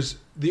winners...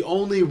 The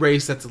only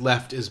race that's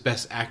left is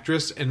Best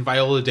Actress, and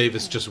Viola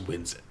Davis just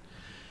wins it.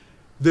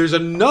 There's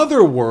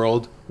another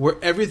world where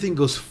everything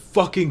goes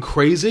fucking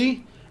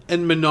crazy,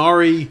 and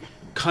Minari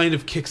kind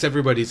of kicks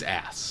everybody's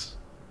ass.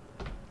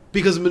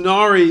 Because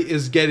Minari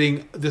is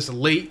getting this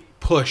late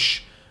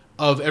push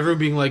of everyone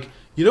being like,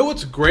 you know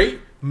what's great?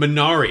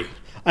 Minari.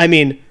 I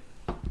mean,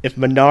 if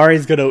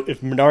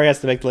Minari has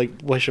to make like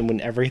Wish and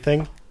win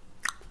everything,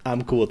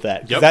 I'm cool with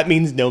that. Yep. That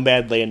means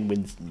Nomadland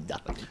wins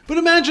nothing. But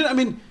imagine, I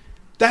mean,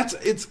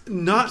 it's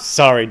not...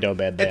 Sorry,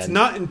 Nomadland. It's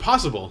not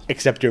impossible.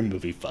 Except your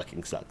movie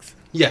fucking sucks.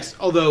 Yes,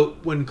 although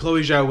when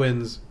Chloe Zhao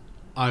wins,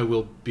 I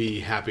will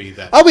be happy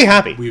that... I'll be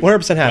happy.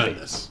 100% happy.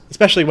 This.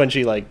 Especially when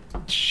she like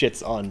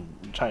shits on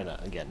China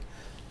again.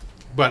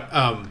 But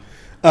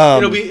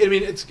it'll be. I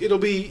mean, it'll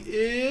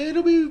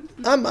be.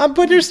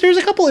 But there's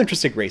a couple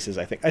interesting races.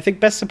 I think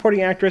Best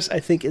Supporting Actress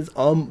is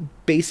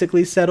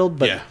basically settled.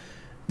 But yeah.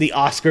 The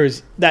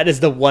Oscars, that is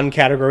the one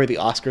category the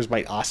Oscars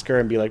might Oscar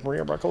and be like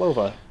Maria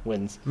Bakalova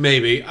wins.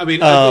 Maybe. I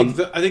mean, I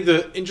think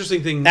the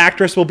interesting thing...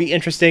 Actress will be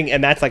interesting,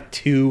 and that's like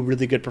two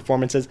really good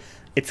performances.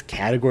 It's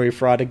category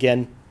fraud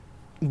again.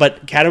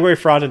 But category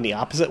fraud in the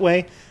opposite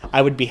way.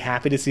 I would be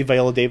happy to see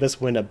Viola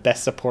Davis win a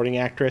Best Supporting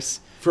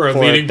Actress for a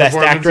leading Best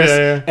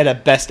Actress, and a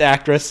Best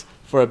Actress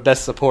for a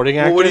Best Supporting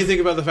Actress. Well, what do you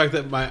think about the fact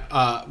that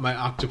my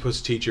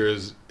octopus teacher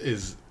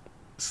is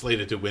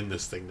slated to win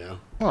this thing now?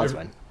 Oh, that's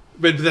fine.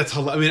 But that's...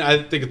 I mean,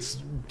 I think it's...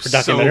 For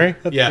documentary?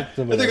 So, yeah.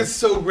 I think it's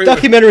so great.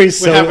 Documentary is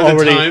so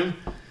already... Time.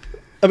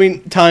 I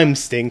mean, time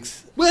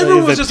stinks. Well,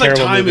 everyone was just like,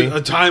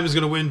 time is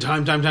going to win.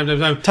 Time.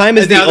 Time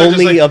is the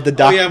only of the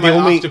doc... Oh, yeah, my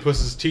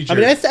octopus's teacher. I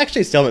mean, I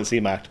actually still haven't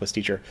seen my octopus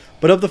teacher.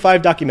 But of the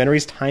 5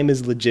 documentaries, Time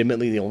is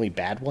legitimately the only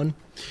bad one.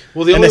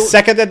 Well, the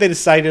second that they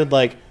decided,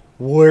 like,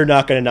 we're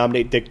not going to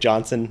nominate Dick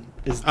Johnson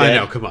is dead. I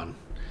know, come on.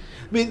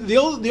 I mean, the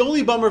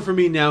only bummer for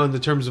me now in the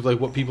terms of like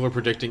what people are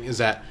predicting is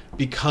that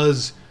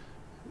because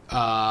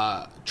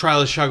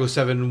Trial of Chicago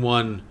 7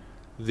 won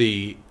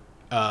the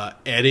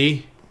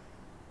Eddie,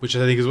 which I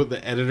think is what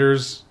the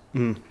editors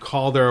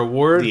call their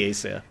award. The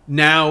Ace, yeah.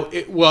 Now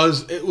it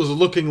was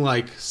looking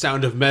like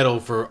Sound of Metal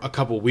for a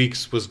couple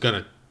weeks was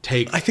gonna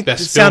take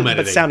best film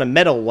editing. But Sound of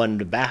Metal won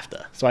the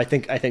BAFTA, so I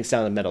think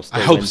Sound of Metal still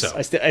wins. I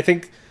hope so.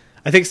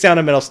 I think Sound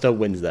of Metal still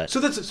wins that.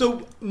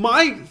 So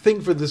my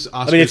thing for this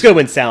Oscars... I mean, it's gonna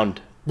win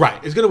Sound.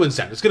 Right, it's gonna win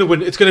Sound. It's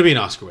gonna be an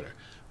Oscar winner.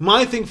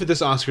 My thing for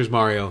this Oscars,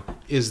 Mario,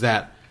 is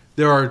that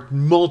there are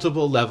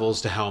multiple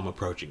levels to how I'm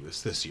approaching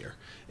this year.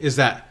 Is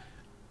that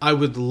I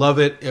would love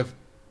it if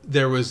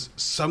there was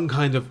some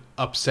kind of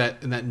upset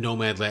and that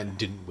Nomadland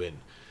didn't win.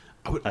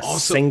 I would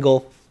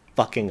single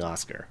fucking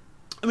Oscar.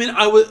 I mean,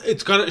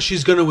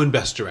 she's gonna win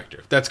Best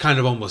Director. That's kind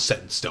of almost set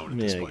in stone at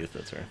this point. I guess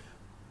that's right.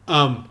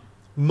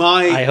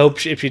 I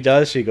hope if she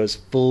does, she goes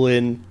full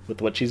in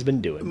with what she's been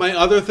doing. My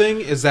other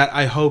thing is that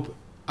I hope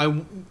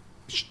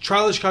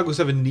Trial of Chicago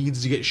 7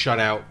 needs to get shut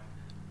out.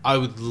 I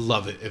would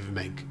love it if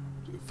Mank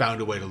found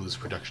a way to lose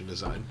production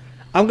design.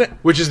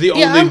 Which is the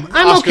only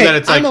Oscar that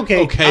it's like,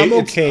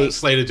 it's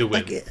slated to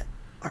win.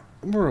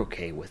 We're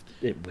okay with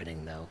it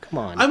winning, though. Come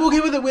on. I'm okay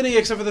with it winning,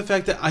 except for the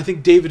fact that I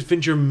think David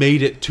Fincher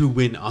made it to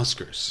win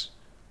Oscars.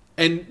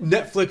 And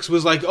Netflix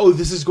was like, oh,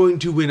 this is going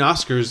to win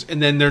Oscars.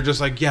 And then they're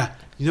just like, yeah,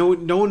 no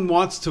one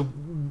likes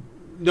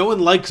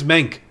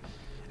Mank.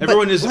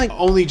 Everyone is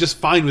only just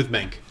fine with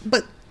Mank.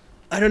 But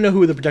I don't know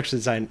who the production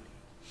design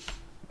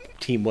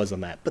team was on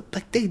that, but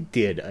like they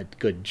did a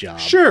good job.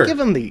 Sure, give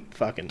them the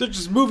fucking.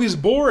 The movie's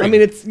boring. I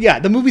mean,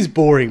 the movie's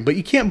boring, but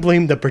you can't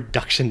blame the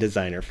production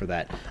designer for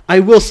that. I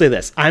will say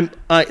this: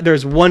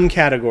 there's one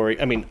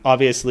category. I mean,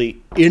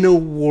 obviously, in a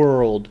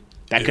world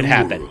that could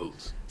happen.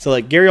 So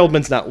like Gary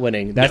Oldman's not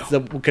winning. That's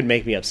could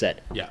make me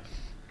upset. Yeah.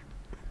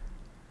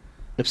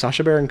 If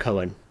Sacha Baron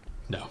Cohen,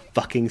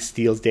 fucking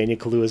steals Daniel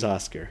Kaluuya's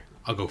Oscar,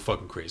 I'll go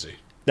fucking crazy.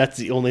 That's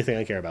the only thing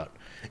I care about.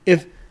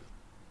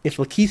 If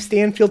Lakeith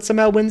Stanfield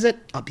somehow wins it,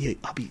 I'll be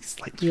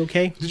slightly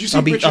okay. Did you see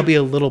I'll be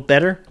a little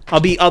better. I'll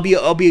be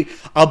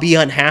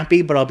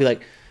unhappy, but I'll be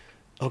like,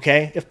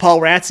 okay. If Paul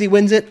Ratsey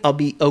wins it, I'll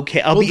be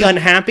okay. I'll be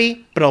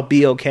unhappy, but I'll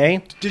be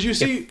okay. Did you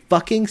see if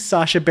fucking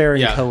Sacha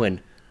Baron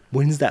Cohen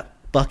wins that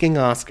fucking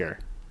Oscar?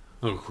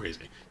 Oh,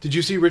 crazy. Did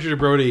you see Richard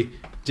Brody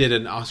did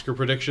an Oscar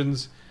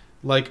predictions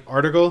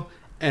article,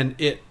 and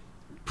it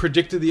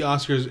predicted the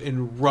Oscars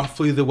in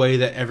roughly the way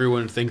that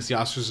everyone thinks the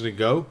Oscars are going to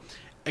go,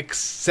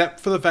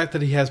 except for the fact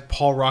that he has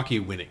Paul Rocky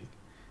winning.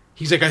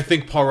 He's like, I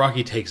think Paul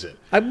Rocky takes it.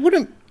 That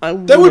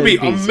would be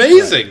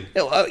amazing.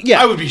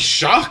 Yeah, I would be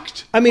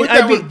shocked. I mean,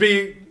 that would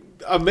be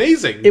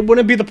amazing. It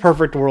wouldn't be the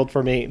perfect world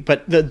for me,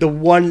 but the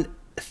one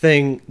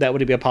thing that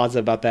would be a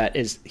positive about that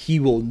is he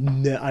will.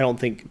 I don't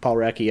think Paul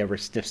Racky ever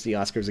sniffs the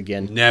Oscars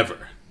again. Never.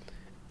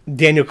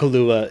 Daniel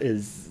Kaluuya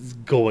is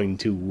going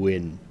to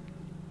win,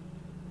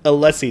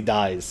 unless he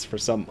dies for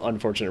some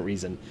unfortunate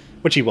reason,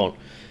 which he won't.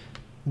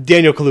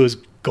 Daniel Kaluuya is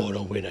going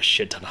to win a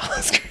shit ton of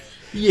Oscars.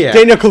 Yeah.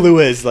 Daniel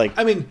Kaluuya is like.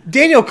 I mean,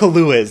 Daniel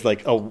Kaluuya is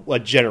like a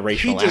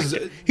generational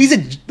actor.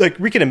 He's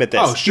we can admit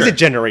this. Oh, sure. He's a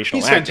generational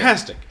He's actor.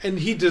 fantastic, and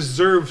he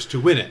deserves to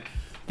win it.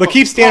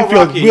 Lakeith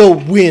Stanfield will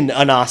win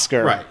an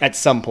Oscar at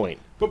some point.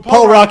 But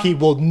Paul Raci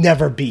will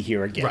never be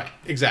here again. Right,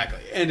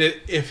 exactly. And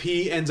if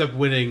he ends up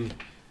winning,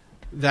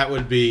 that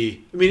would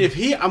be. I mean,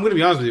 I'm going to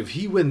be honest with you. If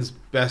he wins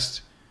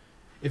best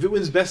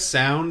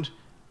sound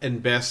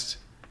and best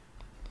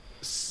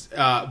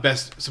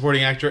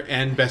supporting actor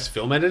and best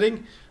film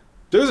editing,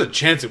 there's a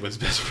chance it wins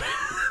best.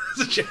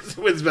 There's a chance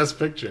it wins best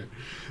picture.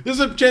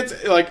 There's a chance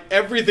like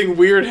everything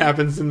weird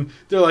happens and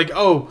they're like,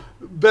 oh,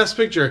 best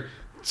picture,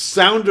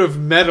 Sound of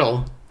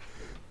Metal.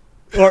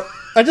 Or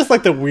I just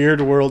like the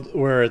weird world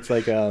where it's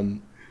like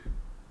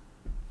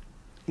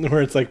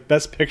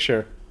best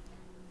picture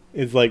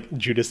is like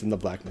Judas and the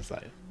Black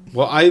Messiah.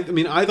 Well, I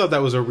mean, I thought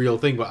that was a real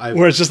thing, but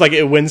where it's just like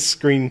it wins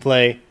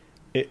screenplay,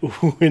 it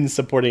wins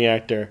supporting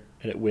actor,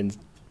 and it wins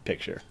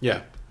picture.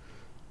 Yeah,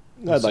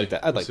 I'd like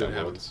that. I'd like that.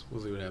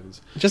 We'll see what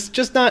happens.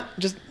 Just not.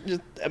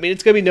 I mean,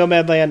 it's gonna be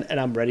Nomadland, and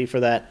I'm ready for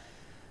that.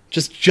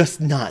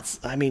 Just not.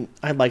 I mean,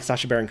 I like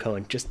Sacha Baron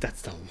Cohen. Just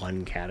that's the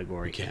one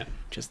category. You can't.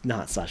 Just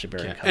not Sacha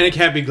Baron Cohen. And it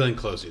can't be Glenn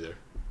Close either.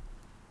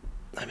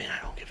 I mean, I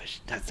don't give a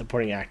shit. That's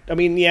supporting act. I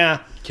mean,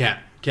 yeah. Can't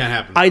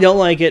happen. I don't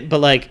like it,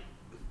 but like.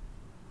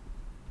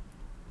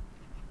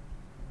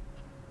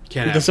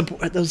 Can't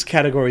happen. Those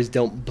categories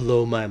don't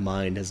blow my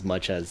mind as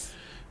much as.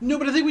 No,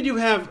 but I think when you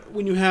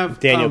have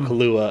Daniel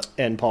Kaluuya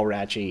and Paul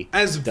Raci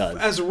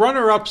as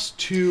runner-ups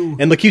to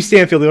and Lakeith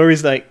Stanfield, the only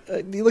reason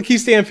Lakeith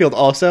Stanfield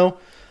also,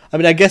 I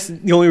mean, I guess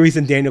the only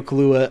reason Daniel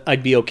Kaluuya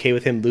I'd be okay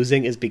with him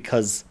losing is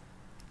because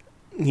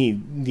he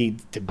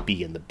needs to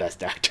be in the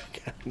best actor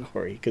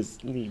category because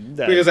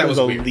that was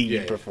a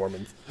lead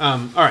performance.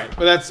 All right,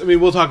 but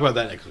we'll talk about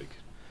that next week.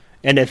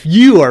 And if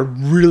you are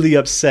really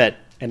upset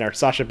and are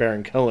Sacha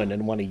Baron Cohen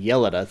and want to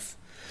yell at us,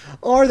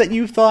 or that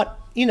you thought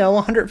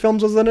 100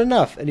 films wasn't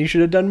enough and you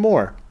should have done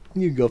more,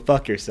 you can go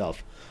fuck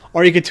yourself.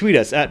 Or you can tweet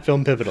us at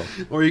Film Pivotal.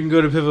 Or you can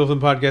go to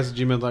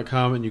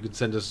pivotalfilmpodcast@gmail.com and you can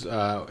send us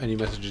any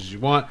messages you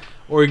want.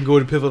 Or you can go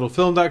to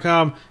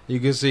pivotalfilm.com. You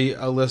can see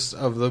a list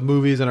of the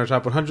movies in our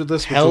top 100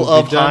 list. Hell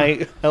of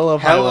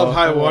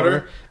High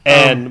Water.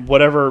 And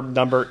whatever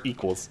number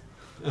equals.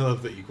 I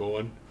love the equal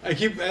one.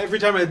 Every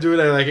time I do it,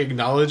 I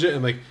acknowledge it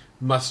and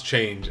must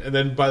change. And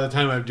then by the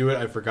time I do it,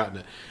 I've forgotten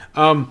it.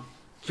 But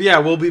yeah,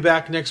 we'll be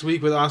back next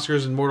week with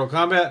Oscars and Mortal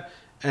Kombat.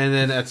 And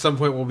then at some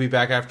point we'll be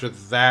back after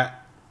that.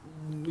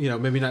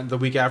 Maybe not the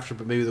week after,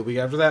 but maybe the week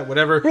after that.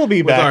 Whatever. We'll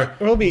be back.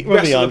 We'll be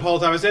on the Paul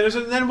Thomas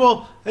Anderson, and then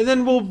we'll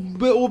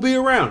be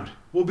around.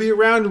 We'll be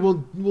around.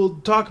 And we'll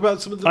talk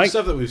about some of the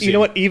stuff that we've seen. You know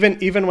what?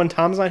 Even when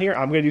Tom's not here,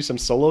 I'm going to do some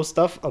solo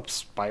stuff of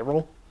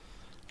Spiral.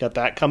 Got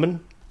that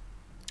coming.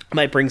 I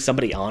might bring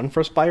somebody on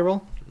for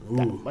Spiral. Ooh.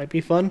 That might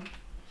be fun.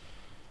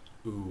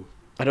 Ooh.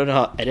 I don't know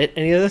how to edit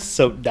any of this,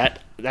 so that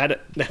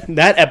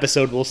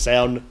episode will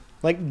sound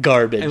like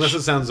garbage. Unless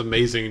it sounds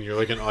amazing and you're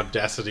like an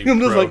Audacity I'm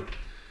pro. Just like,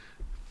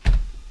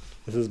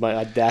 this is my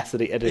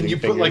Audacity editing. And you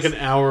fingers. Put an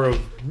hour of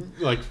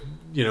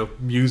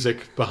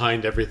music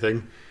behind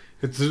everything.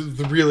 It's a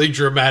really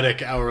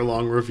dramatic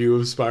hour-long review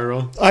of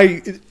Spiral.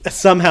 I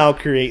somehow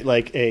create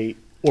a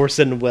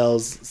Orson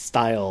Welles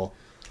style,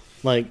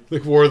 like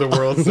War of the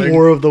Worlds thing.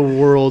 War of the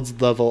Worlds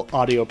level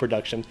audio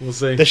production. We'll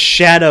see. The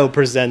Shadow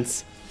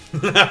presents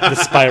the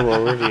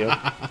Spiral review.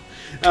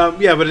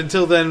 Yeah, but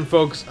until then,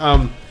 folks.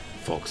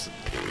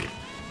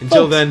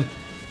 Until then,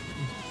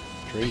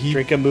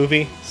 drink a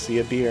movie, see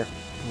a beer.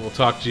 We'll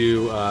talk to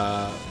you.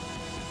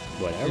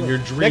 Whatever. In your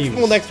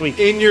dreams. Next week.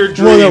 In your dreams.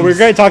 Well, no, we're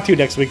going to talk to you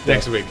next week.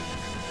 Next week.